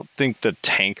don't think the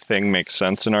tank thing makes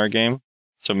sense in our game.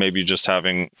 So maybe just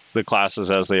having the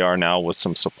classes as they are now with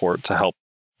some support to help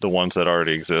the ones that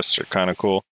already exist are kind of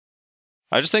cool.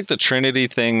 I just think the Trinity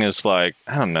thing is like,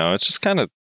 I don't know, it's just kind of,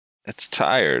 it's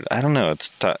tired. I don't know,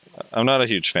 I'm not a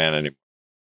huge fan anymore.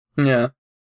 Yeah.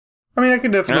 I mean, I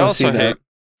could definitely see that.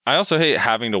 I also hate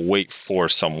having to wait for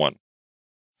someone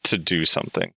to do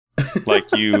something. Like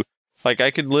like I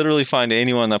could literally find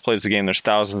anyone that plays the game. There's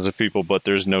thousands of people, but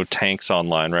there's no tanks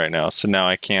online right now. So now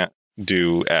I can't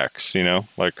do X,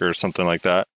 like, or something like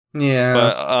that. Yeah.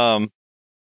 But,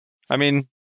 I mean,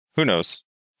 who knows?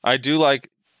 I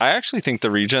actually think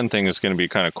the regen thing is going to be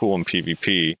kind of cool in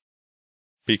PvP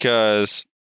because,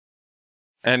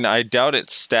 and I doubt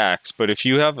it stacks, but if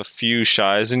you have a few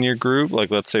Shais in your group, like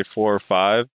let's say 4 or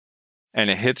 5, and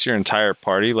it hits your entire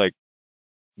party, like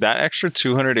that extra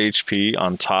 200 HP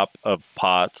on top of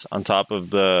pots, on top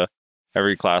of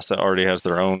every class that already has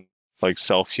their own like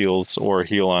self heals or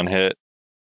heal on hit,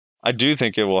 I do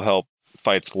think it will help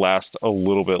fights last a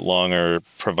little bit longer,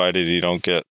 provided you don't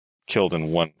get killed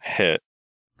in one hit.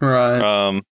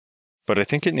 Right. But I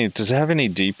think does it have any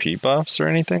DP buffs or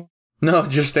anything? No,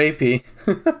 just AP.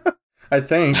 I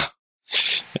think.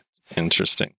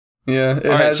 Interesting. Yeah, it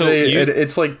has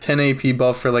it's like 10 AP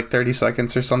buff for like 30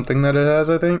 seconds or something that it has,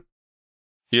 I think.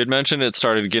 You had mentioned it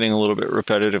started getting a little bit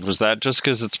repetitive. Was that just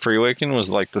because it's pre-awakening?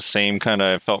 Was like the same kind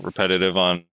of felt repetitive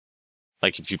on,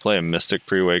 like, if you play a Mystic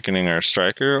pre-awakening or a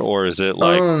Striker, or is it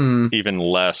like even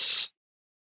less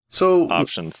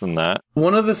options than that?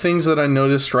 One of the things that I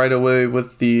noticed right away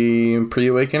with the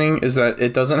pre-awakening is that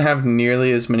it doesn't have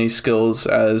nearly as many skills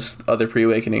as other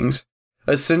pre-awakenings.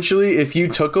 Essentially, if you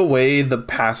took away the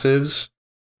passives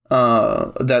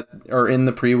that are in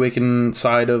the pre-awaken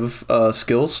side of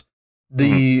skills,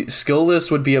 the skill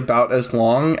list would be about as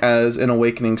long as an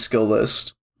awakening skill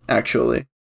list, actually.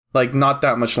 Like, not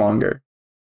that much longer.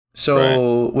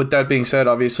 So, with that being said,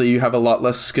 obviously you have a lot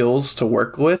less skills to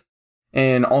work with.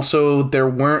 And also, there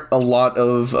weren't a lot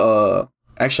of...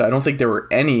 actually, I don't think there were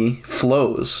any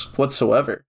flows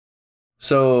whatsoever.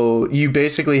 So, you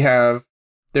basically have...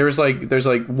 There's like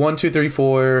 1, 2, 3,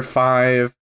 4,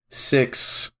 5,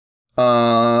 6...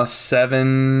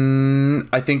 7,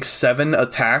 I think 7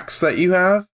 attacks that you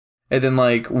have, and then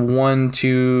like 1,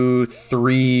 2,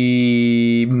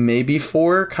 3, maybe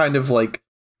 4 kind of like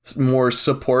more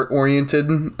support oriented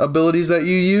abilities that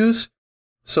you use.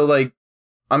 So like,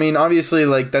 I mean, obviously,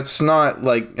 like, that's not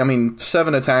like, I mean,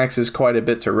 7 attacks is quite a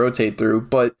bit to rotate through,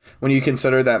 but when you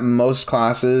consider that most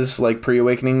classes like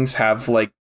pre-awakenings have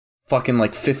like fucking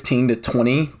like 15 to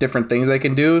 20 different things they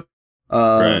can do.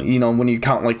 When you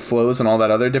count like flows and all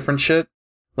that other different shit,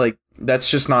 like, that's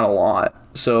just not a lot.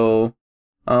 So,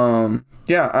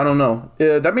 yeah, I don't know.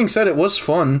 That being said, it was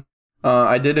fun.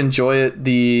 I did enjoy it.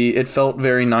 It felt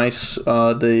very nice.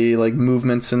 The like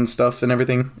movements and stuff and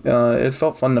everything. It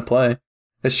felt fun to play.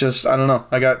 It's just, I don't know.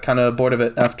 I got kind of bored of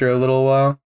it after a little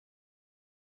while.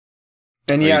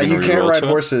 And yeah, you can't ride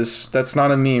horses. That's not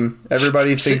a meme.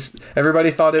 Everybody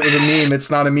thought it was a meme.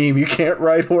 It's not a meme. You can't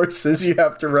ride horses. You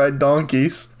have to ride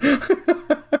donkeys.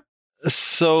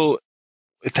 So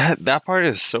that part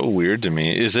is so weird to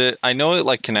me. Is it? I know it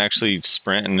like can actually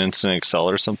sprint and instant excel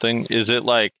or something. Is it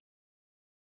like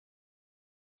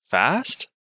fast?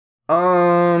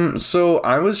 So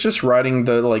I was just riding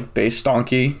the like base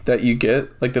donkey that you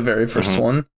get, like the very first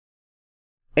one.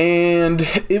 And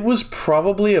it was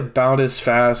probably about as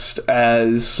fast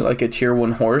as like a tier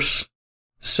 1 horse.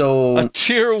 So a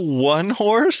tier 1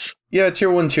 horse? Yeah,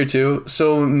 tier 1, tier 2.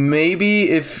 So maybe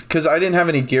because I didn't have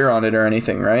any gear on it or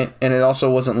anything, right? And it also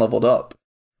wasn't leveled up.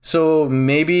 So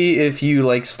maybe if you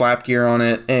like slap gear on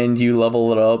it and you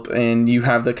level it up and you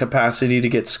have the capacity to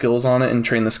get skills on it and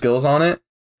train the skills on it,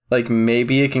 like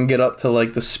maybe it can get up to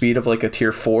like the speed of like a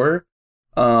tier 4.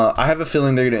 I have a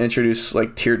feeling they're going to introduce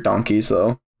like tiered donkeys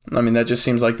though. I mean, that just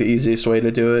seems like the easiest way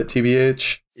to do it,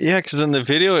 TBH. Yeah, because in the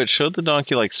video it showed the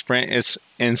donkey like sprint its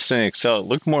instant excel. It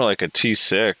looked more like a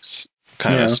T6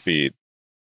 kind of speed.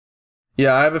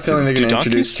 Yeah, I have a feeling they're going to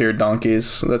introduce donkeys- tiered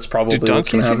donkeys. That's probably Do what's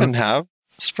going to donkeys happen. even have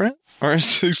sprint or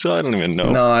excel? I don't even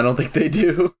know. No, I don't think they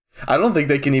do. I don't think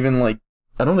they can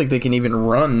even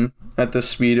run at the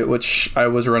speed at which I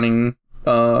was running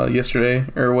yesterday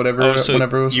or whatever. Oh, so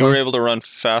whenever it was you were fun. able to run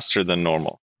faster than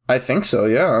normal. I think so,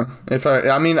 yeah.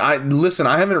 I mean, I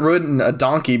haven't ridden a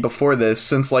donkey before this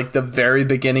since like the very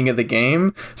beginning of the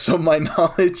game, so my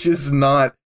knowledge is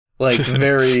not like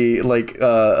very like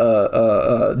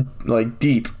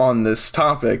deep on this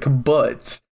topic,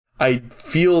 but I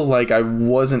feel like I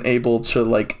wasn't able to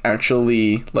like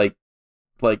actually like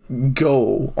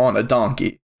go on a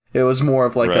donkey. It was more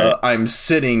of like I'm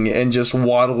sitting and just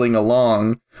waddling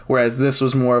along, whereas this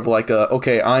was more of like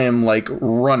okay, I am like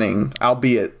running,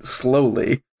 albeit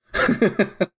slowly.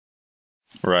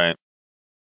 Right.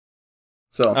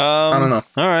 So, I don't know.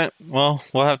 All right. Well,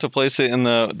 we'll have to place it in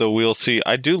the we'll see.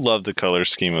 I do love the color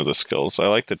scheme of the skills. I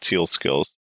like the teal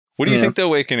skills. What do you think the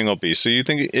awakening will be? So you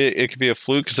think it could be a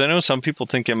flute? Because I know some people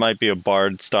think it might be a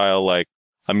bard style, like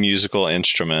a musical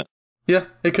instrument. Yeah,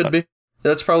 it could be.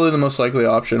 That's probably the most likely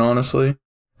option, honestly.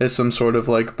 Is some sort of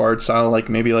like bard style, like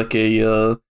maybe like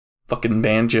a fucking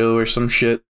banjo or some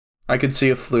shit. I could see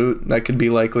a flute. That could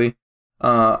be likely.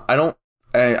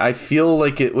 I feel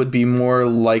like it would be more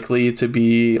likely to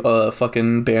be a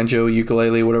fucking banjo,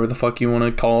 ukulele, whatever the fuck you want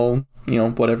to call,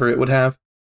 whatever it would have.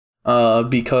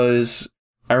 Because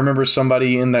I remember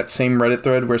somebody in that same Reddit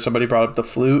thread where somebody brought up the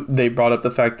flute. They brought up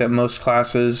the fact that most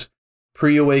classes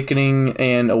pre-awakening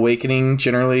and awakening,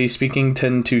 generally speaking,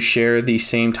 tend to share the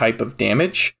same type of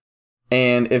damage.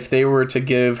 And if they were to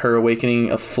give her awakening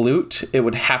a flute, it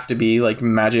would have to be like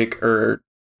magic or,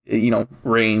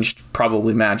 ranged,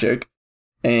 probably magic.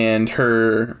 And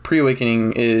her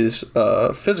pre-awakening is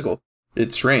physical.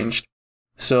 It's ranged.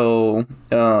 So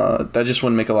that just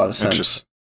wouldn't make a lot of sense.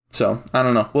 So I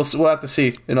don't know. We'll have to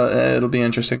see. It'll be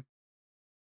interesting.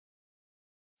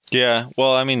 Yeah,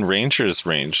 well, I mean, Ranger is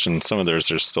ranged, and some of theirs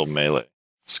are still melee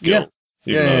skills.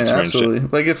 Yeah, absolutely.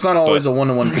 Like, it's not always a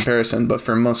one-to-one comparison, but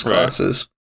for most classes.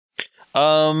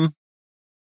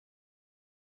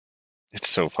 It's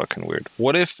so fucking weird.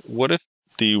 What if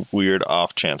the weird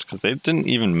off chance, because they didn't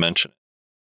even mention it,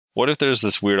 what if there's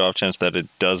this weird off chance that it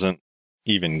doesn't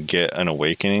even get an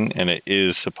awakening, and it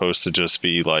is supposed to just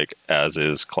be, like,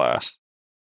 as-is class?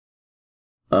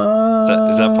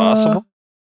 Is that possible?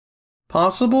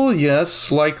 Possible,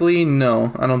 yes. Likely,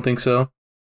 no. I don't think so.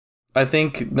 I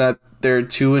think that they're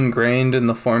too ingrained in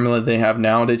the formula they have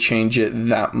now to change it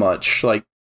that much. Like,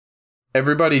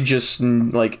 everybody just,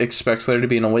 like, expects there to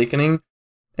be an awakening.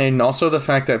 And also the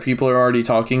fact that people are already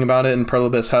talking about it, and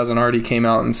Perlibus hasn't already came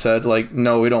out and said, like,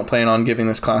 no, we don't plan on giving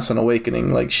this class an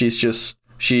awakening. Like, she is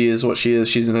what she is.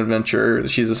 She's an adventurer.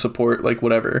 She's a support, like,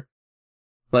 whatever.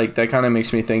 Like, that kind of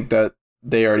makes me think that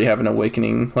they already have an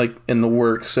awakening, like, in the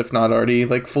works, if not already,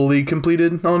 like, fully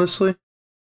completed, honestly.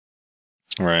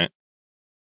 Right.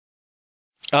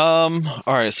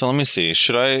 Alright, so let me see.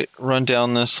 Should I run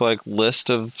down this, like, list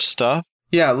of stuff?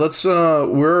 Yeah, let's,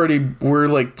 we're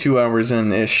like 2 hours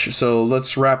in-ish, so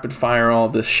let's rapid fire all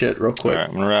this shit real quick. Alright,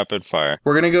 I'm gonna rapid fire.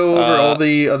 We're gonna go over all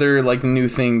the other, like, new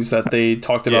things that they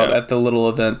talked about at the little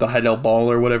event, the Heidel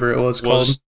Ball or whatever it was called.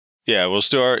 We'll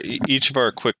just do each of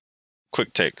our quick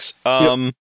takes.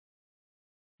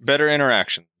 Better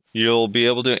interaction. You'll be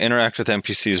able to interact with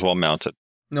NPCs while mounted.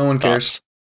 No one cares.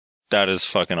 That is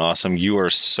fucking awesome. You are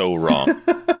so wrong.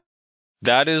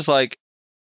 That is like,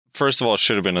 first of all, it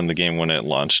should have been in the game when it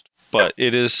launched, but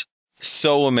it is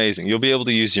so amazing. You'll be able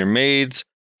to use your maids,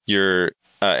 your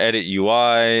edit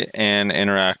UI, and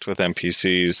interact with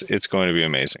NPCs. It's going to be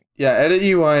amazing. Yeah, edit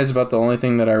UI is about the only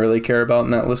thing that I really care about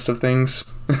in that list of things.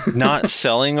 Not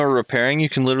selling or repairing. You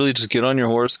can literally just get on your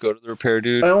horse, go to the repair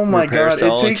dude. Oh my god,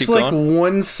 it takes like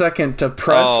 1 second to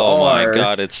press R. Oh my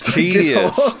god, it's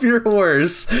tedious. Get off your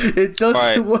horse. It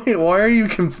doesn't. Right. Wait, why are you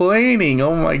complaining?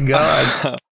 Oh my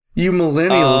god. You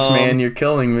millennials, man, you're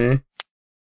killing me.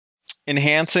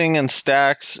 Enhancing and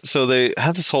stacks. So they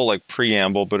had this whole like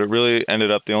preamble, but it really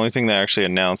ended up, the only thing they actually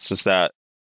announced is that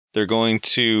they're going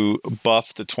to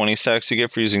buff the 20 stacks you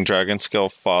get for using Dragon Scale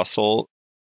Fossil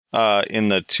in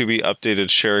the to be updated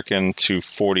Shuriken to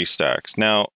 40 stacks.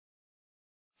 Now,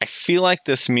 I feel like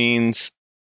this means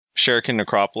Shuriken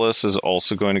Necropolis is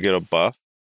also going to get a buff.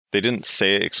 They didn't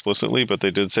say it explicitly, but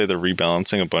they did say they're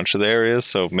rebalancing a bunch of the areas,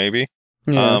 so maybe.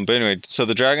 Yeah. But anyway, so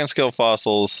the Dragon Scale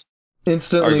Fossils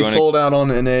instantly sold out on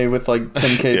NA with like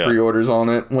 10k pre-orders on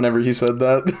it whenever he said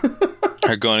that.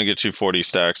 are going to get you 40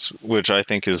 stacks, which I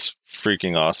think is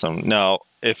freaking awesome. Now,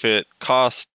 if it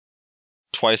costs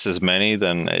twice as many,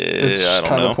 then It's I don't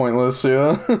kind know. of pointless,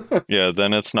 yeah. Yeah,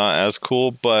 then it's not as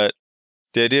cool. But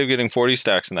the idea of getting 40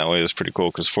 stacks in that way is pretty cool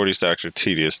because 40 stacks are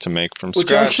tedious to make from Which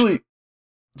scratch. actually,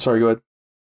 sorry, go ahead.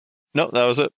 No, that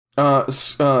was it.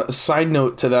 Side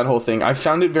note to that whole thing, I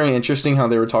found it very interesting how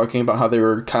they were talking about how they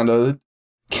were kind of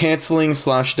canceling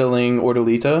 / delaying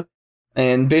Ordolita.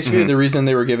 And basically the reason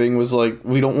they were giving was like,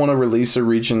 we don't want to release a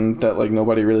region that like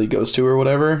nobody really goes to or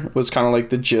whatever, was kind of like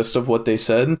the gist of what they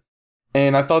said.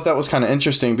 And I thought that was kind of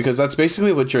interesting because that's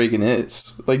basically what Dragon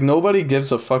is. Like, nobody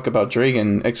gives a fuck about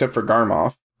Dragon except for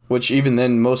Garmoth, which even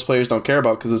then most players don't care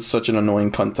about because it's such an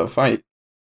annoying cunt to fight.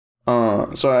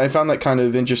 So I found that kind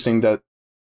of interesting that,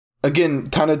 again,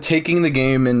 kind of taking the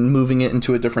game and moving it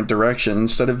into a different direction.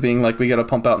 Instead of being like, we got to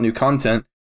pump out new content,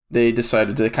 they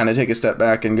decided to kind of take a step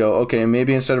back and go, okay,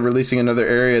 maybe instead of releasing another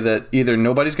area that either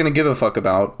nobody's going to give a fuck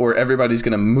about or everybody's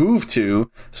going to move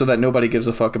to so that nobody gives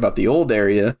a fuck about the old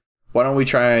area, why don't we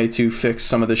try to fix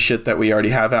some of the shit that we already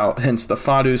have out? Hence the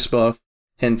Fadus buff,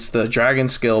 hence the Dragon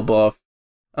Scale buff.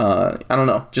 I don't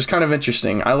know, just kind of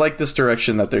interesting. I like this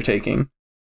direction that they're taking.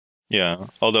 Yeah,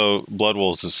 although Blood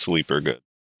Wolves is sleeper good.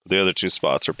 The other two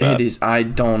spots are bad. It is. I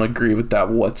don't agree with that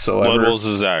whatsoever. Blood Wolves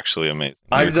is actually amazing.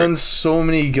 I've done so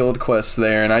many guild quests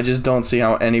there, and I just don't see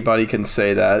how anybody can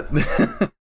say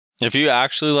that. If you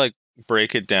actually like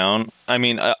break it down, I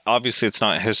mean, obviously it's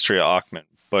not History of Akhman,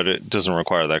 but it doesn't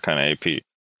require that kind of AP.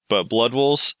 But Blood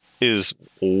Wolves is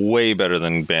way better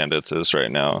than Bandits is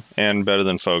right now, and better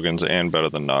than Fogans, and better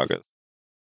than Nagas.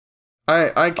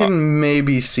 I can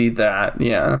maybe see that,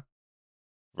 yeah.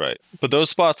 Right. But those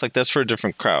spots, like, that's for a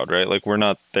different crowd, right? Like, we're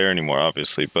not there anymore,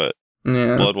 obviously, but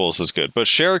Yeah. Blood Wolves is good. But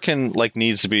Shuriken, like,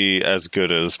 needs to be as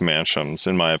good as Mansham's,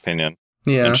 in my opinion.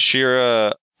 Yeah. And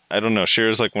Shira, I don't know.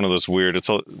 Shira's like one of those weird, it's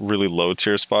a really low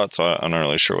tier spot, so I'm not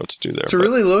really sure what to do there. It's a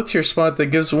really low tier spot that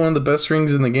gives one of the best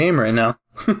rings in the game right now.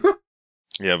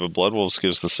 Yeah, but Blood Wolves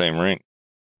gives the same ring.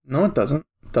 No, it doesn't.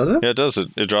 Does it? Yeah, it does.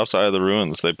 It drops Eye of the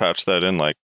Ruins. They patched that in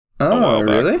like a Oh, while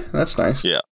back. really? That's nice.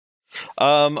 Yeah.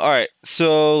 All right.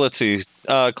 So let's see.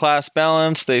 Class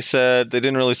balance. They said they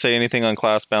didn't really say anything on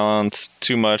class balance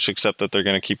too much, except that they're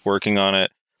going to keep working on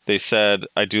it. They said,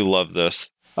 I do love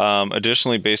this.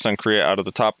 Additionally, based on Korea, out of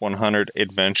the top 100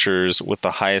 adventures with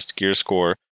the highest gear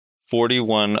score,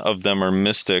 41 of them are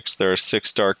Mystics. There are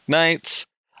 6 Dark Knights.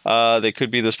 They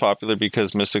could be this popular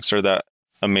because Mystics are that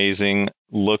amazing,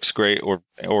 looks great,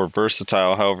 or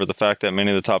versatile. However, the fact that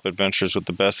many of the top adventurers with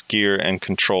the best gear and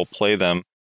control play them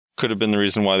could have been the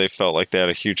reason why they felt like they had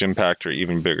a huge impact or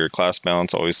even bigger. Class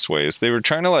balance always sways. They were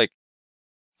trying to like,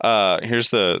 here's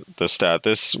the stat.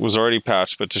 This was already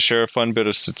patched, but to share a fun bit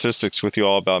of statistics with you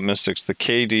all about Mystics, the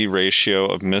KD ratio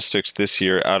of Mystics this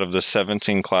year out of the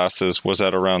 17 classes was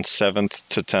at around 7th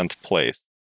to 10th place.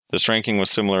 This ranking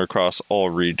was similar across all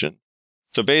regions.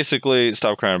 So basically,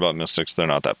 stop crying about Mystics. They're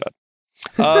not that bad.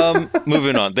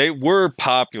 Moving on. They were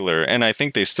popular, and I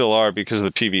think they still are because of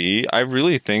the PvE. I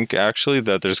really think, actually,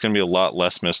 that there's going to be a lot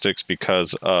less Mystics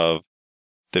because of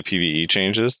the PvE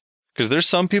changes. Because there's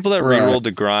some people that rerolled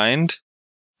to grind,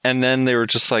 and then they were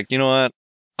just like, you know what?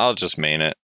 I'll just main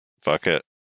it. Fuck it.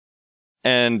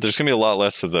 And there's going to be a lot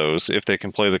less of those if they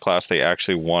can play the class they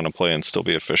actually want to play and still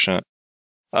be efficient.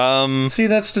 See,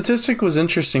 that statistic was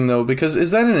interesting, though, because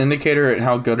is that an indicator at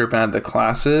how good or bad the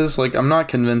class is? Like, I'm not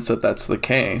convinced that that's the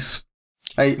case.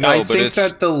 I think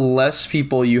that the less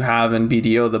people you have in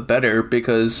BDO, the better,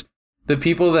 because the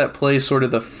people that play sort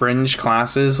of the fringe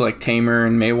classes, like Tamer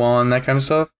and Maywa and that kind of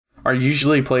stuff, are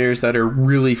usually players that are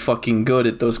really fucking good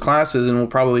at those classes and will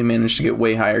probably manage to get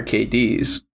way higher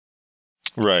KDs.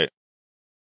 Right.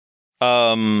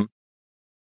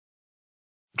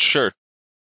 Sure.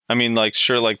 I mean, like,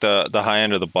 sure, like the high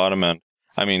end or the bottom end.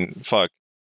 I mean, fuck.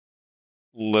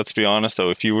 Let's be honest, though.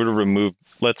 If you were to remove,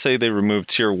 let's say they remove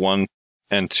tier 1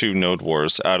 and 2 node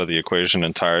wars out of the equation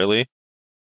entirely,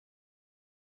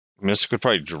 Mystic would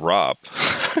probably drop,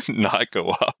 not go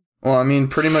up. Well, I mean,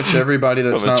 pretty much everybody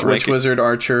that's not Witch Wizard,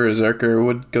 Archer, or Zerker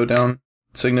would go down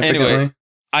significantly. Anyway,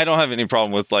 I don't have any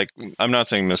problem with, like, I'm not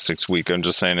saying Mystic's weak. I'm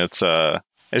just saying it's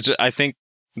just, I think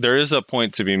there is a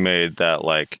point to be made that,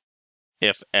 like,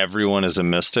 if everyone is a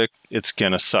Mystic, it's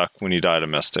gonna suck when you die to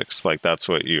Mystics. Like, that's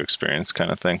what you experience,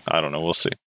 kind of thing. I don't know. We'll see.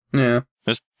 Yeah.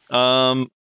 All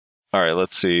right.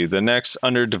 Let's see. The next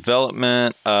under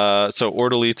development. So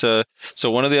Ordolita.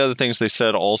 So one of the other things they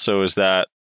said also is that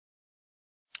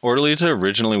Ordolita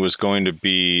originally was going to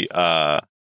be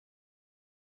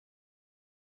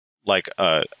like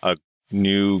a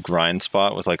new grind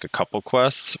spot with like a couple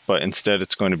quests, but instead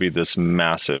it's going to be this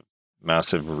massive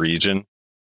region.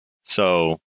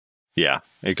 So, yeah,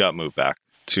 it got moved back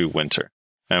to winter.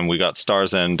 And we got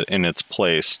Star's End in its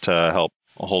place to help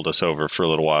hold us over for a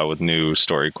little while with new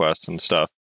story quests and stuff.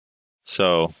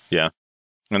 So, yeah.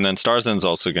 And then Star's End's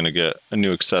also going to get a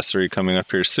new accessory coming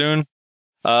up here soon.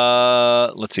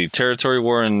 Let's see. Territory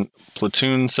War and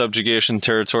Platoon Subjugation.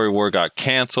 Territory War got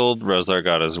canceled. Rezlar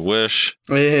got his wish.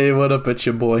 Hey, what up, it's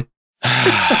your boy?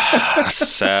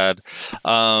 Sad.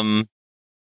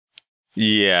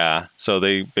 Yeah, so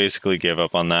they basically gave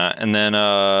up on that. And then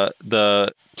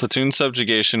the Platoon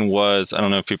Subjugation was, I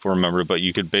don't know if people remember, but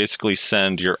you could basically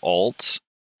send your alts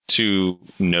to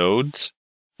nodes,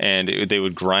 and they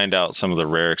would grind out some of the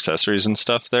rare accessories and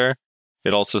stuff there.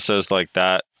 It also says like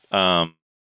that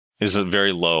is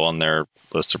very low on their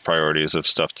list of priorities of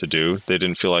stuff to do. They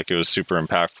didn't feel like it was super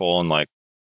impactful and like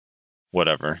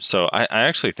whatever. So I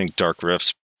actually think Dark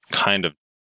Rifts kind of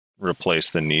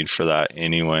replaced the need for that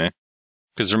anyway.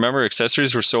 Because remember,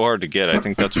 accessories were so hard to get. I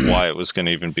think that's why it was going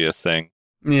to even be a thing.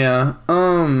 Yeah.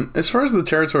 As far as the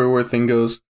Territory War thing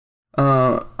goes,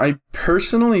 I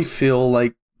personally feel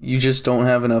like you just don't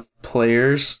have enough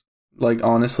players, like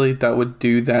honestly, that would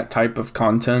do that type of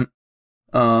content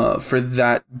for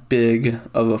that big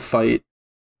of a fight.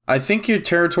 I think your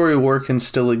Territory War can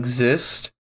still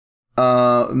exist.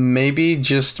 Maybe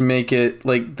just make it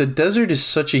like the desert is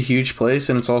such a huge place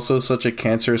and it's also such a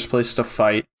cancerous place to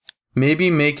fight. Maybe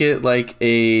make it like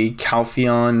a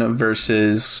Calpheon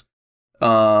versus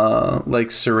like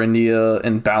Serendia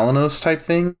and Balanos type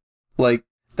thing. Like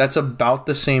that's about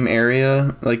the same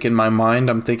area. Like in my mind,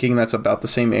 I'm thinking that's about the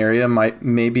same area,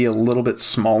 maybe a little bit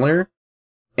smaller.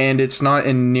 And it's not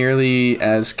in nearly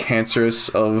as cancerous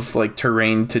of like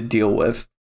terrain to deal with.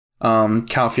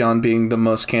 Calpheon being the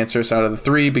most cancerous out of the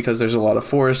three because there's a lot of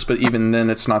forest, but even then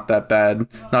it's not that bad.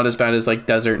 Not as bad as like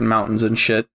desert and mountains and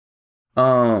shit.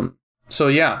 So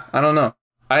yeah, I don't know.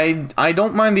 I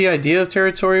don't mind the idea of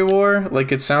Territory War.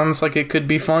 Like it sounds like it could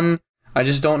be fun. I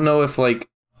just don't know if like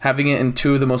having it in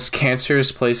two of the most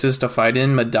cancerous places to fight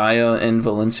in, Medaya and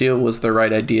Valencia, was the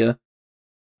right idea.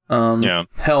 Yeah.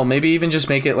 Hell, maybe even just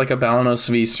make it like a Balanos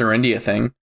v Serendia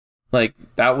thing. Like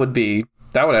that would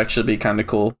actually be kind of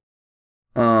cool.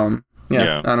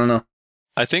 Yeah, I don't know.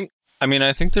 I think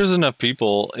there's enough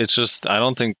people. It's just, I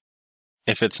don't think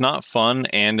if it's not fun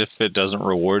and if it doesn't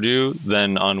reward you,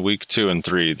 then on week 2 and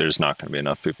 3, there's not going to be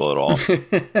enough people at all.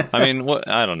 I mean,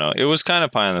 I don't know. It was kind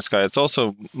of pie in the sky. It's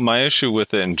also my issue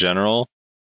with it in general.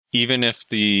 Even if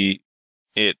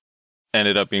it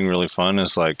ended up being really fun,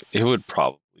 is like, it would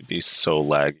probably be so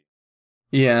laggy.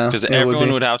 Yeah. Because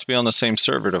everyone would have to be on the same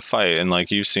server to fight. And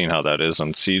like, you've seen how that is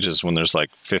on Sieges when there's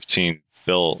like 15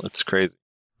 built. It's crazy.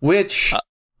 Which,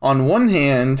 on one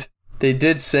hand, they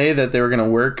did say that they were going to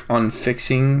work on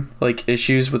fixing like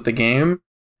issues with the game.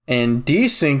 And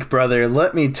desync, brother,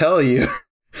 let me tell you,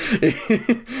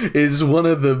 is one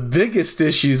of the biggest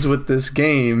issues with this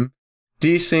game.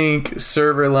 Desync,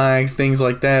 server lag, things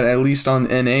like that, at least on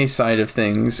NA side of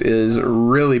things, is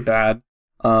really bad.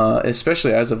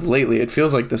 Especially as of lately. It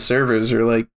feels like the servers are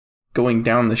like going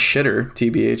down the shitter,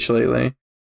 TBH, lately.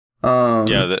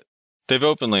 Yeah, they've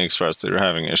openly expressed they're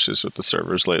having issues with the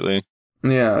servers lately.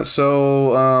 Yeah,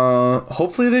 so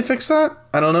hopefully they fix that.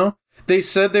 I don't know. They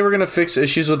said they were going to fix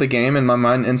issues with the game, and my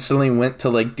mind instantly went to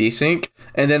like desync,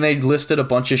 and then they listed a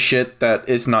bunch of shit that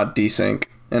is not desync.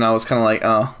 And I was kind of like,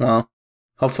 oh, well,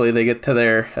 hopefully they get to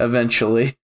there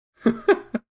eventually.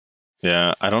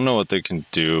 Yeah, I don't know what they can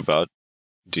do about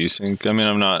desync. I mean,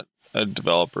 I'm not a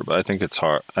developer, but I think it's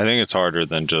hard. I think it's harder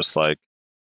than just like...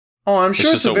 Oh, I'm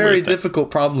sure it's a very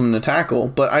difficult problem to tackle,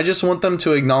 but I just want them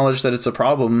to acknowledge that it's a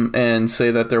problem and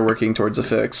say that they're working towards a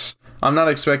fix. I'm not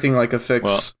expecting like a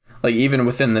fix, like even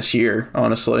within this year,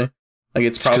 honestly. Like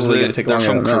it's probably going to take longer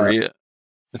than Korea.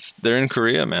 They're in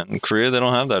Korea, man. In Korea, they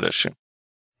don't have that issue.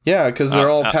 Yeah, because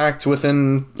they're all packed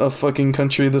within a fucking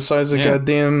country the size of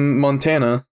goddamn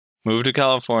Montana. Move to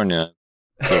California.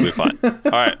 It'll be fine.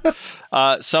 All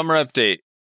right. Summer update.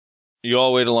 You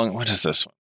all wait along. What is this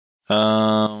one?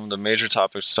 The major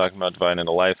topics talking about dividing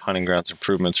into life, hunting grounds,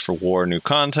 improvements for war, new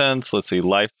contents. Let's see,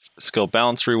 life skill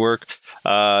balance rework.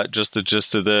 Just the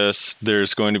gist of this,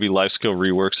 there's going to be life skill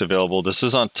reworks available. This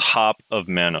is on top of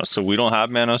Manos. So we don't have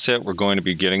Manos yet. We're going to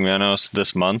be getting Manos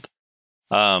this month.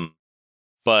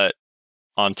 But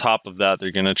on top of that,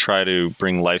 they're going to try to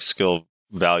bring life skill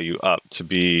value up to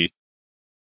be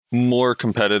more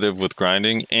competitive with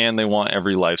grinding, and they want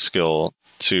every life skill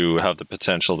to have the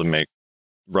potential to make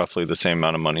roughly the same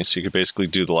amount of money. So you could basically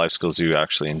do the life skills you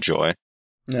actually enjoy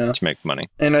to make money.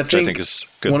 And I think is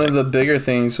good one of the bigger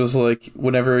things was like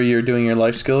whenever you're doing your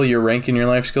life skill, your rank in your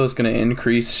life skill is going to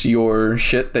increase your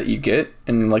shit that you get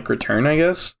in like return, I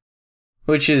guess.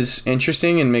 which is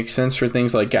interesting and makes sense for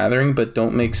things like gathering, but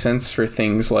don't make sense for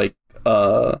things like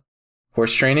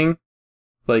horse training.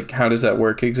 Like, how does that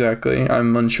work exactly?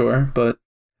 I'm unsure, but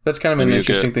that's kind of an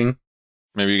interesting thing.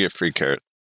 Maybe you get free carrots.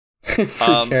 Free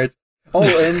carrots.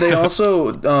 Oh, and they also,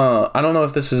 I don't know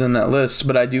if this is in that list,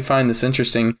 but I do find this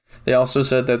interesting. They also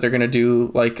said that they're going to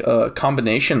do like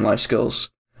combination life skills,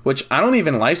 which I don't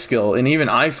even life skill, and even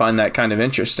I find that kind of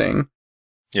interesting.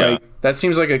 Yeah. Like, that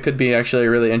seems like it could be actually a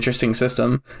really interesting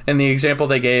system. And the example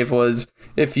they gave was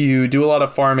if you do a lot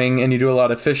of farming and you do a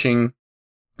lot of fishing,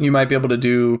 you might be able to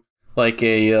do like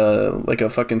a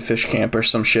fucking fish camp or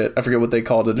some shit. I forget what they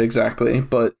called it exactly,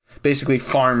 but basically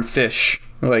farm fish.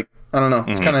 Like, I don't know.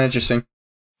 It's kind of interesting.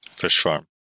 Fish farm.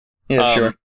 Yeah,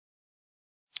 sure.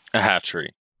 A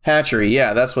hatchery. Hatchery.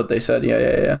 Yeah, that's what they said.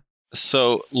 Yeah.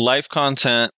 So life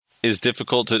content is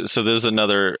difficult to. So there's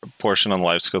another portion on the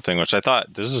life skill thing, which I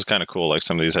thought this is kind of cool, like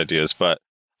some of these ideas. But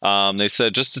they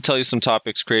said just to tell you some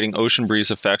topics, creating ocean breeze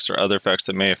effects or other effects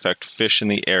that may affect fish in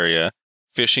the area.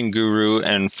 Fishing guru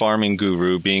and farming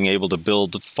guru being able to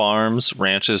build farms,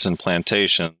 ranches, and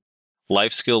plantations.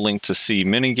 Life skill linked to sea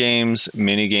minigames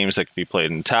that can be played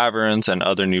in taverns, and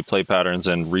other new play patterns,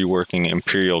 and reworking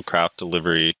Imperial craft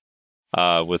delivery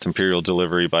with Imperial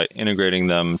delivery by integrating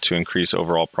them to increase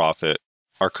overall profit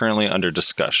are currently under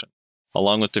discussion.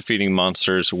 Along with defeating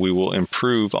monsters, we will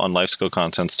improve on life skill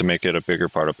contents to make it a bigger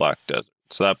part of Black Desert.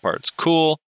 So that part's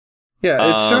cool.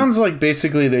 Yeah, it sounds like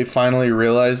basically they finally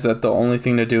realized that the only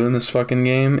thing to do in this fucking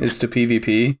game is to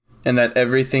PvP, and that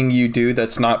everything you do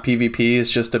that's not PvP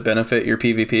is just to benefit your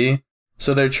PvP.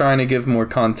 So they're trying to give more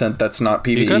content that's not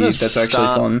PvE, that's actually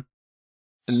fun.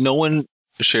 No one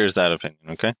shares that opinion,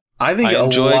 okay? I think a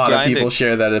lot of people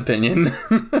share that opinion.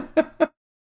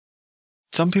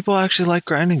 Some people actually like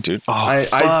grinding, dude. Oh,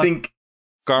 I think...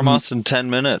 Garmoth's in 10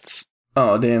 minutes.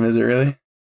 Oh, damn, is it really?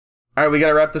 All right, we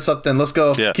gotta wrap this up then. Let's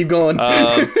go. Yeah. Keep going.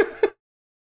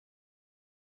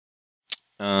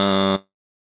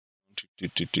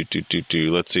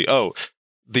 Let's see. Oh,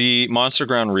 the Monster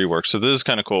Ground rework. So this is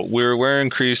kind of cool. We're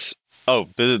increase. Oh,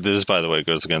 this is, by the way,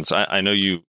 goes against. I know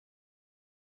you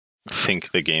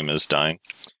think the game is dying,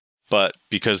 but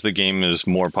because the game is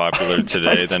more popular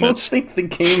today than it's... I don't think the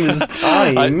game is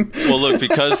dying. Well, look,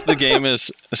 because the game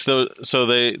is... So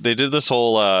they did this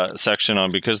whole section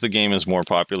on because the game is more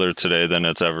popular today than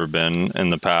it's ever been in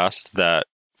the past, that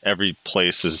every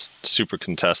place is super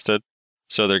contested.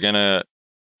 So they're going to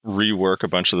rework a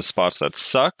bunch of the spots that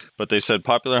suck, but they said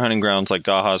popular hunting grounds like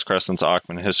Gahaz, Crescents,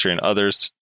 Akhman, History, and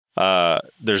others,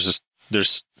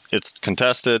 it's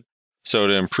contested. So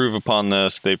to improve upon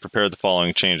this, they prepared the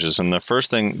following changes. And the first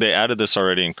thing, they added this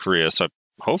already in Korea, so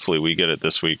hopefully we get it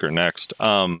this week or next.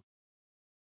 So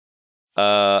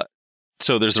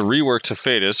there's a rework to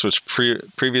Fetus, which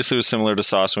previously was similar to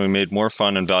Sauce, and we made more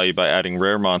fun and value by adding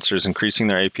rare monsters, increasing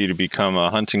their AP to become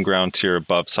a hunting ground tier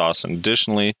above Sauce. And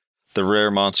additionally, the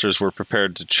rare monsters were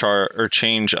prepared to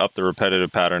change up the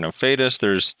repetitive pattern of Fetus.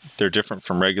 They're different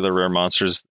from regular rare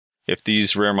monsters. If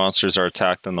these rare monsters are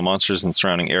attacked, then the monsters in the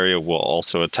surrounding area will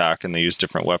also attack, and they use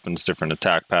different weapons, different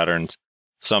attack patterns.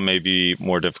 Some may be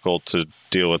more difficult to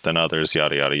deal with than others,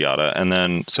 yada, yada, yada. And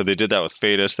then, so they did that with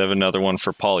Fetus. They have another one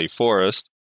for Polyforest,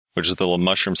 which is the little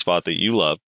mushroom spot that you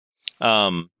love.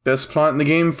 Best plot in the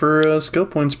game for skill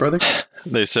points, brother.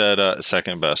 They said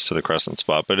second best to the Crescent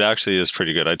spot, but it actually is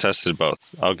pretty good. I tested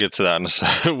both. I'll get to that in a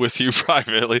second with you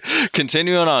privately.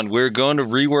 Continuing on, we're going to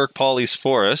rework Polly's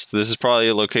Forest. This is probably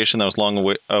a location that was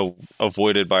long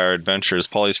avoided by our adventures.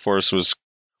 Polly's Forest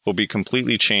will be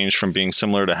completely changed from being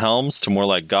similar to Helms to more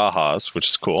like Gahaz, which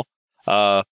is cool.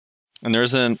 And there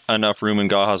isn't enough room in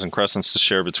Gahaz and Crescents to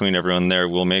share between everyone there.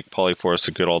 We'll make Polyforest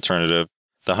a good alternative.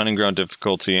 The hunting ground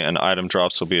difficulty and item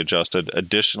drops will be adjusted.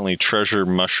 Additionally, treasure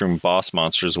mushroom boss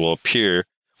monsters will appear.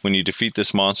 When you defeat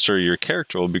this monster, your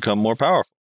character will become more powerful,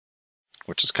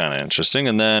 which is kind of interesting.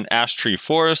 And then Ash Tree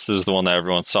Forest, this is the one that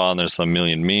everyone saw, and there's a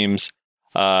million memes.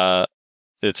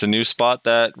 It's a new spot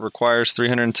that requires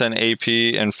 310 AP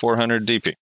and 400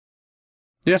 DP.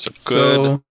 Yeah, so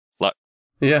good.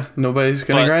 Yeah, nobody's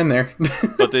gonna grind there.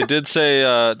 But they did say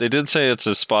it's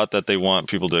a spot that they want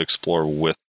people to explore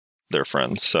with their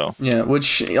friends. So yeah,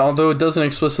 which although it doesn't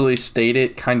explicitly state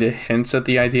it, kind of hints at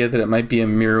the idea that it might be a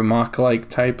Miramok like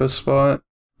type of spot.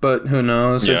 But who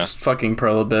knows? Yeah. It's fucking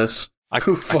Prolobis.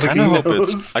 Who fucking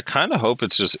knows? I kind of hope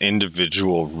it's just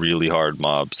individual really hard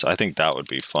mobs. I think that would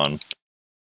be fun.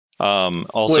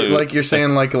 Also, wait, like you're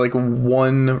saying, like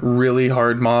one really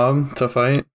hard mob to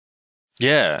fight.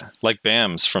 Yeah, like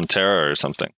Bams from Terra or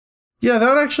something. Yeah,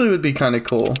 that actually would be kind of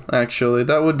cool, actually.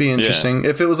 That would be interesting. Yeah.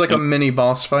 If it was like a mini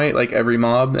boss fight, like every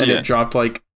mob, and it dropped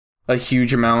like a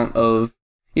huge amount of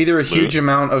either a huge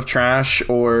amount of trash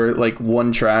or like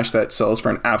one trash that sells for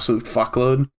an absolute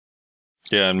fuckload.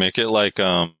 Yeah, and make it like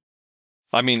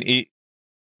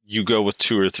you go with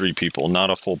 2 or 3 people, not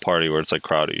a full party where it's like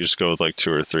crowded. You just go with like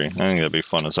 2 or 3. I think that'd be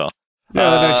fun as hell. Yeah,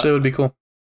 that actually would be cool.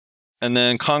 And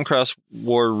then Conquest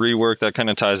War rework, that kind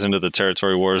of ties into the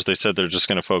territory wars. They said they're just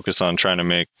going to focus on trying to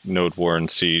make Node War and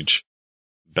Siege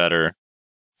better.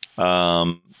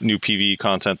 New PvE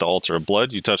content, the Altar of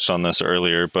Blood. You touched on this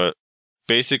earlier, but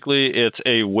basically it's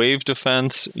a wave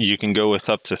defense. You can go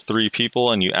with up to 3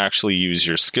 people and you actually use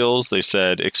your skills. They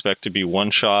said expect to be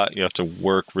one shot. You have to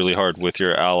work really hard with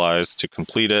your allies to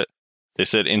complete it. They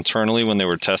said internally when they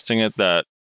were testing it that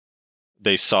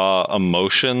they saw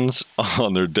emotions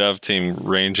on their dev team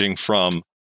ranging from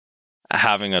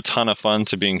having a ton of fun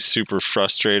to being super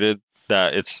frustrated,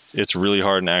 that it's really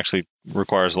hard and actually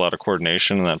requires a lot of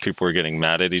coordination, and that people were getting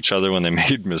mad at each other when they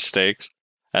made mistakes,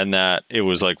 and that it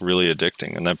was like really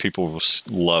addicting, and that people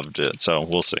loved it. So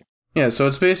we'll see. Yeah, so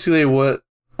it's basically what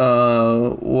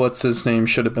what's his name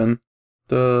should have been.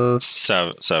 The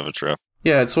Savage Rift.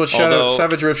 Yeah, it's what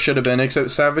Savage Rift should have been, except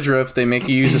Savage Rift, they make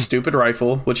you use a stupid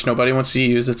rifle, which nobody wants to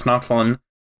use, it's not fun.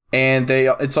 And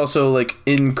it's also, like,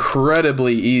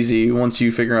 incredibly easy once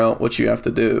you figure out what you have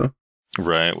to do.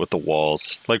 Right, with the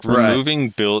walls. Like, removing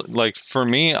build... Like, for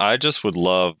me, I just would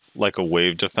love, like, a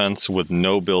wave defense with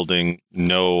no building,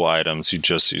 no items, you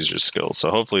just use your skills.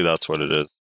 So hopefully that's what it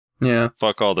is. Yeah.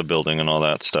 Fuck all the building and all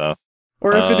that stuff.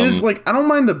 Or if it is, like, I don't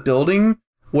mind the building.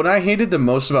 What I hated the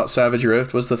most about Savage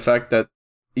Rift was the fact that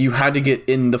you had to get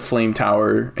in the flame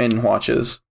tower in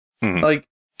watches. Mm-hmm. Like,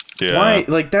 why?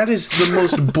 Like, that is the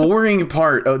most boring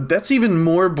part. That's even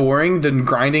more boring than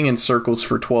grinding in circles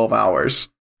for 12 hours.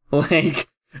 Like,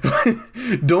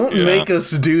 don't make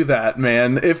us do that,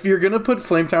 man. If you're gonna put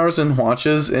flame towers and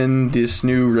watches in this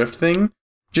new Rift thing,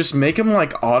 just make them,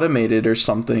 like, automated or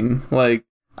something. Like,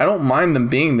 I don't mind them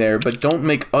being there, but don't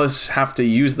make us have to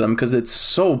use them, because it's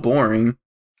so boring.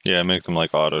 Yeah, make them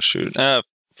like auto shoot.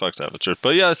 Fuck Savage Rift.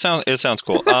 But yeah, it sounds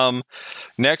cool.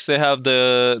 Next they have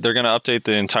they're gonna update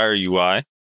the entire UI.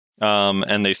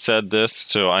 And they said this,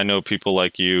 so I know people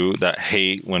like you that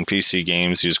hate when PC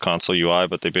games use console UI,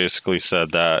 but they basically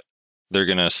said that they're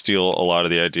gonna steal a lot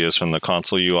of the ideas from the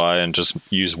console UI and just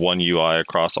use one UI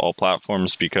across all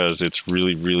platforms, because it's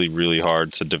really, really, really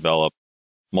hard to develop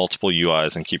multiple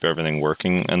UIs and keep everything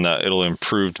working, and that it'll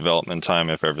improve development time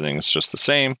if everything's just the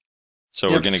same. So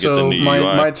we're going to get the new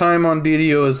UI. My time on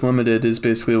BDO is limited, is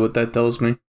basically what that tells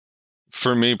me.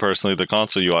 For me personally, the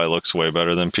console UI looks way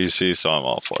better than PC, so I'm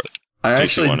all for it. I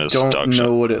actually don't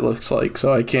know what it looks like,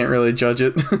 so I can't really judge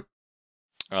it.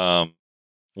 Well,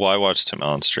 I watch Tim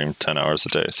Allen stream 10 hours a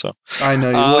day, so I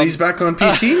know. Well, he's back on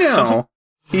PC now.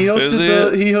 He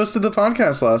hosted the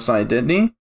podcast last night, didn't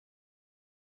he?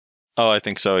 Oh, I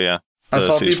think so. Yeah, I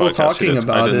saw people talking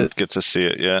about it. I didn't get to see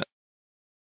it yet.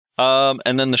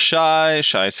 And then the Shai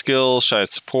skills, Shai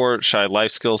support, Shai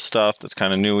life skills stuff. That's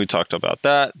kind of new. We talked about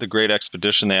that. The Great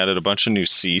Expedition, they added a bunch of new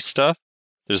sea stuff.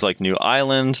 There's like new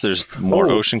islands. There's more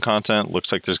ocean content.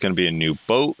 Looks like there's going to be a new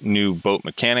boat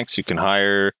mechanics. You can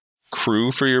hire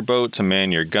crew for your boat to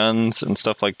man your guns and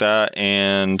stuff like that.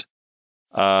 And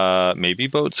maybe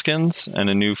boat skins and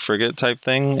a new frigate type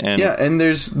thing. And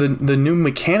there's the new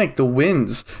mechanic, the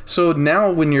winds. So now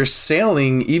when you're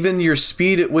sailing, even your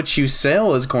speed at which you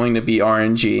sail is going to be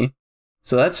RNG.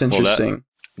 So that's interesting.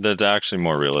 That's actually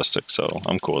more realistic, so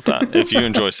I'm cool with that. If you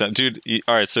enjoy Sam, dude,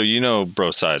 all right, so you know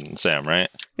Bro Side and Sam, right?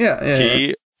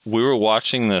 Yeah. We were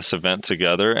watching this event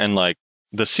together, and like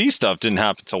the sea stuff didn't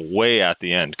happen till way at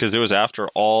the end, because it was after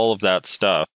all of that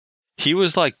stuff. He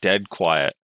was like dead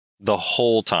quiet the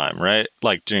whole time, right?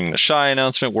 Like during the Shai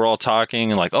announcement, we're all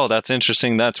talking and like, oh, that's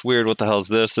interesting, that's weird, what the hell is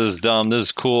this? This is dumb, this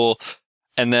is cool.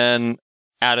 And then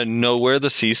out of nowhere, the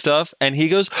sea stuff, and he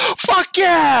goes, fuck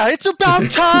yeah, it's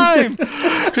about time.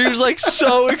 He was like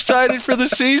so excited for the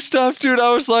sea stuff, dude.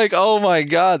 I was like, oh my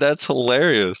god, that's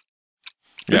hilarious.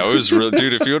 Yeah, it was real,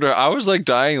 dude. If you were, I was like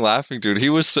dying laughing, dude.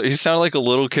 He sounded like a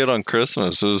little kid on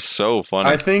Christmas. It was so funny.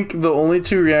 I think the only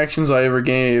 2 reactions I ever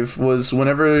gave was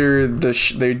whenever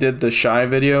they did the Shai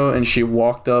video, and she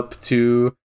walked up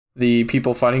to the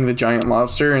people fighting the giant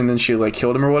lobster, and then she like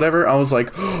killed him or whatever. I was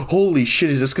like, holy shit,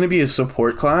 is this gonna be a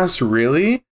support class,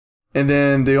 really? And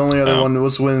then the only other one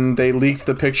was when they leaked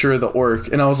the picture of the orc,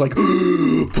 and I was like,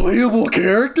 playable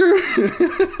character.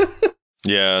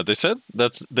 Yeah, they said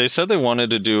they wanted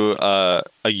to do a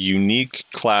unique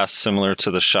class similar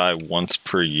to the Shai once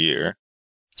per year.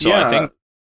 So yeah, I think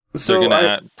they're gonna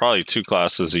add probably 2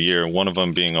 classes a year, one of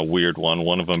them being a weird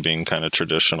one of them being kind of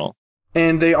traditional.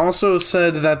 And they also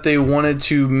said that they wanted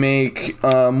to make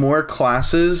more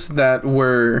classes that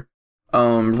were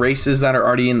races that are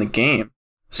already in the game.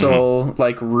 So,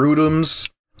 like Rudums,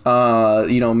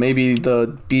 maybe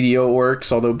the BDO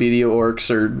orcs, although BDO orcs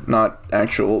are not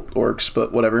actual orcs,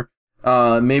 but whatever.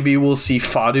 Maybe we'll see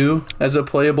Fadu as a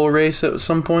playable race at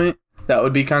some point. That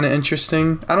would be kind of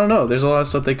interesting. I don't know. There's a lot of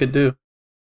stuff they could do.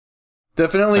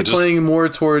 Definitely playing more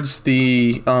towards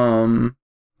the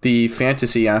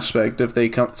fantasy aspect if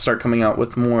they start coming out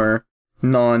with more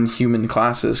non-human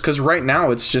classes. Because right now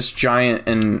it's just Giant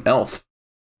and Elf,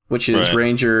 which is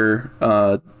Ranger,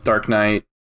 Dark Knight.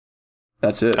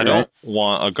 That's it. I don't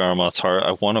want a Garmoth's Heart.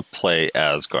 I want to play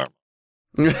as Garmoth.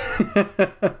 I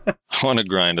want to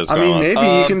grind as Garmoth. I mean,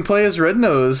 maybe you can play as Red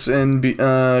Nose in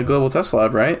Global Test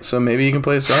Lab, right? So maybe you can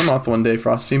play as Garmoth one day,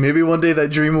 Frosty. Maybe one day that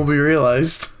dream will be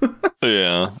realized.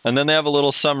 Yeah. And then they have a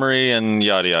little summary and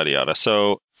yada, yada, yada.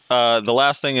 So the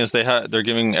last thing is they're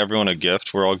giving everyone a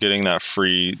gift. We're all getting that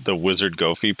the Wizard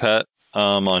Goofy pet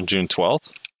on June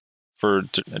 12th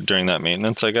during that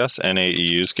maintenance, I guess.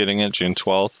 NAEU's getting it June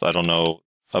 12th. I don't know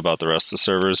about the rest of the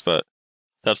servers, but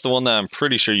that's the one that I'm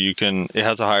pretty sure it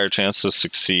has a higher chance to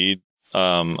succeed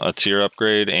a tier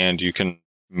upgrade, and you can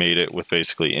mate it with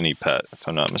basically any pet, if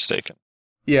I'm not mistaken.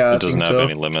 Yeah, it doesn't have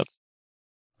any limits.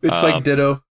 It's like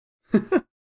Ditto.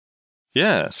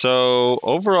 Yeah, so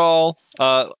overall,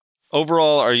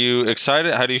 are you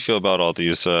excited? How do you feel about all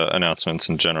these announcements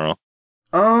in general?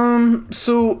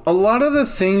 So a lot of the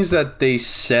things that they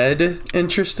said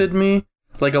interested me.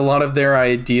 Like a lot of their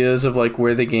ideas of like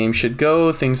where the game should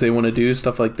go, things they want to do,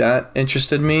 stuff like that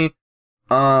interested me.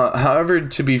 However,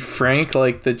 to be frank,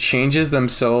 like the changes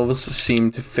themselves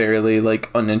seemed fairly like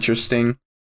uninteresting.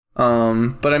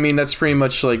 But I mean that's pretty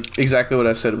much like exactly what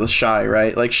I said with Shai,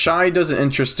 right? Like Shai doesn't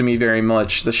interest me very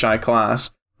much, the Shai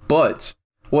class, but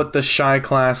what the Shai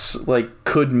class like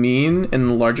could mean in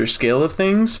the larger scale of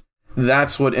things,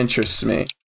 that's what interests me.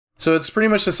 So it's pretty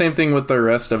much the same thing with the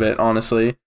rest of it,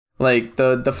 honestly. Like,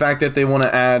 the fact that they want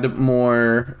to add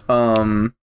more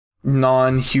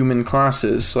non-human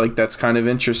classes, like, that's kind of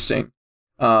interesting.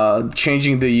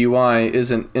 Changing the UI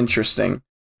isn't interesting.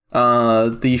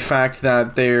 The fact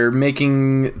that they're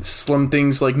making some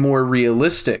things, like, more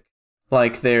realistic.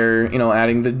 Like, they're,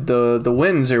 adding the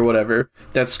winds or whatever.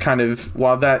 That's kind of,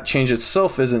 while that change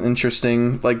itself isn't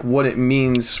interesting, like, what it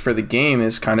means for the game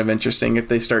is kind of interesting if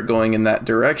they start going in that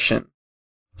direction.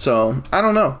 So I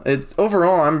don't know. It's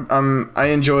overall, I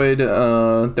enjoyed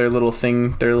their little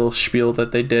spiel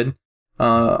that they did.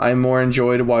 I more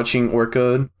enjoyed watching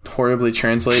Orca horribly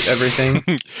translate everything.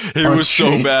 He was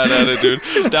so bad at it, dude.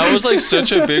 That was like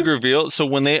such a big reveal. So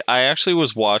I actually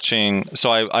was watching.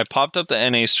 So I popped up the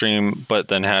NA stream, but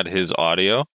then had his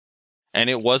audio, and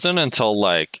it wasn't until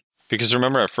because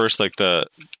remember at first like the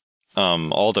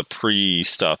all the pre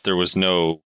stuff there was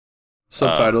no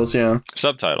subtitles.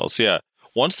 Subtitles. Yeah.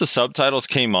 Once the subtitles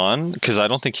came on, because I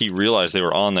don't think he realized they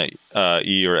were on the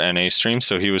E or NA stream,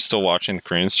 so he was still watching the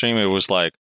Korean stream, it was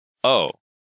like, oh,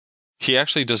 he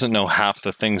actually doesn't know half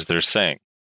the things they're saying.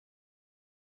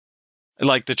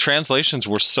 Like, the translations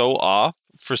were so off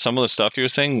for some of the stuff he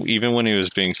was saying, even when he was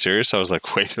being serious. I was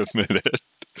like, wait a minute.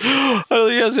 I don't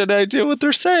think he has any idea what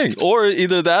they're saying. Or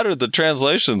either that or the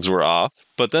translations were off.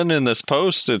 But then in this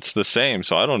post, it's the same,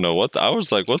 so I don't know I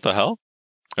was like, what the hell?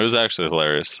 It was actually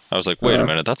hilarious. I was like, wait a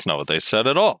minute, that's not what they said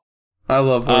at all. I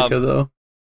love Orca, though.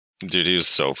 Dude, he was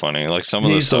so funny. Like, some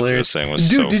of the stuff he was saying was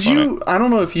so funny. Dude, I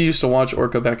don't know if you used to watch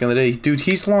Orca back in the day. Dude,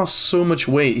 he's lost so much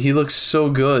weight. He looks so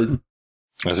good.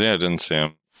 I didn't see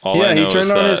him.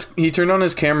 He turned on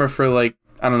his camera for,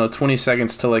 20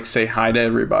 seconds to, say hi to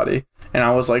everybody. And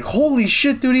I was like, holy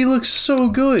shit, dude, he looks so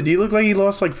good. He looked like he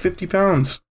lost, 50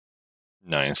 pounds.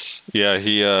 Nice.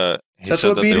 Yeah, that's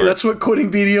what quitting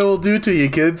BDO will do to you,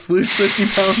 kids. Lose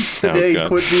 50 pounds today.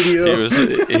 Quit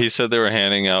BDO. He said they were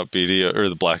handing out BDO or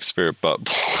the Black Spirit butt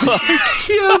plugs.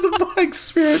 Yeah, the Black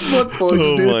Spirit butt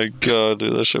plugs. Dude. Oh my god,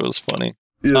 dude, that shit was funny.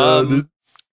 Yeah,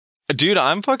 dude,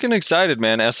 I'm fucking excited,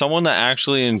 man. As someone that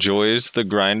actually enjoys the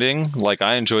grinding, like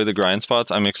I enjoy the grind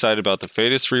spots. I'm excited about the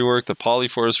Fadus rework, the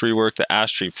Polyforest rework, the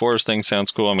Ash Tree Forest thing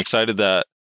sounds cool. I'm excited that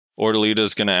Ordalita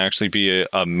is going to actually be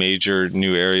a major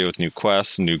new area with new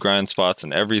quests, new grind spots,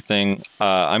 and everything.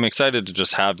 I'm excited to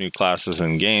just have new classes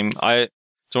in game.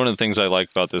 It's one of the things I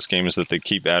like about this game is that they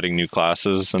keep adding new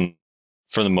classes, and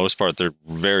for the most part, they're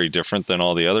very different than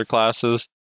all the other classes.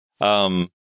 So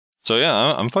yeah,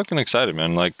 I'm fucking excited,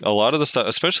 man. Like a lot of the stuff,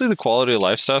 especially the quality of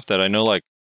life stuff that I know,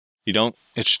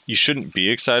 you shouldn't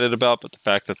be excited about, but the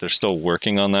fact that they're still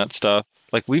working on that stuff,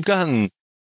 like we've gotten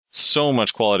so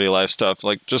much quality of life stuff,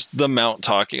 like just the mount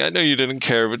talking. I know you didn't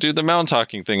care, but dude, the mount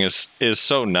talking thing is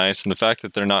so nice, and the fact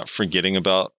that they're not forgetting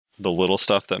about the little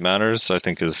stuff that matters, I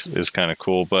think is kind of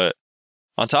cool. But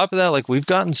on top of that, like, we've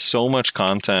gotten so much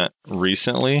content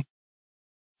recently,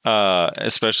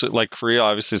 especially like Korea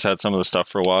obviously has had some of the stuff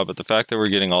for a while, but the fact that we're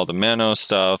getting all the Mano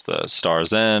stuff, the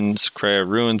Star's End, Sakrea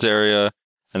Ruins area,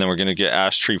 and then we're going to get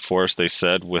Ash Tree Forest, they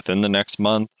said, within the next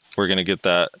month. We're going to get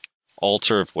that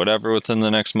altar of whatever within the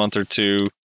next month or two.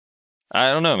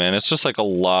 I don't know, man. It's just like a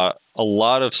lot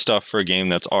of stuff for a game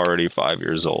that's already 5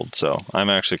 years old. So I'm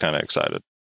actually kind of excited.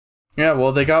 Yeah,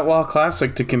 well, they got WoW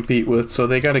Classic to compete with, so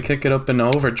they got to kick it up into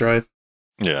overdrive.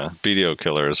 Yeah, video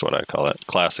killer is what I call it.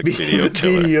 Classic video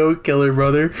killer. Video killer,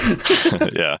 brother.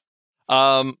 Yeah.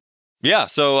 Yeah,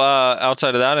 so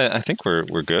outside of that, I think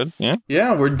we're good. Yeah.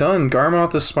 Yeah, we're done.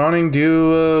 Garmouth is spawning.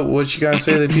 Do what you gotta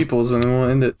say to the peoples, and then we'll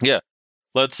end it. Yeah.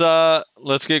 Let's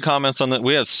get comments on that.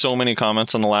 We had so many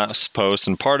comments on the last post,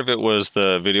 and part of it was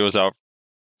the video was out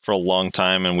for a long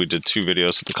time, and we did 2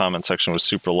 videos, so the comment section was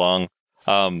super long.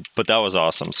 But that was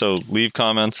awesome. So leave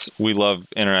comments. We love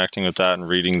interacting with that and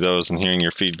reading those and hearing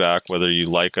your feedback, whether you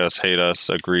like us, hate us,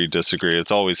 agree, disagree.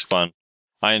 It's always fun.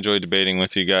 I enjoy debating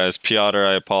with you guys. Piotr,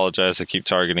 I apologize. I keep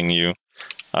targeting you.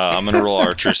 I'm going to roll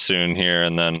Archer soon here,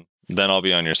 and then I'll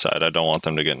be on your side. I don't want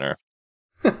them to get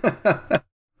nerfed.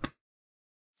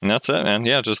 And that's it, man.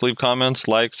 Yeah, just leave comments,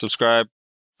 like, subscribe,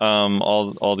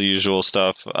 all the usual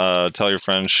stuff. Tell your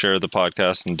friends, share the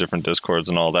podcast in different Discords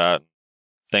and all that.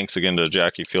 Thanks again to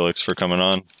Jackie Felix for coming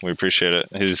on. We appreciate it.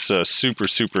 He's a super,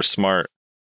 super smart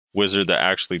wizard that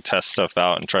actually tests stuff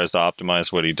out and tries to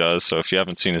optimize what he does. So if you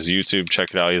haven't seen his YouTube,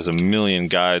 check it out. He has a million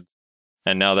guides.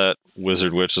 And now that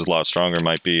Wizard Witch is a lot stronger,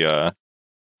 might be,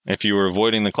 if you were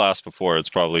avoiding the class before, it's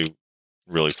probably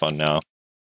really fun now.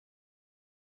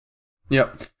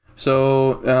 Yep.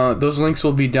 So those links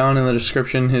will be down in the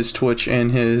description. His Twitch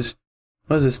and his...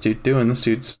 What is this dude doing? This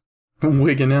dude's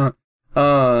wigging out.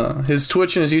 His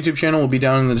Twitch and his YouTube channel will be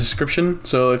down in the description.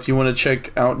 So if you want to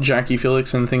check out Jackie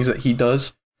Felix and the things that he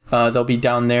does, they'll be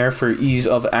down there for ease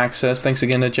of access. Thanks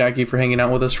again to Jackie for hanging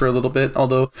out with us for a little bit.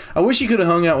 Although I wish he could have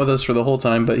hung out with us for the whole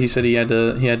time, but he said he had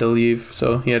to leave,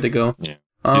 so he had to go. Yeah.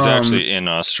 He's actually in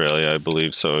Australia, I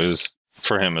believe. So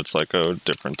for him, it's like a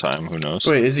different time. Who knows?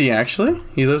 Wait, is he actually?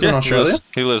 He lives in Australia?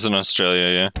 He lives in Australia,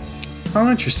 yeah.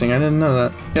 Oh, interesting. I didn't know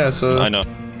that. Yeah, so... I know.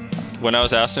 When I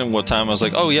was asking him what time, I was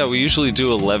like, oh, yeah, we usually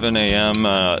do 11 a.m.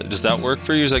 Does that work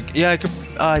for you? He's like, yeah,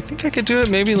 I think I could do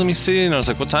it. Maybe, let me see. And I was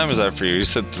like, what time is that for you? He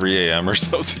said 3 a.m. or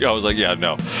something. I was like, yeah,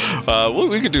 no.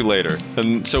 We could do later.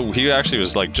 And so he actually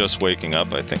was like just waking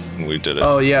up, I think, when we did it.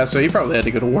 Oh, yeah, so he probably had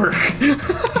to go to work.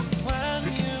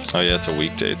 Oh, yeah, it's a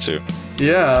weekday, too.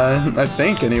 Yeah, I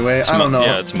think, anyway. I don't know.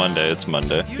 Yeah, it's Monday.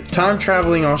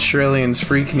 Time-traveling Australians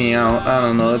freak me out. I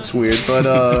don't know, it's weird.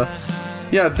 But,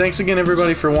 yeah, thanks again,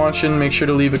 everybody, for watching. Make sure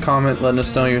to leave a comment letting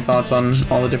us know your thoughts on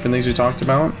all the different things we talked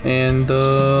about. And,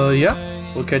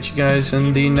 yeah, we'll catch you guys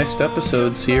in the next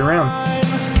episode. See you around.